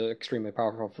versa, extremely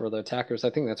powerful for the attackers.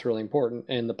 I think that's really important,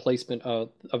 and the placement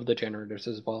of the generators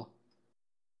as well.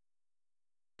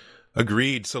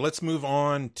 Agreed. So let's move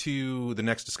on to the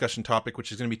next discussion topic, which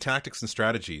is going to be tactics and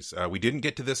strategies. We didn't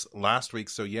get to this last week,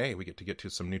 so yay, we get to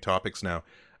some new topics now.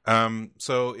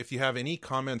 So if you have any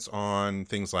comments on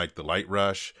things like the light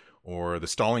rush or the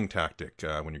stalling tactic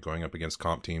when you're going up against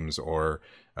comp teams or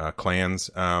clans,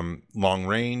 long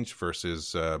range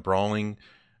versus brawling,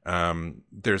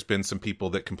 there's been some people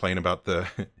that complain about the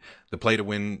play to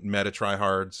win meta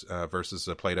tryhards versus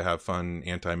the play to have fun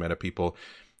anti-meta people.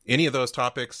 Any of those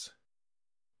topics?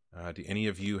 Do any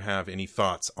of you have any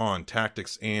thoughts on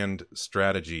tactics and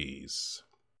strategies?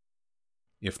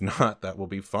 If not, that will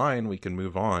be fine. We can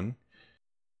move on.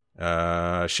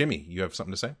 Shimmy, you have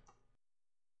something to say?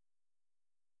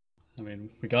 I mean,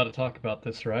 we got to talk about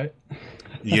this, right?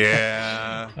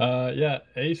 Yeah.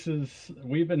 Aces,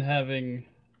 we've been having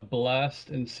a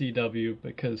blast in CW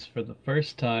because for the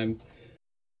first time,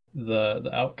 the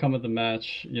outcome of the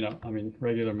match,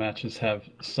 regular matches have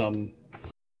some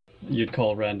you'd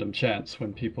call random chance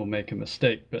when people make a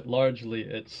mistake, but largely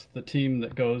it's the team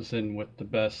that goes in with the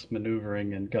best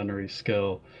maneuvering and gunnery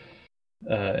skill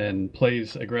and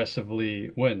plays aggressively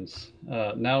wins.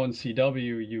 Now in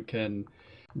CW, you can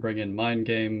bring in mind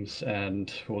games,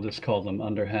 and we'll just call them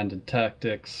underhanded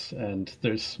tactics, and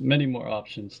there's many more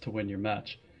options to win your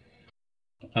match.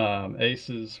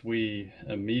 Aces, we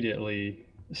immediately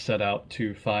set out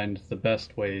to find the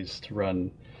best ways to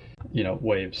run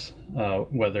waves,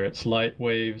 whether it's light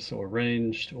waves or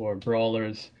ranged or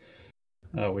brawlers.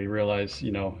 We realize,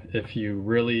 if you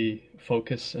really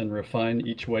focus and refine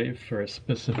each wave for a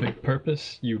specific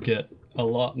purpose, you get a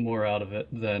lot more out of it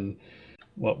than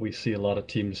what we see a lot of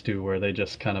teams do, where they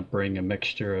just kind of bring a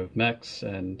mixture of mechs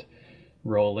and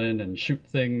roll in and shoot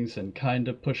things and kind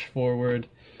of push forward.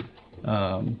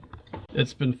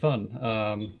 It's been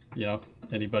fun.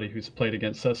 Anybody who's played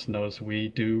against us knows we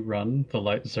do run the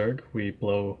light Zerg. We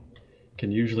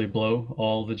can usually blow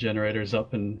all the generators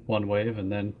up in one wave,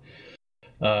 and then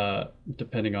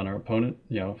depending on our opponent,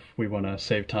 if we want to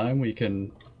save time, we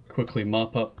can quickly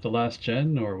mop up the last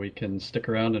gen, or we can stick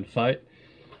around and fight.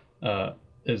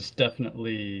 Is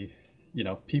definitely,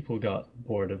 people got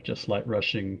bored of just light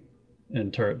rushing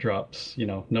and turret drops,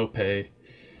 no pay,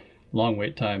 long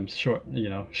wait times,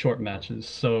 short matches.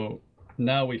 So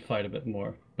now we fight a bit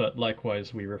more, but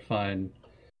likewise we refine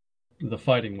the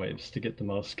fighting waves to get the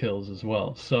most kills as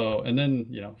well. So, and then,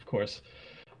 of course,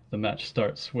 the match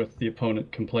starts with the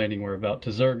opponent complaining we're about to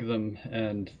Zerg them,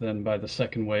 and then by the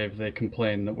second wave they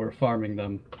complain that we're farming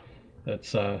them.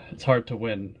 It's hard to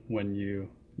win when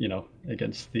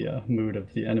against the mood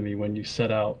of the enemy, when you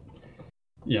set out,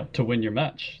 to win your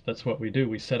match. That's what we do.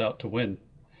 We set out to win,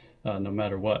 no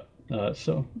matter what.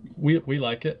 So we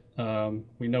like it.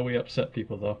 We know we upset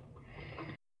people, though.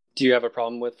 Do you have a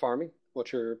problem with farming?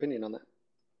 What's your opinion on that?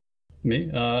 Me?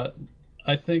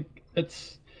 I think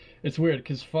it's weird,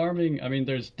 because farming,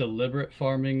 there's deliberate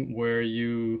farming where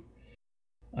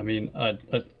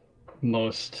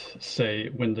most say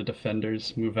when the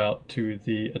defenders move out to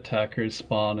the attackers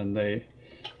spawn, and they,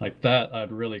 like that,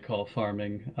 I'd really call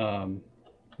farming.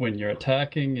 When you're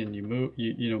attacking and you move,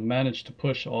 manage to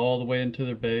push all the way into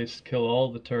their base, kill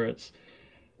all the turrets,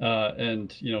 and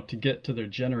to get to their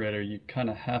generator, you kind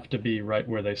of have to be right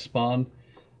where they spawn.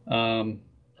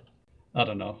 I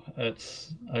don't know.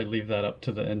 I leave that up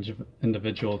to the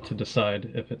individual to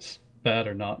decide if it's bad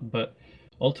or not. But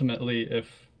ultimately, if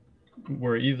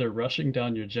we're either rushing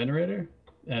down your generator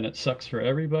and it sucks for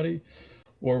everybody,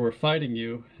 or we're fighting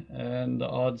you and the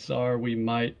odds are we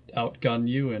might outgun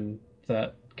you, and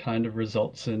that kind of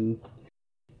results in,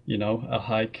 a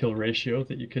high kill ratio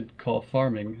that you could call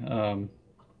farming.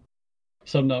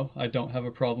 So no, I don't have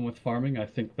a problem with farming. I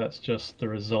think that's just the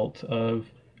result of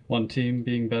one team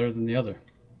being better than the other.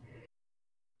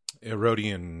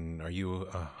 Erodian, are you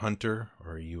a hunter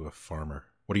or are you a farmer?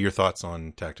 What are your thoughts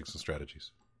on tactics and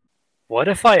strategies? What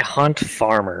if I hunt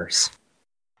farmers?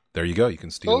 There you go. You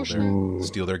can steal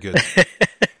their goods.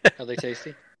 Are they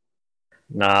tasty?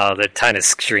 No, they're kind of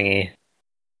stringy.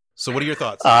 So what are your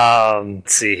thoughts?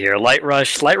 Let's see here. Light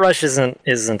Rush isn't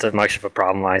as much of a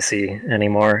problem I see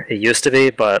anymore. It used to be,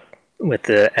 but with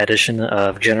the addition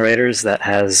of generators, that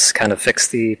has kind of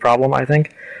fixed the problem, I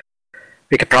think.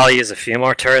 We could probably use a few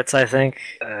more turrets, I think.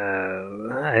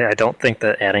 I don't think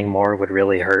that adding more would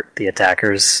really hurt the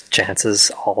attackers'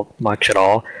 chances much at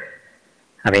all.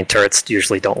 Turrets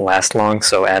usually don't last long,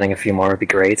 so adding a few more would be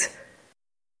great.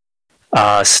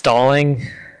 Stalling.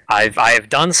 I have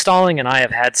done stalling, and I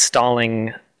have had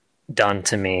stalling done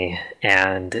to me,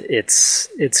 and it's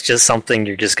just something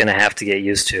you're just going to have to get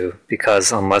used to,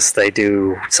 because unless they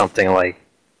do something like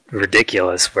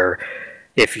ridiculous, where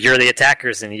if you're the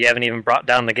attackers and you haven't even brought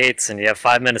down the gates and you have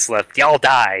 5 minutes left, y'all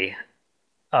die.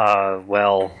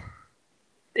 Well,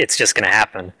 it's just going to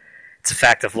happen. It's a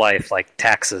fact of life, like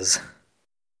taxes.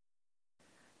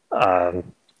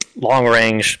 Long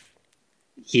range,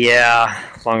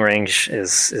 long range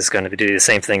is going to do the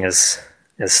same thing as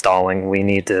stalling. We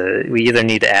either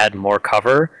need to add more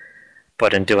cover,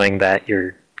 but in doing that,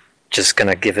 you're just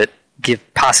going to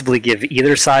possibly give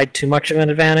either side too much of an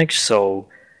advantage. So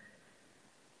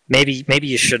maybe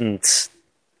you shouldn't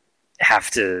have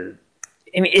to.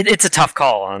 It's a tough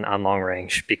call on long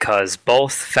range, because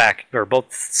both sides,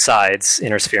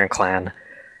 Innersphere and Clan,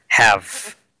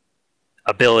 have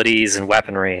abilities and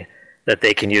weaponry that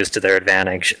they can use to their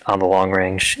advantage on the long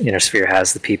range. Innersphere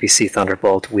has the PPC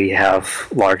Thunderbolt. We have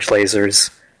large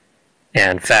lasers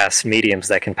and fast mediums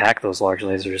that can pack those large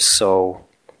lasers. So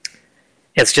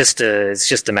it's just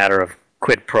a matter of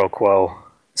quid pro quo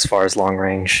as far as long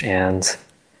range, and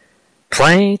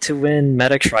play to win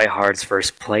meta tryhards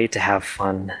versus play to have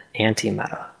fun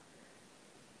anti-meta.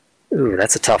 Ooh,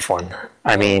 that's a tough one.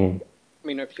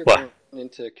 If you're going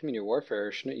into community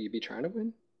warfare, shouldn't you be trying to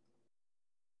win?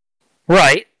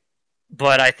 Right,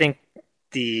 but I think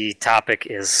the topic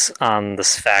is on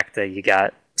this fact that you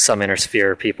got some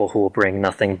Innersphere people who will bring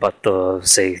nothing but the,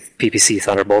 say, PPC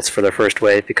Thunderbolts for their first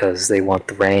wave because they want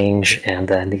the range, and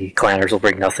then the Clanners will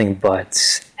bring nothing but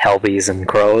Helbies and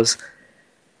Crows.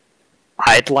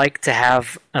 I'd like to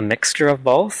have a mixture of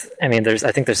both. I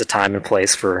think there's a time and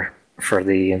place for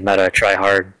the meta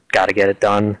tryhard, gotta get it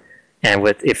done, and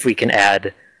if we can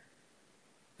add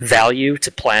value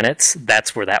to planets,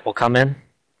 that's where that will come in.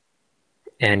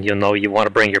 And you want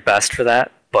to bring your best for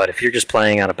that. But if you're just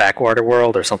playing on a backwater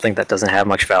world or something that doesn't have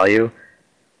much value,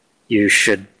 you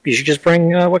should just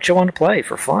bring what you want to play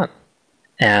for fun.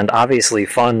 And obviously,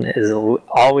 fun is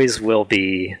always will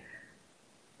be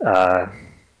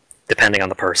depending on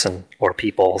the person or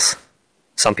people's.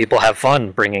 Some people have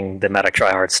fun bringing the meta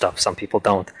tryhard stuff. Some people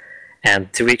don't.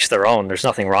 And to each their own. There's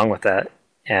nothing wrong with that.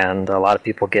 And a lot of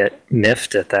people get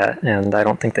miffed at that. And I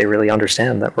don't think they really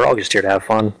understand that we're all just here to have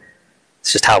fun.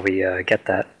 It's just how we get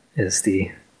that is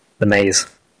the maze.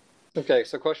 Okay,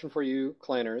 so question for you,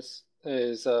 Clanners,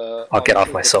 is... I'll get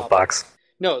off my soapbox.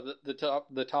 No,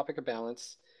 the topic of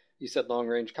balance. You said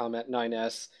long-range combat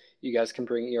 9S. You guys can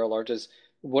bring ER larges.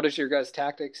 What is your guys'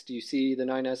 tactics? Do you see the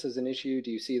 9S as an issue? Do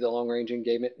you see the long-range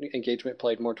engagement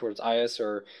played more towards IS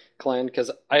or Clan? Because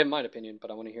I have my opinion,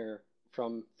 but I want to hear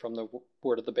from the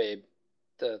word of the babe,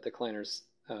 the Clanners.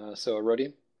 So,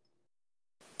 Rodian?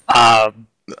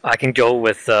 I can go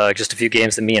with just a few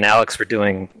games that me and Alex were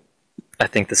doing, I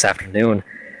think, this afternoon.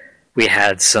 We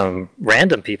had some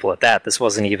random people at that. This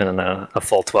wasn't even a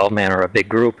full 12-man or a big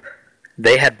group.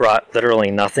 They had brought literally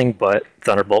nothing but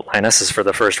Thunderbolt 9Ss for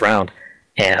the first round.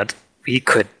 And we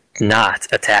could not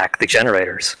attack the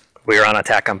generators. We were on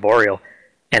attack on Boreal,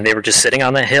 and they were just sitting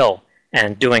on the hill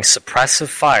and doing suppressive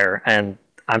fire. And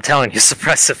I'm telling you,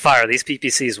 suppressive fire, these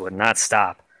PPCs would not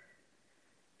stop.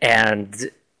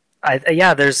 And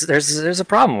there's a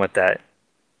problem with that.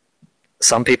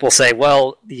 Some people say,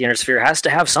 well, the Inner Sphere has to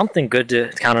have something good to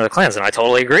counter the clans, and I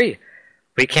totally agree.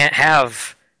 We can't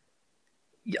have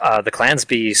the clans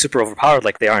be super overpowered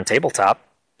like they are in tabletop.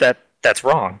 That's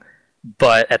wrong.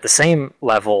 But at the same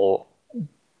level,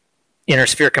 Inner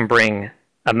Sphere can bring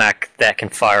a mech that can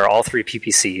fire all 3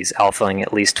 PPCs, alphaing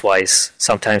at least twice,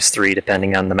 sometimes 3,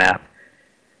 depending on the map,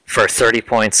 for 30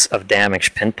 points of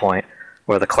damage pinpoint,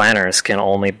 where the Clanners can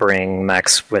only bring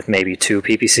mechs with maybe 2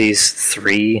 PPCs,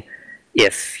 3,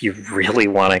 if you really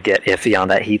want to get iffy on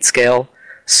that heat scale.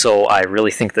 So I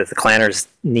really think that the Clanners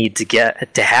need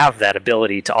to have that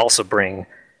ability to also bring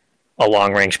a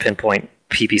long-range pinpoint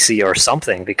PPC or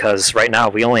something, because right now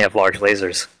we only have large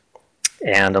lasers,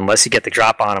 and unless you get the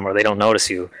drop on them or they don't notice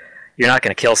you, you're not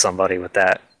going to kill somebody with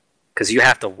that, because you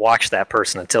have to watch that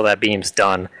person until that beam's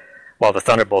done, while the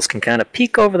Thunderbolts can kind of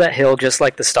peek over that hill just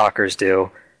like the Stalkers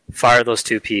do, fire those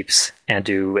 2 peeps, and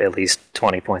do at least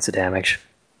 20 points of damage.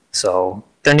 So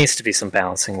there needs to be some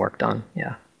balancing work done,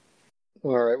 yeah.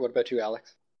 All right, what about you,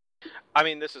 Alex? I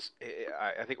mean,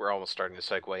 I think we're almost starting to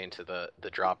segue into the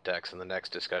drop decks and the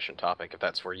next discussion topic, if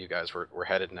that's where you guys were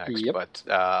headed next. Yep. But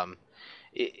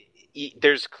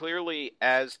there's clearly,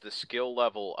 as the skill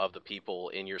level of the people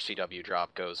in your CW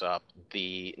drop goes up,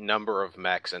 the number of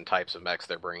mechs and types of mechs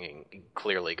they're bringing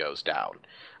clearly goes down.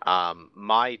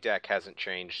 My deck hasn't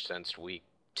changed since week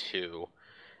 2.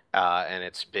 And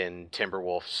it's been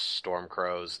Timberwolves,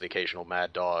 Stormcrows, the occasional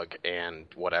Mad Dog, and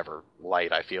whatever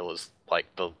light I feel is like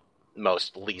the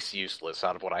most least useless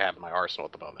out of what I have in my arsenal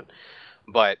at the moment.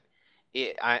 But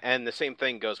and the same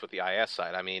thing goes with the IS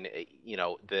side. I mean,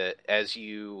 as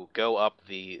you go up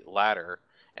the ladder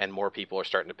and more people are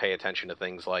starting to pay attention to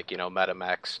things like,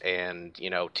 MetaMechs and,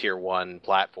 tier 1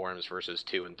 platforms versus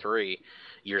 2 and 3,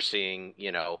 you're seeing,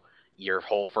 your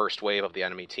whole first wave of the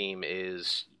enemy team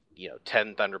is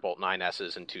 10 Thunderbolt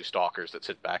 9Ss and 2 Stalkers that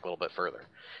sit back a little bit further.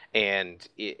 And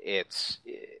it's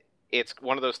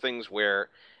one of those things where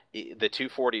the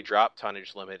 240 drop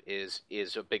tonnage limit is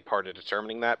a big part of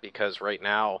determining that, because right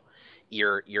now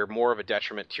you're more of a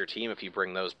detriment to your team if you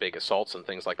bring those big assaults and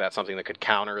things like that, something that could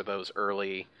counter those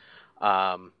early,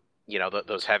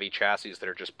 those heavy chassis that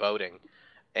are just boating.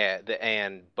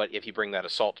 But if you bring that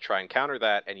assault to try and counter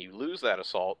that, and you lose that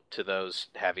assault to those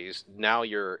heavies, now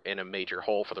you're in a major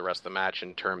hole for the rest of the match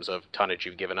in terms of tonnage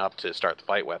you've given up to start the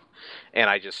fight with. And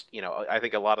I just, I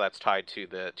think a lot of that's tied to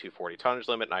the 240 tonnage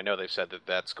limit, and I know they've said that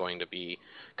that's going to be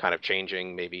kind of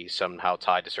changing, maybe somehow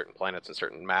tied to certain planets and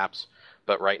certain maps.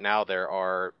 But right now there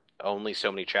are only so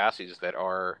many chassis that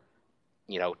are,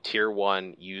 tier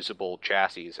 1 usable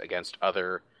chassis against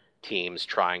other teams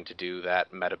trying to do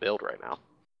that meta build right now.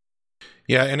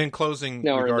 Yeah, and in closing,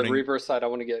 now regarding... on the reverse side, I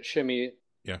want to get Shimmy.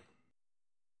 Yeah.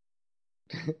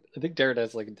 I think Darren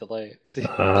has like a delay.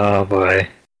 Oh boy.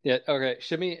 Yeah. Okay,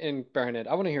 Shimmy and Baronet.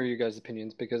 I want to hear you guys'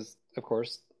 opinions because, of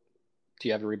course, do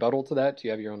you have a rebuttal to that? Do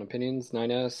you have your own opinions?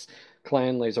 9S,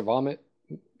 Clan, Laser Vomit.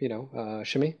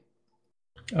 Shimmy.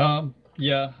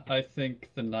 Yeah, I think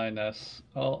the 9S.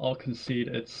 I'll concede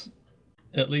it's.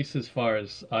 At least as far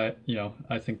as I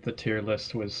think the tier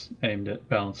list was aimed at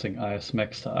balancing IS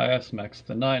mechs to IS mechs.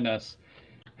 The 9S,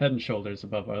 head and shoulders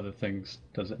above other things.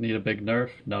 Does it need a big nerf?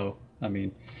 No. I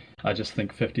mean, I just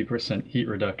think 50% heat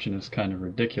reduction is kind of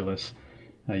ridiculous.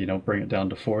 Bring it down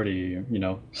to 40,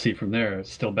 see from there.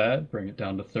 It's still bad, bring it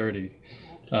down to 30.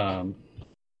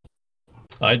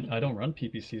 I don't run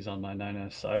PPCs on my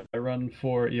 9S. I run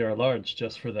 4 ER large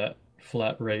just for that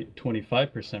flat rate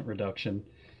 25% reduction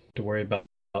to worry about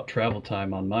travel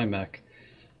time on my mech.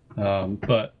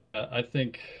 But I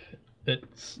think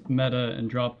it's meta and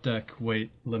drop deck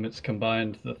weight limits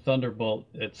combined. The Thunderbolt,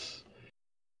 it's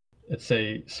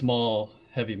a small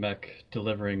heavy mech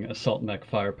delivering assault mech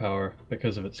firepower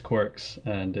because of its quirks,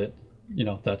 and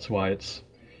that's why it's,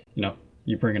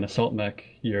 you bring an assault mech,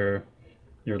 you're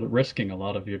risking a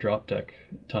lot of your drop deck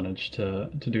tonnage to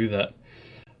do that.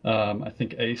 I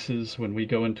think aces, when we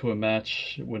go into a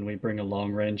match, when we bring a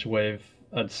long range wave,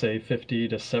 I'd say 50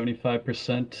 to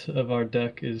 75% of our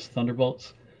deck is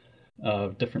Thunderbolts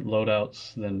of different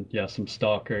loadouts. Then some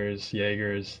Stalkers,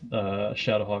 Jaegers,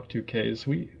 Shadowhawk 2Ks.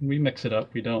 We mix it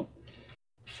up. We don't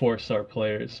force our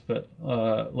players, but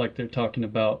like they're talking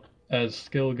about, as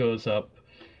skill goes up,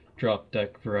 drop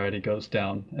deck variety goes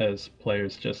down, as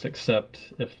players just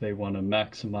accept if they want to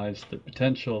maximize the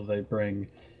potential, they bring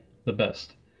the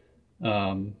best.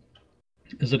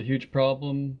 Is it a huge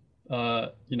problem?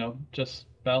 Just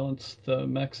balance the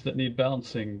mechs that need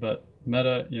balancing, but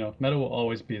meta will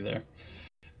always be there.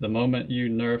 The moment you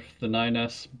nerf the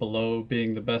 9S below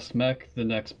being the best mech, the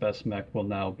next best mech will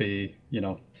now be,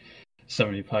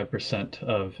 75%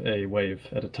 of a wave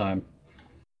at a time.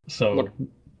 So,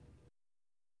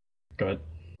 go ahead.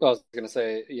 I was going to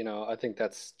say, I think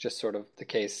that's just sort of the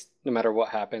case. No matter what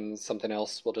happens, something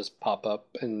else will just pop up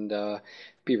and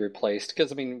be replaced.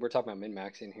 Because, we're talking about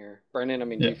min-maxing here. Brandon,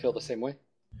 do you feel the same way?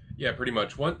 Yeah, pretty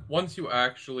much. Once you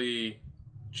actually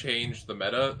change the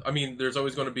meta, there's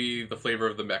always going to be the flavor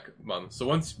of the mech month. So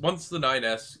once the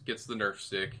 9S gets the nerf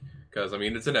stick, because,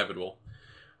 it's inevitable,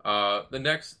 the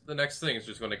next thing is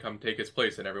just going to come take its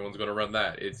place, and everyone's going to run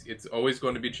that. It's always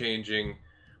going to be changing.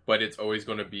 But it's always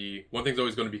going to be, one thing's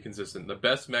always going to be consistent. The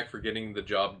best mech for getting the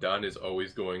job done is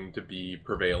always going to be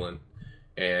prevalent.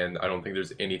 And I don't think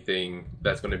there's anything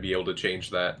that's going to be able to change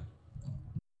that.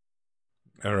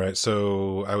 All right,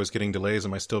 so I was getting delays.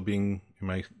 Am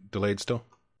I delayed still?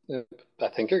 I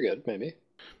think you're good, maybe.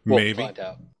 Maybe. We'll find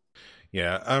out.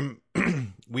 Yeah,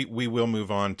 we will move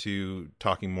on to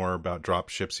talking more about drop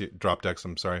decks,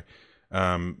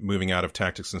 moving out of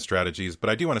tactics and strategies. But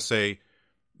I do want to say,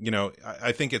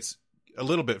 I think it's a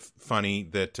little bit funny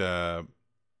that,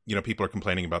 people are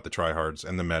complaining about the tryhards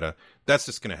and the meta. That's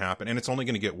just going to happen. And it's only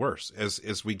going to get worse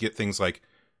as we get things like,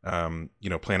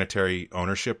 planetary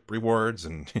ownership rewards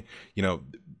and,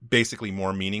 basically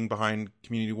more meaning behind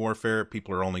community warfare.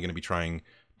 People are only going to be trying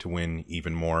to win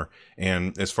even more.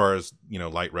 And as far as,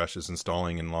 light rushes and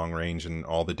stalling and long range and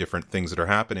all the different things that are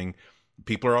happening,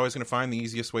 people are always going to find the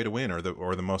easiest way to win or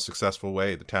the most successful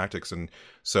way, the tactics. And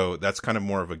so that's kind of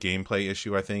more of a gameplay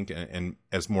issue, I think. And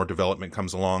as more development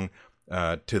comes along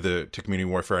to community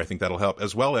warfare, I think that'll help,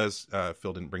 as well as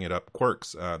Phil didn't bring it up,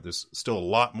 quirks. There's still a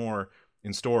lot more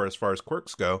in store as far as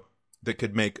quirks go that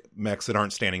could make mechs that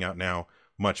aren't standing out now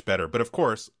much better. But of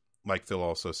course, like Phil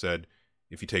also said,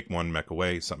 if you take one mech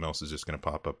away, something else is just going to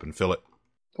pop up and fill it.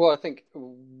 Well, I think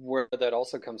where that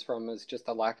also comes from is just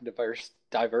a lack of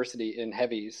diversity in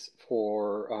heavies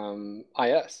for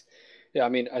IS. Yeah,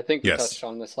 I think we touched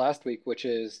on this last week, which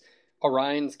is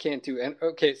Orions can't do...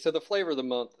 Okay, so the flavor of the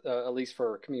month, at least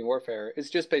for community warfare, is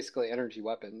just basically energy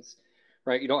weapons,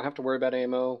 right? You don't have to worry about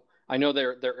ammo. I know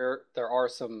there are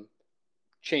some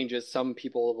changes. Some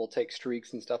people will take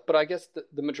streaks and stuff, but I guess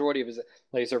the majority of it is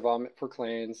laser vomit for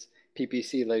clans,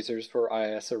 PPC lasers for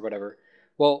IS or whatever.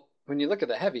 Well, when you look at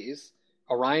the heavies,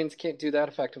 Orions can't do that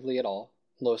effectively at all.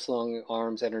 Low slung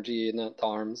arms, energy in the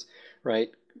arms, right?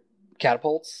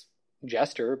 Catapults,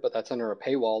 Jester, but that's under a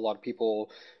paywall. A lot of people,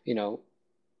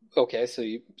 okay, so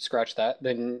you scratch that.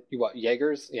 Then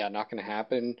Jaegers? Yeah, not going to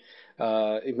happen.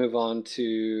 You move on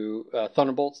to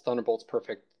Thunderbolts. Thunderbolts,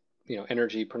 perfect,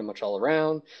 energy pretty much all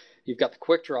around. You've got the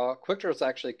Quick Draw. Quick Draw is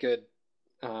actually good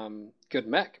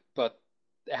mech, but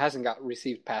it hasn't got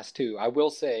received Pass 2. I will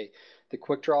say the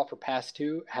Quick Draw for Pass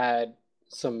 2 had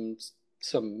some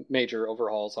major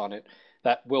overhauls on it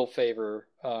that will favor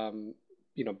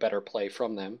better play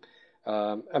from them.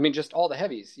 Just all the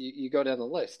heavies. You go down the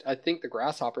list. I think the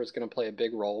Grasshopper is going to play a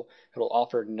big role. It'll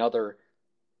offer another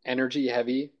energy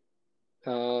heavy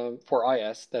for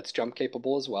IS that's jump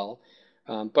capable as well.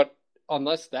 But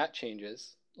unless that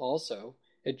changes, also,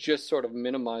 it just sort of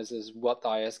minimizes what the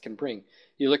IS can bring.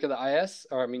 You look at the IS,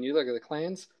 you look at the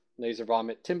clans, Laser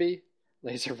Vomit Timby,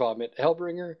 Laser Vomit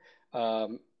Hellbringer.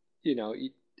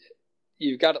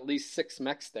 You've got at least 6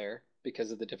 mechs there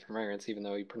because of the different variants, even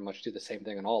though you pretty much do the same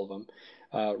thing on all of them,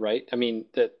 right?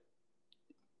 That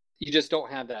you just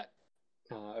don't have that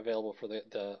available for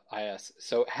the IS.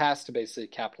 So it has to basically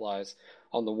capitalize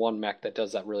on the one mech that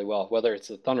does that really well, whether it's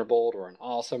a Thunderbolt or an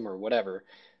Awesome or whatever.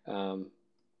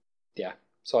 Yeah,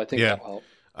 so I think that'll help.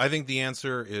 I think the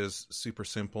answer is super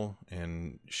simple,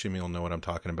 and Shimmy will know what I'm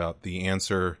talking about. The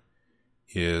answer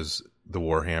is the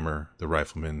Warhammer, the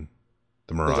Rifleman,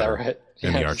 the Marauder, is that right?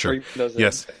 and the Archer.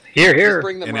 Yes, here. Just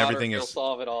bring the and Marauder, everything you'll is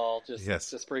solve it all.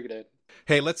 Just bring it in.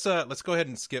 Hey, let's go ahead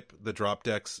and skip the drop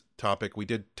decks topic. We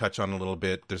did touch on it a little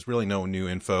bit. There's really no new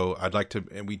info. I'd like to,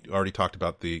 and we already talked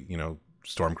about the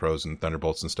Stormcrows and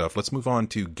Thunderbolts and stuff. Let's move on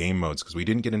to game modes, because we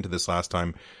didn't get into this last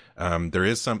time. There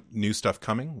is some new stuff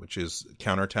coming, which is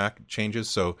counterattack changes.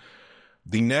 So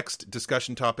the next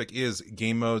discussion topic is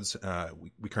game modes.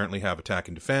 We currently have attack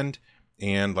and defend.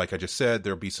 And like I just said,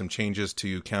 there'll be some changes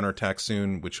to counterattack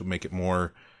soon, which will make it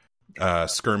more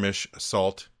skirmish,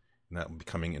 assault. And that will be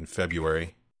coming in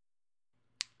February.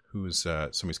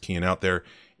 Somebody's keying out there.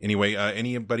 Anyway,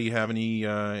 anybody have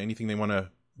anything they want to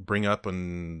bring up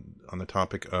on the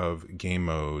topic of game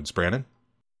modes? Brandon?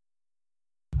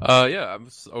 Yeah, I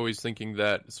was always thinking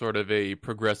that sort of a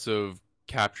progressive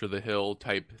capture the hill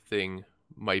type thing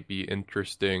might be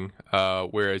interesting,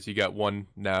 whereas you got one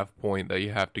nav point that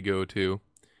you have to go to,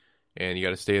 and you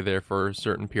got to stay there for a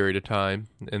certain period of time,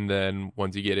 and then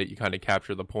once you get it, you kind of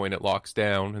capture the point, it locks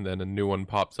down, and then a new one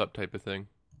pops up type of thing.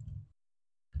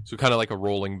 So kind of like a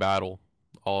rolling battle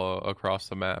all across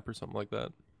the map or something like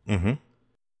that. Mm-hmm.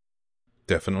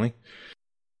 Definitely.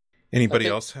 Anybody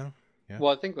else have? Yeah.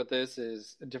 Well, I think what this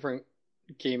is, different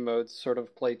game modes sort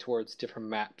of play towards different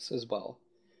maps as well.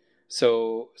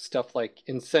 So stuff like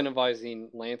incentivizing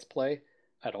lance play,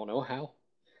 I don't know how.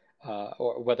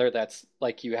 Or whether that's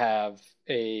like you have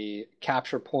a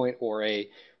capture point or a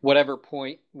whatever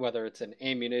point, whether it's an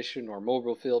ammunition or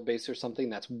mobile field base or something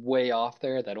that's way off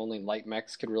there that only light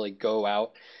mechs could really go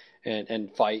out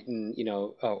and fight, and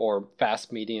or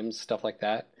fast mediums, stuff like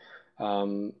that.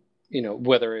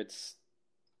 Whether it's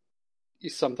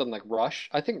something like Rush.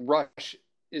 I think Rush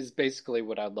is basically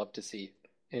what I'd love to see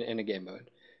in a game mode.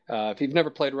 If you've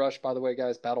never played Rush, by the way,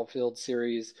 guys, Battlefield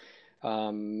series,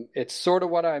 it's sort of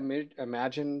what I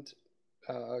imagined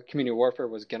Community Warfare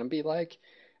was going to be like,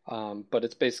 but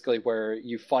it's basically where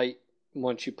you fight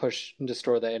once you push and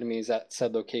destroy the enemies at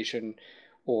said location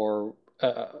or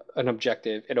an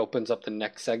objective. It opens up the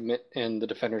next segment and the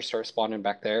defenders start spawning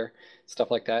back there,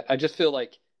 stuff like that. I just feel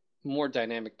like more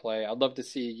dynamic play. I'd love to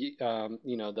see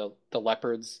the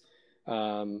Leopards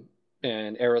and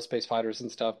aerospace fighters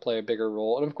and stuff play a bigger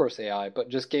role, and of course AI, but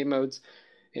just game modes,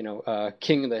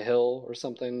 King of the Hill or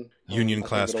something. Union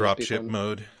class dropship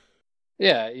mode.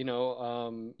 Yeah,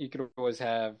 you could always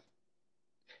have,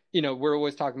 we're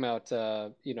always talking about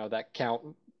that count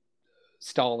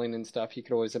stalling and stuff. You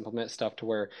could always implement stuff to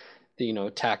where the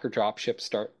attack or drop ships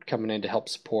start coming in to help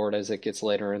support as it gets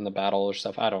later in the battle or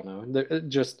stuff. I don't know. They're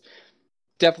just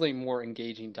definitely more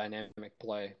engaging dynamic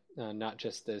play, not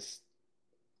just this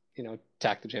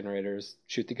attack the generators,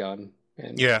 shoot the gun,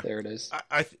 and there it is.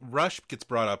 Rush gets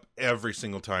brought up every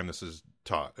single time this is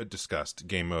discussed,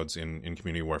 game modes in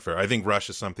Community Warfare. I think Rush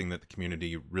is something that the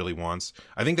community really wants.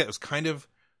 I think that was kind of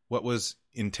what was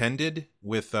intended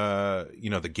with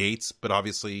the gates, but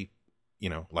obviously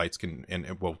lights can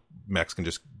mechs can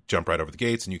just jump right over the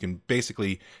gates, and you can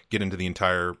basically get into the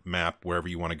entire map wherever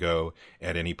you want to go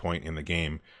at any point in the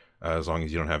game, as long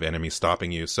as you don't have enemies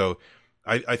stopping you. So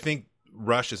I think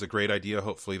Rush is a great idea.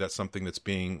 Hopefully that's something that's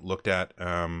being looked at.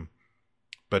 Rodian,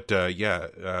 you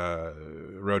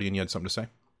had something to say?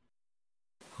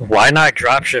 Why not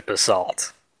dropship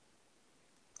assault?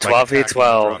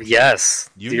 12v12, yes.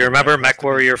 Do you remember Mech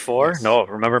Warrior 4? Yes. No,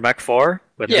 remember Mech 4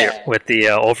 with the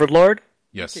Overlord?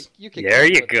 Yes. There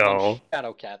you go.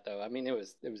 Shadowcat, though. I mean, it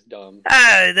was dumb.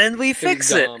 Then we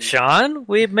fix it, Sean.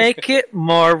 We make it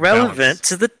more relevant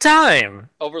to the time.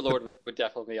 Overlord would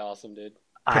definitely be awesome, dude.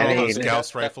 Put all those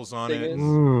Gauss rifles on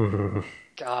it.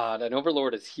 God, and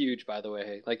Overlord is huge, by the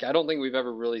way. Like, I don't think we've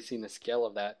ever really seen the scale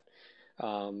of that.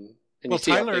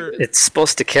 Tyler, it's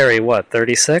supposed to carry what,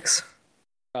 36?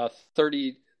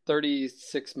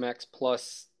 36 mechs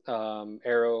plus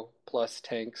arrow plus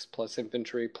tanks plus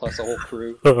infantry plus a whole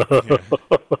crew.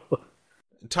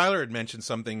 Tyler had mentioned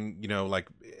something, like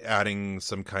adding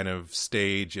some kind of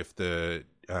stage if the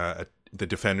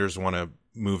defenders want to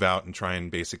move out and try and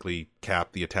basically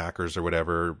cap the attackers or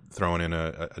whatever, throwing in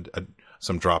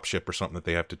some drop ship or something that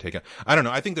they have to take out. I don't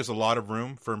know. I think there's a lot of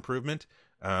room for improvement.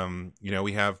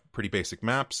 We have pretty basic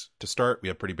maps to start. We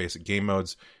have pretty basic game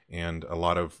modes and a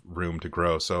lot of room to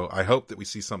grow. So I hope that we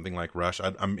see something like Rush.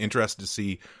 I'm interested to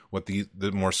see what the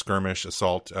more skirmish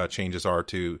assault changes are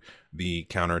to the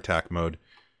counterattack mode.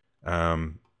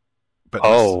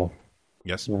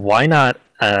 Yes. Why not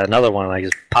another one that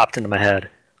just popped into my head?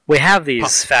 We have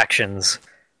these factions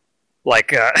like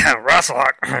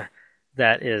Rassalok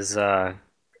that is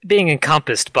being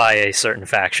encompassed by a certain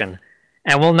faction,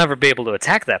 and we'll never be able to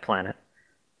attack that planet.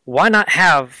 Why not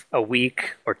have a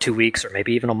week or 2 weeks or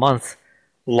maybe even a month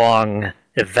long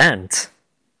event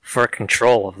for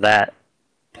control of that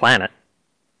planet?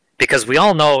 Because we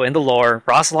all know in the lore,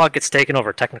 Rassalok gets taken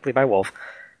over technically by Wolf,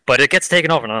 but it gets taken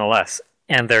over nonetheless,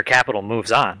 and their capital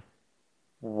moves on.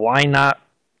 Why not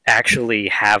actually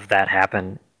have that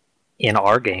happen in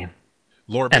our game?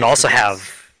 And also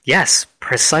have, yes,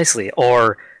 precisely,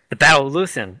 or the Battle of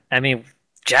Luthen. I mean,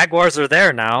 Jaguars are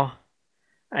there now.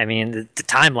 I mean, the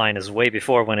timeline is way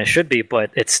before when it should be,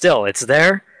 but it's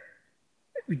there.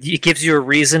 It gives you a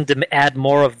reason to add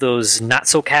more of those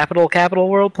not-so-capital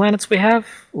world planets we have,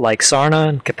 like Sarna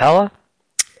and Capella.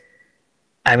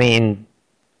 I mean,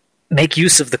 make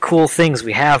use of the cool things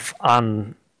we have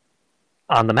on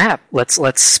the map.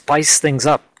 Let's spice things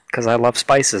up, because I love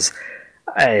spices.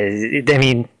 I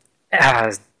mean,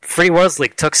 Free Worlds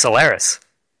League took Solaris.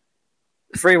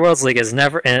 Free Worlds League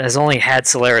has only had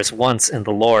Solaris once in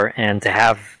the lore, and to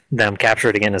have them capture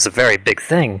it again is a very big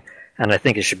thing. And I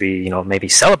think it should be, maybe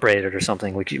celebrated or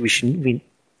something. It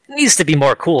needs to be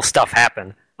more cool stuff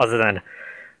happen, other than,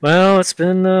 well, it's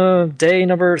been day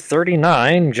number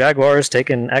 39. Jaguar's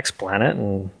taken X planet,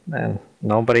 and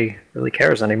nobody really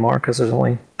cares anymore because there's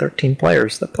only 13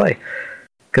 players that play.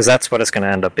 Because that's what it's going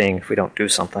to end up being if we don't do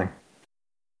something.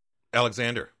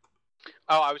 Alexander.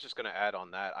 Oh, I was just going to add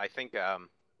on that. I think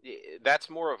that's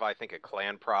more of, a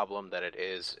clan problem than it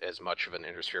is as much of an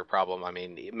Intersphere problem. I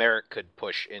mean, Merrick could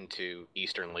push into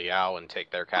Eastern Liao and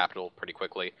take their capital pretty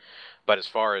quickly. But as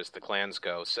far as the clans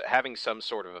go, having some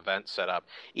sort of event set up,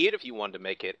 even if you wanted to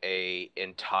make it a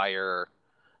entire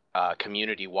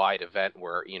community-wide event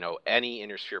where, any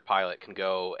Intersphere pilot can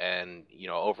go and,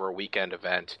 over a weekend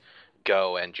event,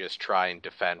 go and just try and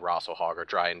defend Rassalhog or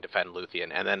try and defend Luthien,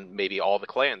 and then maybe all the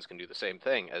clans can do the same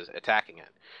thing as attacking it.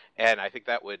 And I think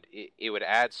that would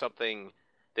add something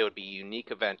that would be a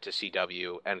unique event to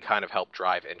CW and kind of help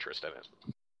drive interest in it.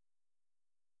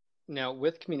 Now,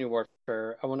 with community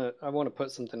warfare, I want to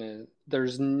put something in.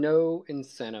 There's no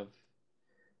incentive.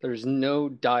 There's no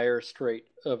dire strait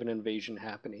of an invasion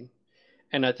happening.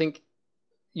 And I think,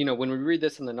 when we read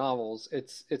this in the novels,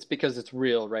 it's because it's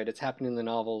real, right? It's happening in the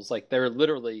novels. Like, they're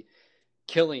literally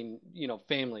killing,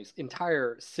 families,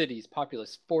 entire cities,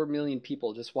 populace, 4 million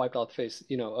people just wiped off the face,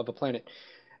 of a planet.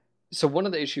 So one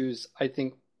of the issues I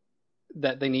think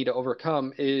that they need to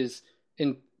overcome is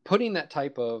in putting that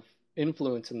type of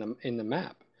influence in the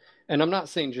map. And I'm not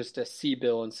saying just a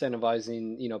C-bill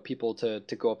incentivizing, people to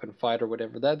go up and fight or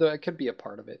whatever. That could be a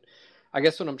part of it. I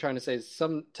guess what I'm trying to say is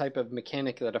some type of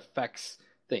mechanic that affects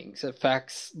things,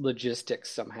 affects logistics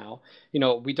somehow.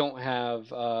 We don't have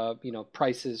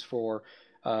prices for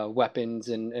weapons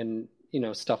and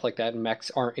stuff like that, and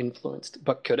mechs aren't influenced.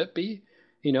 But could it be?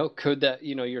 Could that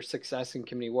your success in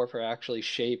community warfare actually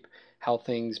shape how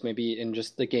things maybe in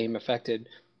just the game affected?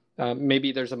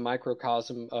 Maybe there's a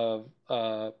microcosm of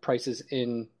prices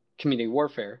in community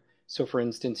warfare. So for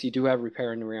instance, you do have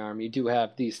repair and rearm, you do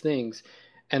have these things,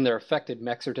 and they're affected.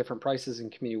 Mechs are different prices in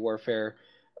community warfare.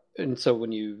 And so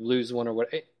when you lose one or what,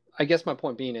 I guess my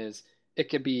point being is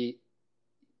it's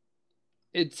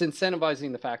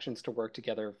incentivizing the factions to work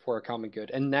together for a common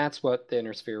good. And that's what the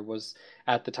Intersphere was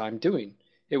at the time doing.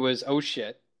 It was, oh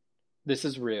shit, this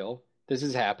is real. This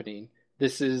is happening.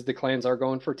 The clans are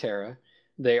going for Terra.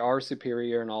 They are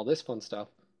superior and all this fun stuff.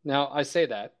 Now, I say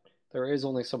that there is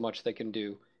only so much they can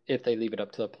do if they leave it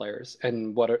up to the players.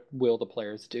 And what will the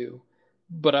players do?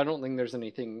 But I don't think there's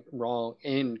anything wrong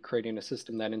in creating a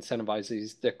system that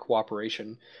incentivizes the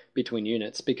cooperation between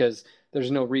units, because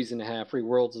there's no reason to have Free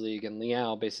Worlds League and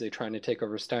Liao basically trying to take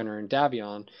over Steiner and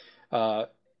Davion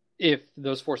if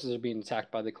those forces are being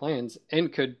attacked by the clans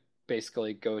and could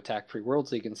basically go attack Free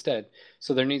Worlds League instead.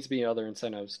 So there needs to be other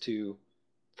incentives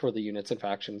for the units and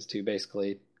factions to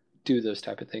basically do those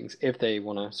type of things if they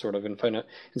want to sort of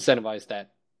incentivize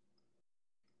that,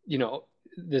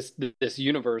 this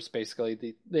universe. Basically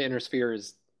the Intersphere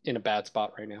is in a bad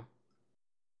spot right now.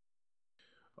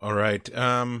 All right.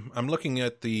 I'm looking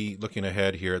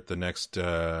ahead here at the next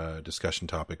discussion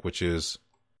topic, which is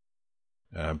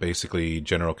basically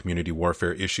general community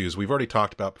warfare issues. We've already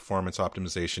talked about performance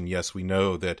optimization. Yes, we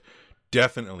know that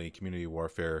definitely community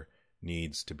warfare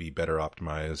needs to be better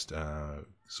optimized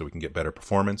so we can get better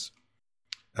performance.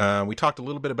 We talked a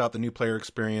little bit about the new player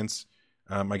experience.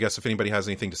 I guess if anybody has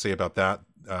anything to say about that,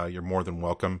 you're more than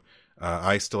welcome.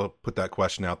 I still put that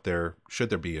question out there. Should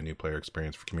there be a new player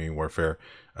experience for Community Warfare?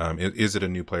 Is it a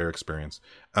new player experience?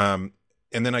 And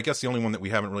then I guess the only one that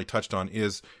we haven't really touched on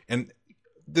is, and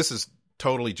this is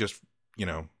totally just,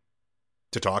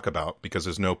 to talk about because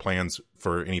there's no plans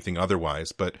for anything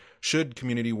otherwise, but should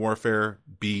Community Warfare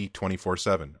be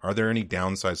 24/7? Are there any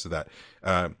downsides to that?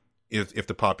 If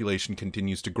the population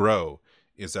continues to grow,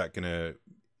 is that going to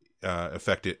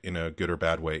affect it in a good or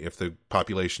bad way? If the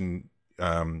population,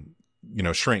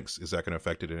 shrinks, is that going to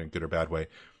affect it in a good or bad way?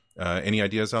 Any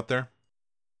ideas out there?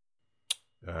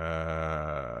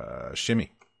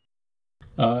 Shimmy.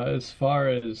 As far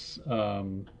as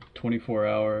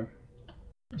 24-hour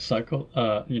cycle,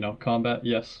 combat,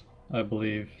 yes, I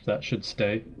believe that should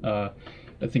stay. I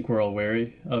think we're all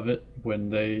wary of it when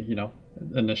they,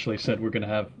 initially said we're going to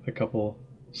have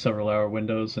several hour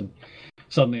windows, and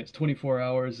suddenly it's 24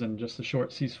 hours and just a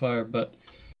short ceasefire. But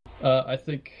I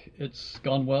think it's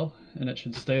gone well, and it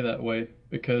should stay that way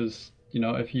because,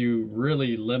 if you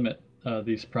really limit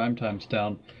these prime times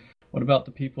down, what about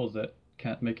the people that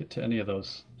can't make it to any of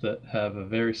those, that have a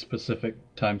very specific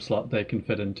time slot they can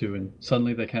fit into, and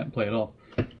suddenly they can't play at all?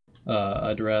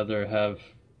 I'd rather have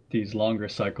these longer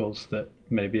cycles that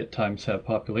maybe at times have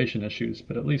population issues,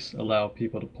 but at least allow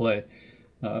people to play.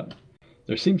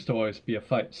 There seems to always be a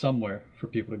fight somewhere for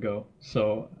people to go.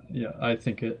 So, yeah, I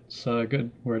think it's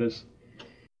good where it is.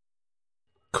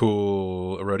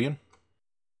 Cool. Erodian?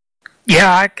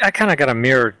 Yeah, I kind of got a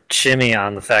mirror Shimmy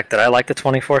on the fact that I like the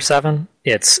 24/7.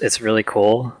 It's really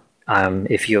cool.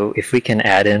 If we can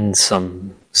add in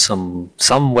some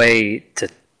way to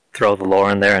throw the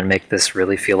lore in there and make this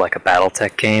really feel like a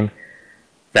BattleTech game,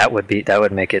 that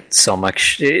would make it so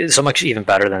much even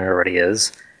better than it already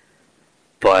is.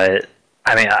 But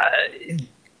I mean,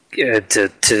 to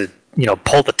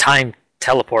pull the time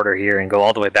teleporter here and go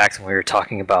all the way back to when we were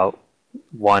talking about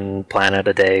 1 planet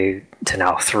a day to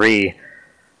now 3.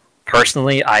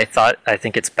 Personally, I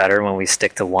think it's better when we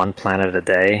stick to 1 planet a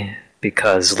day,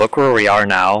 because look where we are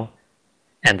now,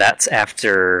 and that's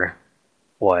after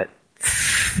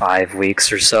 5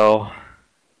 weeks or so,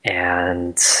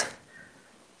 and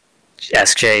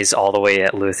SJ's all the way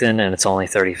at Luthen, and it's only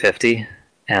 3050,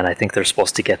 and I think they're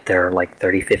supposed to get there like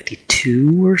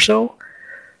 3052 or so.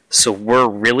 So we're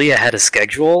really ahead of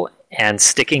schedule, and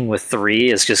sticking with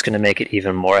 3 is just going to make it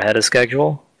even more ahead of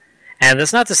schedule. And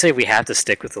that's not to say we have to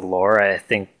stick with the lore. I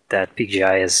think that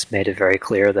PGI has made it very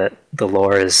clear that the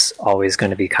lore is always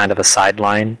going to be kind of a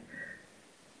sideline,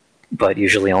 but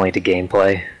usually only to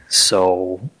gameplay.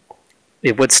 So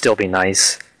it would still be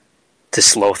nice to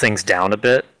slow things down a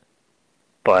bit,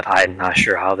 but I'm not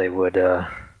sure how they would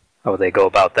go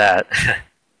about that.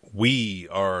 We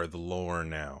are the lore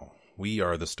now. We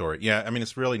are the story. Yeah, I mean,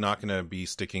 it's really not going to be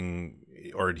sticking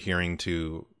or adhering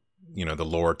to, the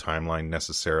lore timeline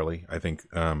necessarily. I think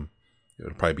it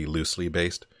would probably be loosely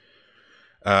based.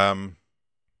 But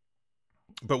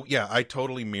yeah, I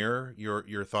totally mirror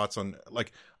your thoughts on,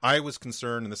 like, I was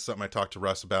concerned, and this is something I talked to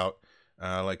Russ about.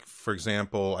 Like, for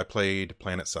example, I played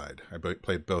PlanetSide. I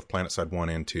played both PlanetSide 1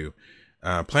 and 2.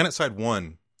 PlanetSide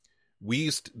 1,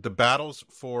 the battles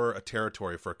for a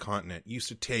territory, for a continent, used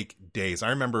to take days. I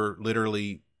remember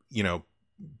literally,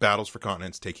 battles for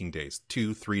continents taking days,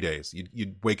 2-3 days.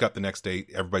 You'd wake up the next day,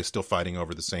 everybody's still fighting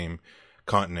over the same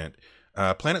continent.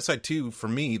 PlanetSide 2, for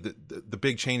me, the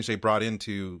big change they brought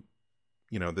into,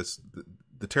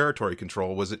 the territory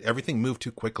control was that everything moved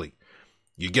too quickly.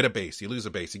 You get a base, you lose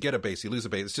a base, you get a base, you lose a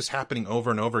base. It's just happening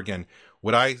over and over again.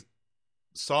 What I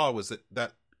saw was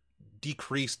that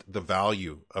decreased the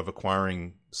value of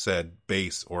acquiring said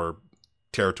base or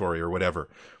territory or whatever.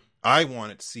 I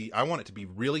want it to be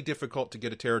really difficult to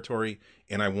get a territory,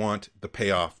 and I want the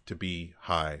payoff to be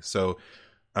high. So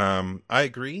I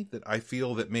agree that I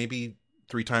feel that maybe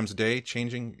 3 times a day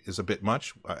changing is a bit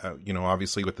much.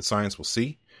 Obviously with the science, we'll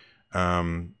see.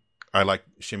 I like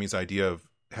Shimmy's idea of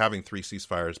having 3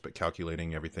 ceasefires, but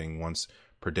calculating everything once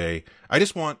per day. I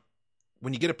just want,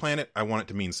 when you get a planet, I want it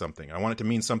to mean something. I want it to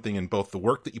mean something in both the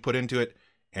work that you put into it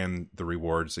and the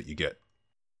rewards that you get.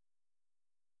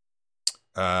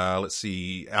 Let's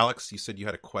see. Alex, you said you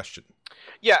had a question.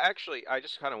 Yeah, actually, I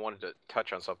just kind of wanted to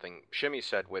touch on something Shimmy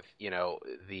said with,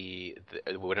 the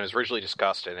when it was originally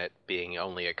discussed and it being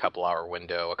only a couple hour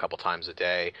window a couple times a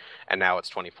day, and now it's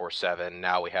 24/7.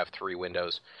 Now we have 3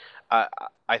 windows.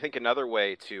 I think another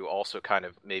way to also kind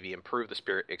of maybe improve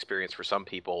the experience for some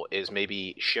people is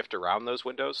maybe shift around those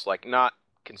windows, like not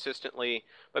consistently,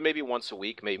 but maybe once a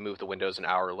week, maybe move the windows an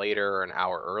hour later or an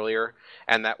hour earlier.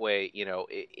 And that way,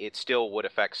 it still would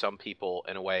affect some people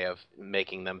in a way of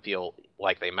making them feel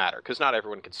like they matter. Because not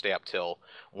everyone can stay up till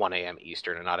 1 a.m.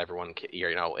 Eastern, and not everyone can,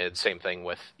 it's same thing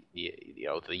with,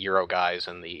 the Euro guys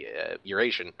and the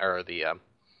Eurasian, or the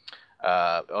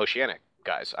Oceanic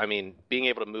guys. I mean, being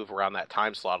able to move around that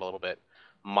time slot a little bit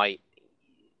might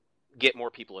get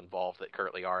more people involved that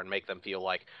currently are and make them feel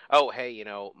like, oh, hey,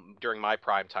 during my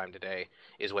prime time today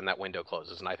is when that window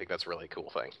closes. And I think that's a really cool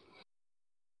thing.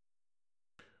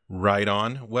 Right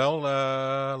on. Well,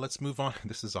 let's move on.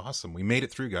 This is awesome. We made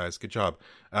it through, guys. Good job.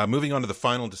 Moving on to the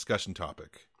final discussion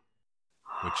topic,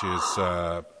 which is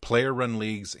player-run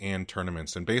leagues and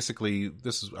tournaments. And basically,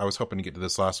 I was hoping to get to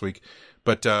this last week,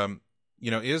 but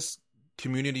is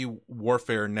community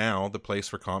warfare now the place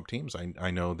for comp teams?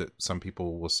 I know that some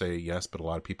people will say yes, but a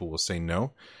lot of people will say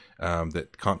no,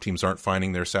 that comp teams aren't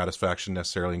finding their satisfaction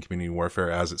necessarily in community warfare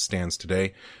as it stands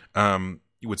today.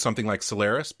 Would something like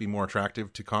Solaris be more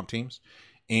attractive to comp teams?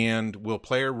 And will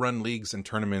player-run leagues and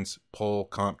tournaments pull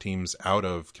comp teams out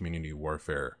of community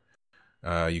warfare?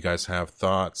 You guys have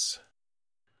thoughts?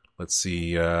 Let's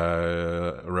see,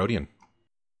 Rodian.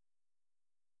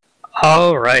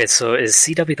 All right, so is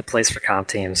CW the place for comp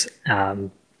teams? I'm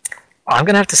going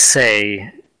to have to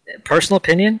say, personal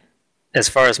opinion, as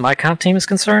far as my comp team is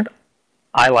concerned,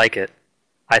 I like it.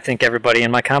 I think everybody in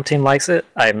my comp team likes it.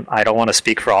 I don't want to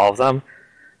speak for all of them,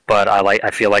 but I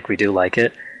feel like we do like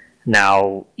it.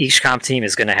 Now, each comp team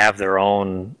is going to have their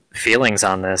own feelings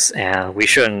on this, and we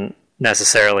shouldn't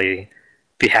necessarily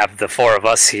have the four of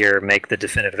us here make the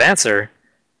definitive answer.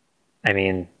 I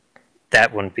mean,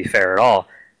 that wouldn't be fair at all.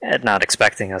 And not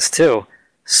expecting us to.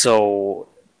 So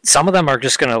some of them are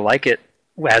just going to like it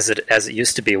as it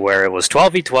used to be, where it was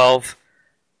 12v12,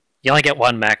 you only get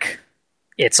one mech,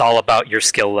 it's all about your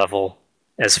skill level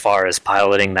as far as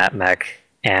piloting that mech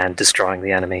and destroying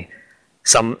the enemy.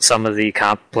 Some of the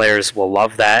comp players will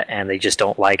love that, and they just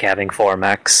don't like having 4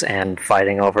 mechs and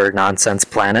fighting over nonsense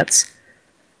planets.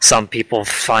 Some people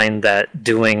find that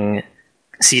doing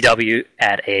CW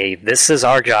at this is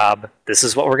our job, this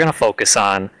is what we're going to focus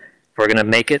on, we're going to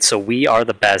make it so we are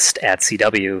the best at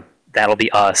CW, that'll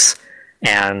be us.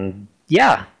 And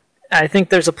yeah, I think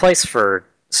there's a place for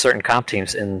certain comp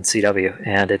teams in CW,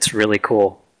 and it's really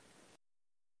cool.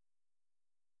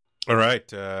 All right,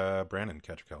 Brandon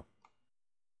Kettrickell.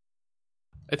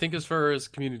 I think as far as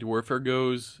community warfare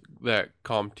goes, that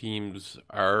comp teams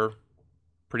are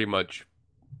pretty much,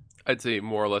 I'd say,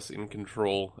 more or less in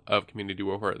control of community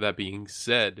warfare. That being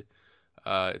said,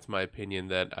 it's my opinion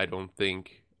that I don't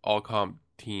think all comp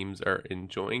teams are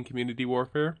enjoying community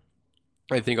warfare.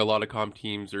 I think a lot of comp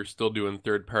teams are still doing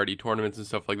third-party tournaments and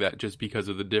stuff like that just because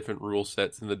of the different rule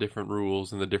sets and the different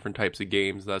rules and the different types of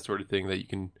games, that sort of thing that you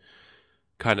can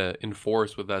kind of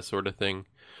enforce with that sort of thing.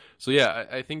 So yeah,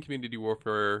 I think community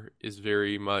warfare is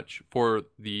very much for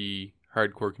the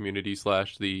hardcore community /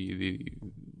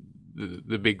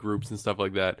 the big groups and stuff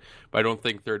like that. But I don't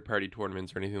think third-party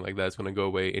tournaments or anything like that is going to go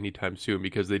away anytime soon,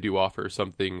 because they do offer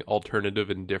something alternative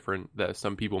and different that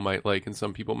some people might like and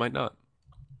some people might not.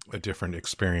 A different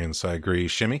experience, I agree.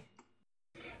 Shimmy?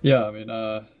 Yeah, I mean,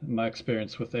 my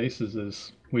experience with Aces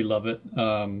is we love it.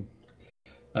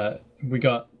 We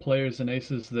got players in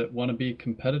Aces that want to be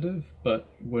competitive, but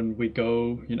when we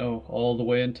go, all the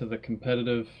way into the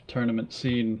competitive tournament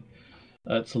scene,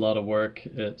 it's a lot of work.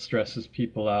 It stresses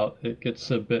people out. It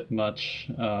gets a bit much.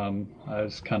 I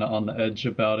was kind of on the edge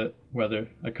about it, whether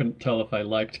I couldn't tell if I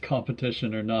liked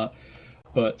competition or not.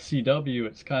 But CW,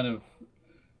 it's kind of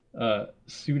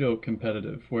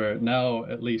pseudo-competitive, where now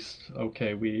at least,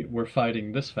 okay, we're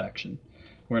fighting this faction.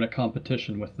 We're in a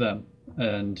competition with them.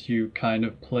 And you kind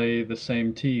of play the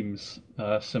same teams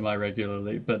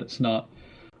semi-regularly, but it's not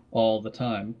all the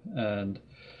time. And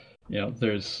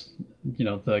there's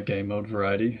the game mode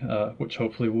variety, which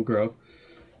hopefully will grow.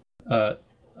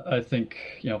 I think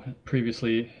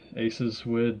previously Aces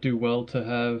would do well to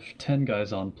have 10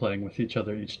 guys on playing with each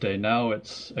other each day. Now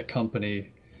it's a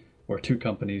company or 2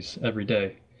 companies every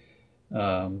day.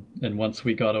 And once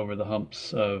we got over the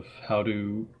humps of how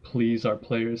to please our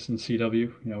players in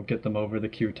CW, get them over the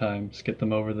queue times, get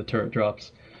them over the turret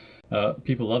drops,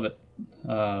 people love it.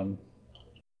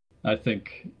 I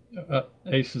think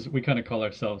Aces, we kind of call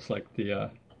ourselves like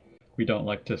we don't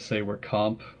like to say we're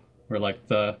comp. We're like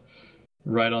the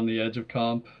right on the edge of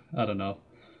comp. I don't know.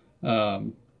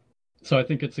 So I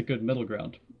think it's a good middle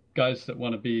ground. Guys that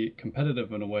want to be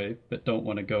competitive in a way, but don't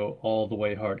want to go all the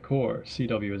way hardcore,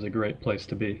 CW is a great place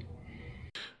to be.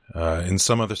 In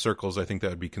some other circles, I think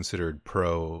that would be considered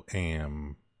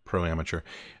pro-amateur.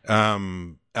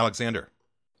 Alexander,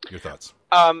 Your thoughts?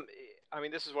 I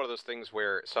mean, this is one of those things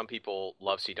where some people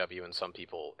love CW and some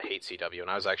people hate CW. And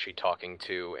I was actually talking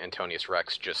to Antonius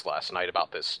Rex just last night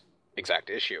about this exact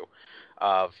issue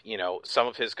of, some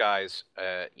of his guys,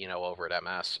 over at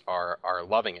MS are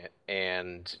loving it.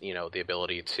 And, the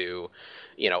ability to,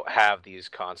 have these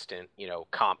constant,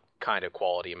 comp kind of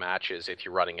quality matches if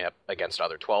you're running it against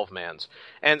other 12-mans.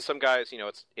 And some guys,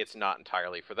 it's not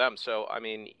entirely for them. So, I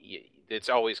mean, it's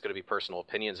always going to be personal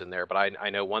opinions in there. But I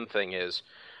know one thing is,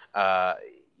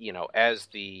 as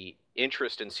the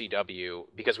interest in CW,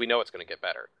 because we know it's going to get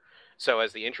better. So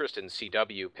as the interest in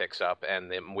CW picks up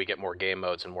and then we get more game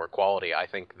modes and more quality, I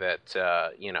think that,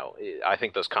 I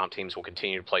think those comp teams will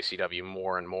continue to play CW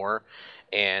more and more.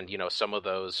 And, some of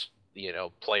those,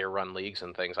 player run leagues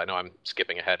and things, I know I'm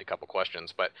skipping ahead a couple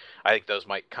questions, but I think those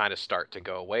might kind of start to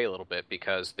go away a little bit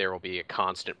because there will be a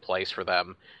constant place for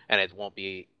them and it won't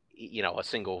be, a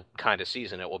single kind of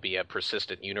season. It will be a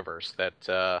persistent universe that,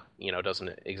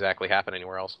 doesn't exactly happen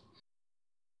anywhere else.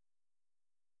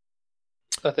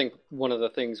 I think one of the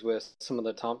things with some of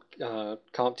the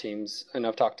comp teams, and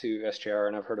I've talked to SJR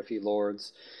and I've heard a few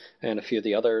Lords and a few of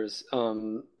the others,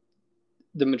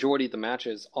 the majority of the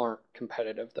matches aren't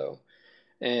competitive though.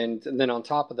 And then on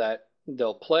top of that,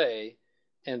 they'll play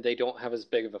and they don't have as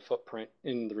big of a footprint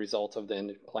in the results of the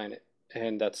ended planet.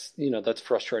 And that's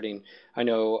frustrating. I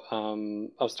know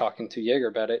I was talking to Jaeger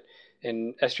about it,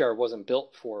 and SGR wasn't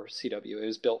built for CW. It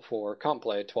was built for comp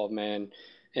play, 12-man.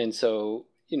 And so,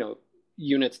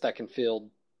 units that can field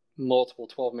multiple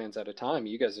 12-mans at a time,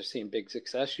 you guys are seeing big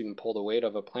success. You can pull the weight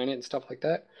of a planet and stuff like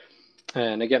that.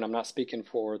 And again, I'm not speaking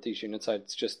for these units.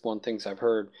 It's just one things I've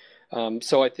heard.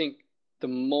 So I think the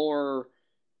more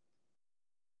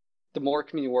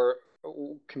community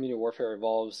warfare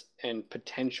evolves and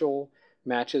potential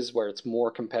matches where it's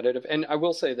more competitive. And I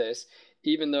will say this,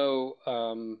 even though,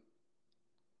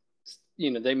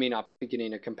 they may not be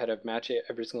getting a competitive match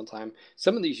every single time,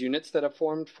 some of these units that have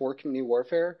formed for community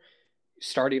warfare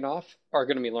starting off are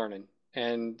going to be learning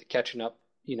and catching up,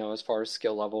 as far as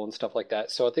skill level and stuff like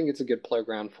that. So I think it's a good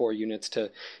playground for units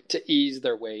to ease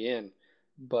their way in.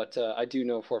 But I do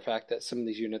know for a fact that some of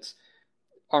these units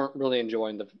aren't really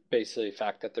enjoying the basically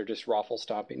fact that they're just raffle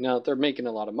stomping. Now they're making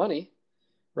a lot of money,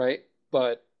 right?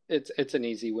 But it's an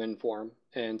easy win for them,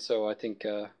 and so I think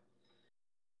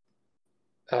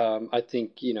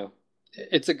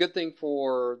it's a good thing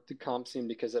for the comp scene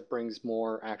because it brings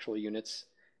more actual units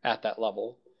at that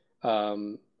level.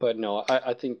 But no,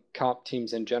 I think comp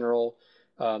teams in general,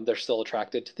 they're still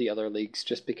attracted to the other leagues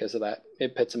just because of that.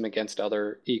 It pits them against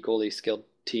other equally skilled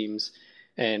teams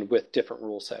and with different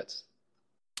rule sets.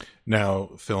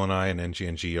 Now, Phil and I and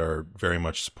NGNG are very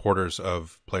much supporters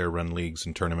of player-run leagues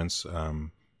and tournaments.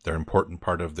 They're an important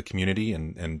part of the community,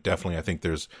 and definitely I think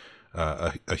there's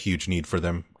a huge need for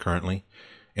them currently,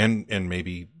 and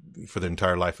maybe for the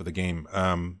entire life of the game.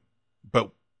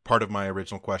 But part of my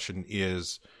original question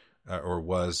is,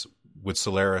 would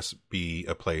Solaris be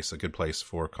a good place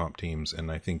for comp teams?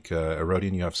 And I think,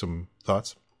 Erodian, you have some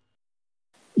thoughts?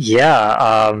 Yeah,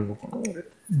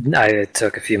 I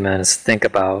took a few minutes to think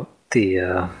about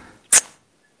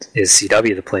is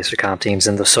CW the place for comp teams?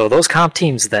 And so those comp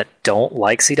teams that don't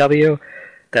like CW,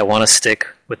 that want to stick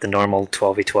with the normal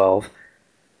 12v12,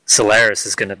 Solaris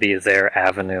is going to be their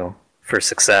avenue for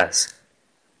success.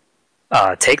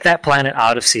 Take that planet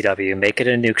out of CW, make it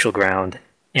a neutral ground,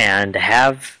 and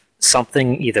have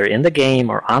something either in the game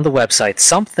or on the website,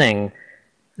 something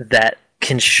that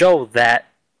can show that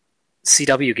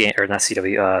CW game, or not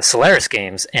CW, Solaris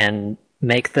games, and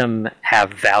make them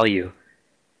have value.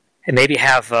 And maybe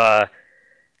have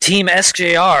Team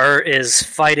SJR is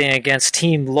fighting against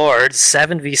Team Lord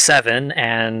 7v7,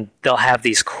 and they'll have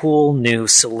these cool new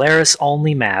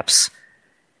Solaris-only maps,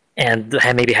 and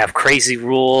maybe have crazy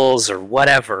rules or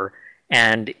whatever.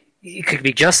 And it could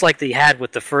be just like they had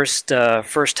with the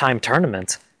first-time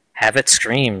tournament. Have it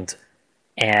streamed,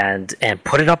 and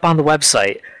put it up on the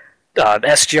website.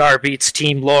 SGR beats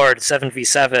Team Lord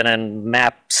 7v7 and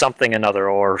map something another,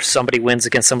 or somebody wins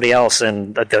against somebody else,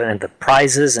 and the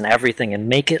prizes and everything, and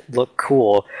make it look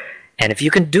cool. And if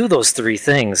you can do those three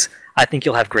things, I think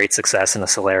you'll have great success in a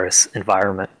Solaris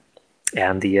environment,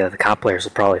 and the comp players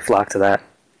will probably flock to that.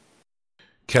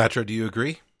 Katra, do you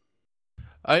agree?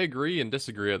 I agree and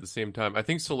disagree at the same time. I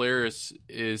think Solaris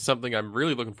is something I'm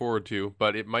really looking forward to,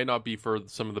 but it might not be for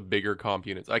some of the bigger comp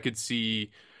units. I could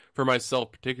see, for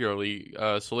myself particularly,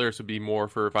 Solaris would be more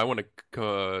for if I want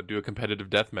to do a competitive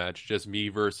deathmatch, just me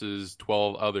versus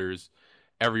 12 others,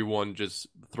 everyone just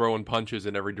throwing punches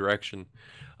in every direction.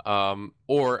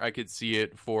 Or I could see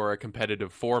it for a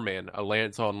competitive 4-man, a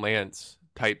lance-on-lance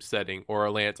type setting, or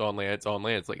a Lance on Lance on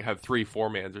Lance, like have 3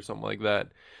 4-mans or something like that.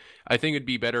 I think it'd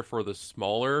be better for the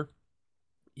smaller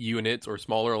units or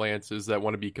smaller lances that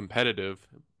want to be competitive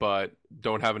but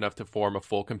don't have enough to form a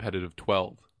full competitive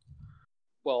 12.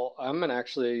 Well, I'm going to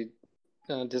actually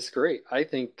disagree. I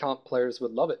think comp players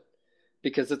would love it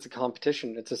because it's a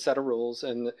competition. It's a set of rules,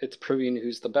 and it's proving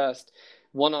who's the best.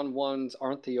 One-on-ones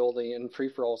aren't the only, and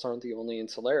free-for-alls aren't the only in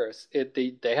Solaris.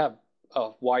 They have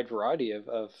a wide variety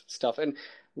of stuff, and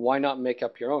why not make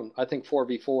up your own? I think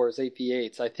 4v4s,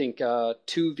 8v8s, I think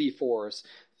 2v4s,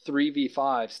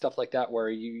 3v5, stuff like that, where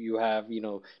you have,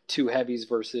 2 heavies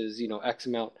versus, X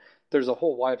amount. There's a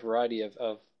whole wide variety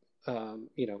of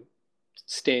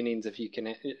standings if you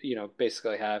can,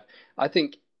 basically have. I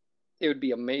think it would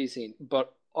be amazing.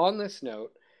 But on this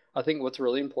note, I think what's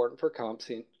really important for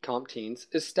comp teams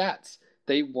is stats.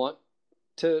 They want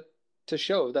to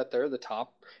show that they're the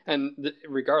top. And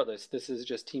regardless, this is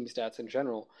just team stats in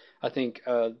general. I think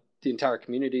the entire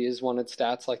community has wanted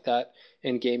stats like that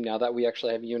in game now that we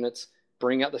actually have units.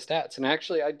 Bring out the stats. And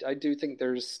actually, I do think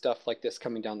there's stuff like this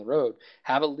coming down the road.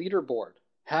 Have a leaderboard.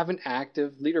 Have an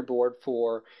active leaderboard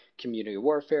for Community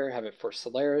Warfare. Have it for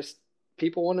Solaris.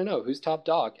 People want to know who's top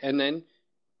dog. And then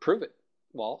prove it.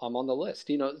 Well, I'm on the list.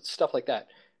 Stuff like that.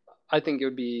 I think it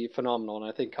would be phenomenal, and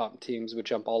I think comp teams would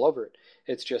jump all over it.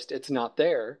 It's just, it's not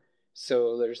there,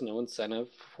 so there's no incentive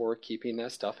for keeping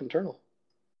that stuff internal.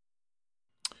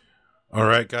 All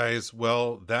right, guys.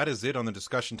 Well, that is it on the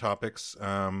discussion topics.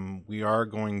 We are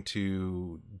going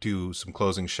to do some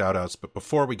closing shout-outs, but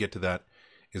before we get to that,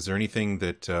 is there anything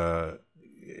that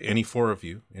any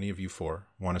of you four,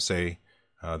 want to say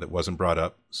that wasn't brought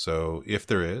up? So if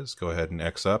there is, go ahead and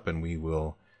X up, and we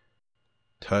will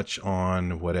touch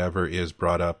on whatever is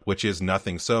brought up, which is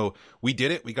nothing. So we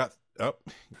did it. We got up.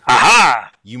 Oh,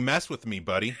 aha! You messed with me,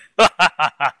 buddy. You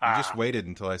just waited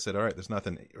until I said, all right, there's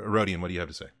nothing. Rodian, what do you have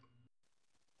to say?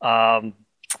 I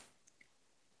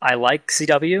like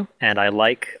CW, and I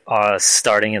like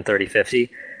starting in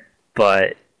 3050,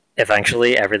 but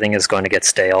eventually everything is going to get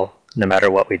stale no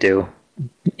matter what we do.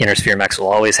 Innersphere mechs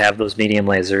will always have those medium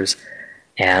lasers,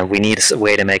 and we need a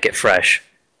way to make it fresh.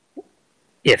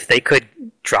 If they could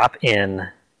drop in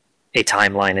a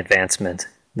timeline advancement,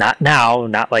 not now,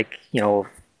 not like, a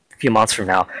few months from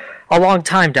now, a long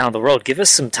time down the road, give us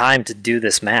some time to do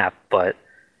this map, but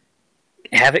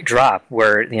have it drop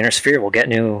where the Innersphere will get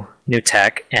new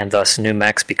tech and thus new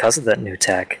mechs because of that new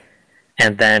tech,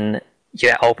 and then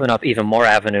you open up even more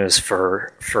avenues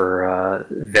for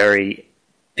very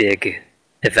big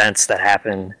events that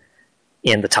happen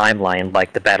in the timeline,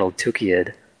 like the Battle of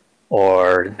Tukiyid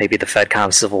or maybe the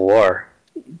FedCom Civil War.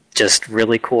 Just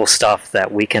really cool stuff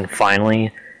that we can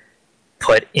finally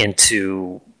put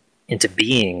into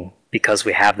being because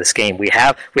we have this game. We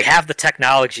have the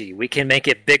technology. We can make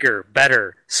it bigger,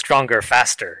 better, stronger,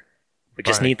 faster. We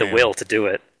just need the will to do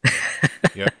it.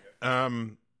 Yeah.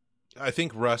 I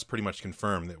think Russ pretty much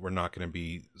confirmed that we're not going to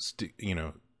be,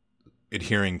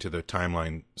 adhering to the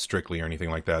timeline strictly or anything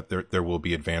like that. There will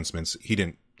be advancements. He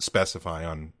didn't specify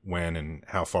on when and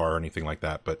how far or anything like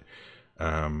that. But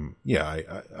I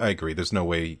agree. There's no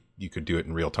way you could do it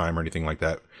in real time or anything like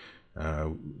that.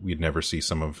 We'd never see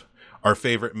some of our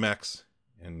favorite mechs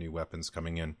and new weapons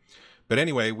coming in. But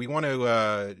anyway, we want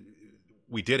to.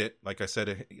 We did it. Like I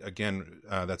said, again,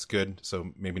 that's good.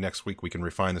 So maybe next week we can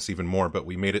refine this even more, but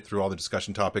we made it through all the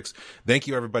discussion topics. Thank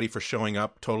you, everybody, for showing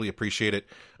up. Totally appreciate it.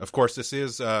 Of course, this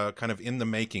is kind of in the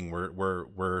making. We're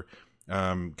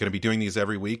going to be doing these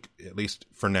every week, at least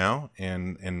for now,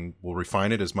 and we'll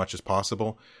refine it as much as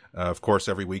possible. Of course,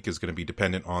 every week is going to be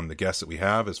dependent on the guests that we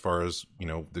have as far as,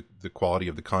 the quality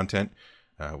of the content.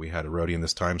 We had a Rodian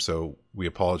this time, so we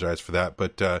apologize for that.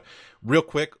 But real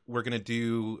quick, we're going to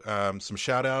do some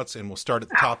shout-outs, and we'll start at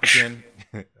the top again.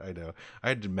 I know. I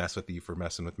had to mess with you for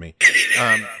messing with me.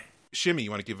 Shimmy,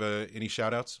 you want to give any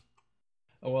shout-outs?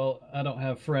 Well, I don't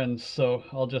have friends, so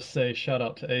I'll just say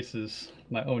shout-out to Aces,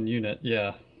 my own unit,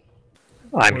 yeah.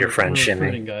 I'm your friend, Shimmy. We're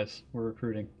recruiting, guys. We're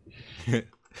recruiting.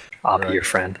 I'll be your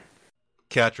friend.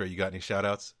 Katra, you got any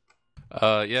shout-outs?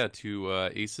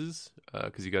 To Aces,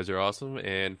 because you guys are awesome,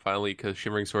 and finally, because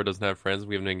Shimmering Sword doesn't have friends,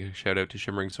 we're giving a shout out to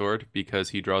Shimmering Sword because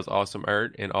he draws awesome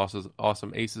art and also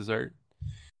awesome Aces art.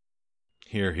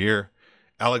 Here.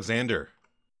 Alexander.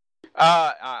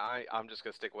 I'm just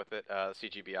gonna stick with it.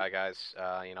 CGBI guys,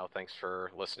 thanks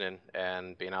for listening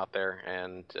and being out there,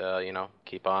 and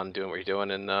keep on doing what you're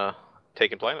doing and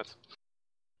taking planets.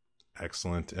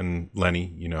 Excellent. And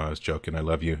Lenny, I was joking. I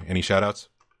love you. Any shout outs?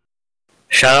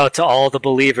 Shout out to all the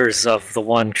believers of the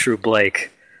one true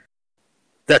Blake.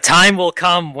 The time will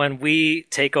come when we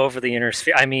take over the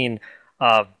Innersphere. I mean,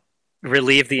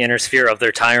 relieve the inner sphere of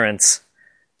their tyrants.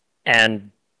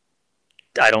 And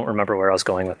I don't remember where I was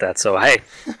going with that. So, hey.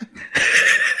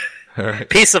 All right.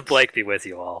 Peace of Blake be with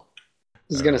you all. I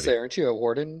was going to say, aren't you a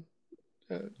warden?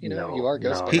 No, you are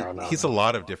Ghost. He's a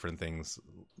lot of different things.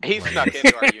 He snuck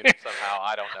into our unit somehow.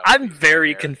 I don't know. I'm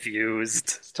very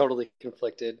confused. It's totally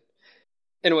conflicted.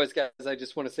 Anyways, guys, I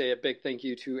just want to say a big thank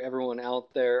you to everyone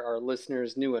out there, our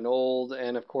listeners, new and old,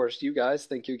 and of course you guys.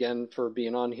 Thank you again for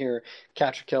being on here.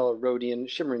 Catrikel, Rodian,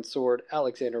 Shimmering Sword,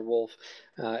 Alexander Wolf,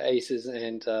 Aces,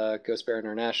 and Ghost Bear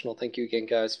International. Thank you again,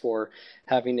 guys, for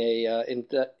having a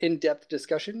in-depth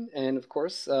discussion. And of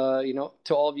course, to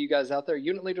all of you guys out there,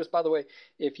 unit leaders, by the way,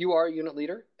 if you are a unit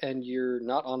leader and you're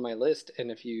not on my list,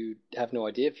 and if you have no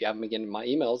idea, if you haven't been getting my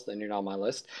emails, then you're not on my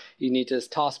list, you need to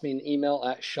toss me an email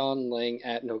at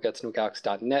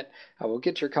seanlang@nogutsnogalx.net. I will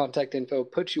get your contact info,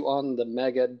 put you on the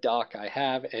mega doc I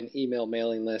have, an email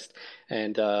mailing list,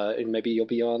 and maybe you'll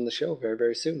be on the show very,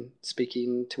 very soon,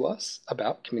 speaking to us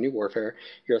about community warfare,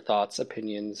 your thoughts,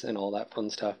 opinions, and all that fun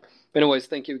stuff. Anyways,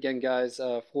 thank you again, guys,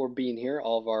 for being here,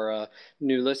 all of our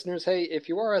new listeners. Hey, if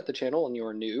you are at the channel and you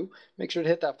are new, make sure to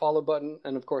hit that follow button.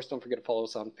 And, of course, don't forget to follow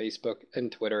us on Facebook and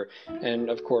Twitter. And,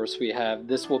 of course,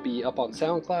 this will be up on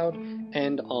SoundCloud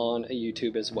and on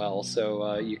YouTube as well.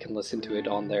 So you can listen to it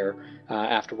on there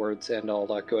afterwards. And I'll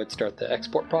go ahead and start the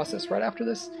export process right after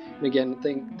this. And, again,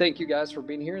 thank you guys for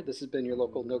being here. This has been your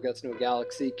local No Guts, No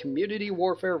Galaxy Community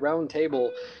Warfare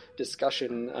Roundtable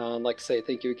discussion. I'd like to say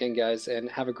thank you again, guys, and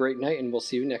have a great night, and we'll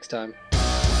see you next time.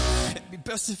 It'd be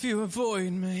best if you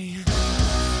avoid me,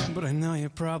 but I know you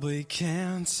probably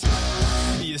can't.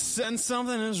 You sense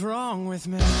something is wrong with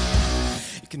me.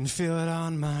 You can feel it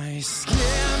on my skin,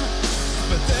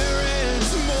 but there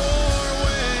is more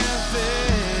with it.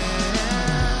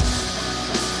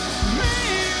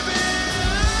 Maybe I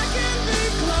can be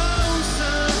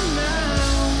closer now,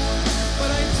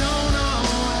 but I don't know how.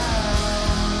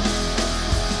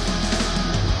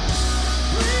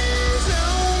 Please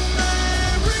help me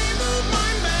remove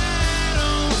my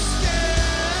metal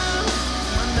skin,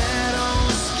 my metal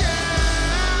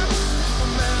skin, my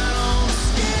metal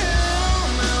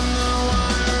skin, and the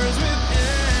wires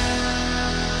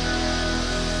within.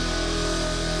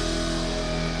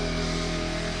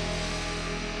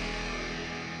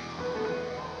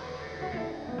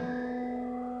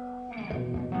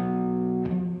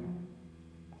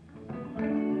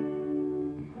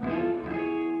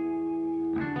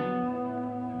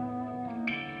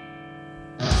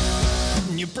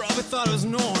 You probably thought it was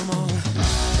normal,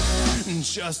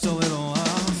 just a little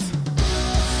off.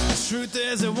 The truth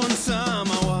is, at one time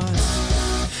I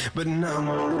was, but now I'm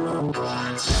a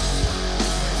robot.